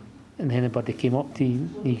 And anybody came up to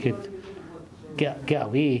you could get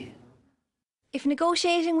away. If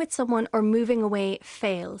negotiating with someone or moving away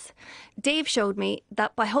fails, Dave showed me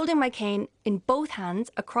that by holding my cane in both hands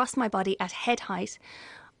across my body at head height,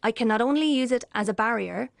 I can not only use it as a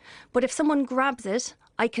barrier, but if someone grabs it,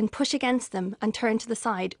 I can push against them and turn to the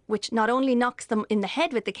side, which not only knocks them in the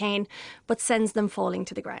head with the cane, but sends them falling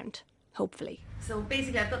to the ground, hopefully. So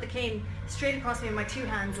basically I've got the cane straight across me in my 2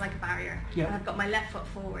 hands like a barrier. Yeah. And I've got my left foot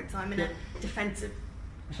forward, so I'm in a defensive.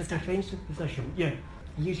 It's a defensive position, yeah.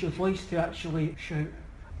 Use your voice to actually shout,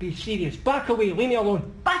 be serious, back away, leave me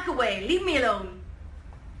alone. Back away, leave me alone.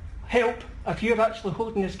 Help. If you're actually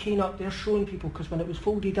holding this cane up, they're showing people, because when it was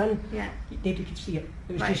folded in, Yeah. nobody could see it.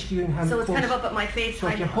 It was Right. just you and him. So it's close. kind of up at my face So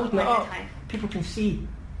if height, you're holding it my up, head height. people can see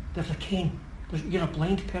there's a cane. You're a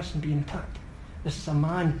blind person being attacked. This is a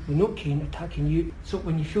man with no cane attacking you. So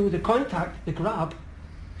when you feel the contact, the grab,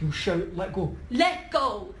 you shout, let go. Let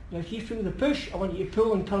go! Now if you feel the push, I want you to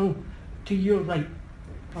pull and turn to your right.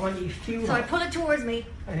 I want you to feel So that. I pull it towards me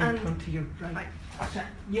And then turn to your right. Right. That's it.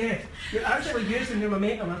 Yeah. You're actually using the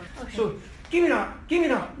momentum. Okay. So give me that. Give me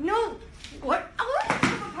that. No! What? I want to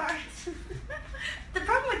come apart. The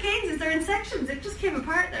they're in sections. It just came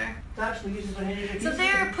apart there. That's the uses of any. So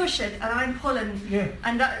they're pushing and I'm pulling. Yeah.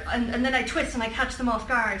 And then I twist and I catch them off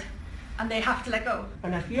guard, and they have to let go.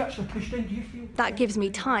 And if you actually pushed in, do you feel? That gives me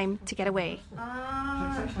time to get away. So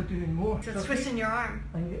it's actually doing more. So it's twisting your arm.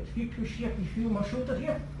 And if you push here, you feel my shoulder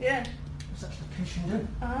here. Yeah. It's actually pushing in.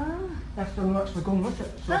 Ah. That's them actually going with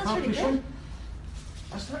it. So That's if I really push good. in,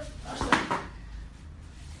 that's it. That's it.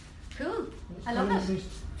 Cool. I love it.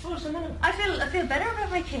 Oh, it's a minute. I feel better about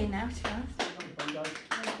my cane now, to be honest.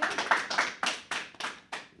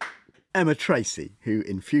 Emma Tracy, who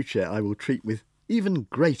in future I will treat with even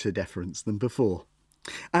greater deference than before.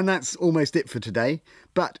 And that's almost it for today,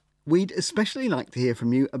 but we'd especially like to hear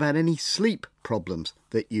from you about any sleep problems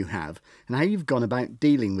that you have and how you've gone about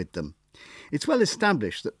dealing with them. It's well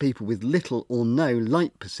established that people with little or no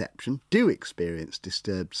light perception do experience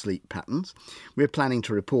disturbed sleep patterns. We're planning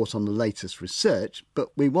to report on the latest research, but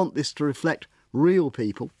we want this to reflect real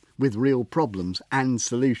people with real problems and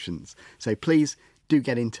solutions. So please do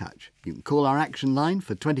get in touch. You can call our action line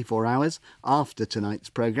for 24 hours after tonight's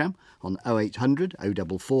programme on 0800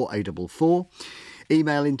 044 044.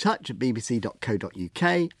 Email in touch at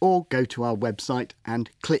bbc.co.uk or go to our website and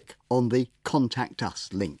click on the Contact Us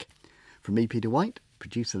link. From me, Peter White,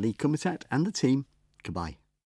 producer Lee Kumatat and the team, goodbye.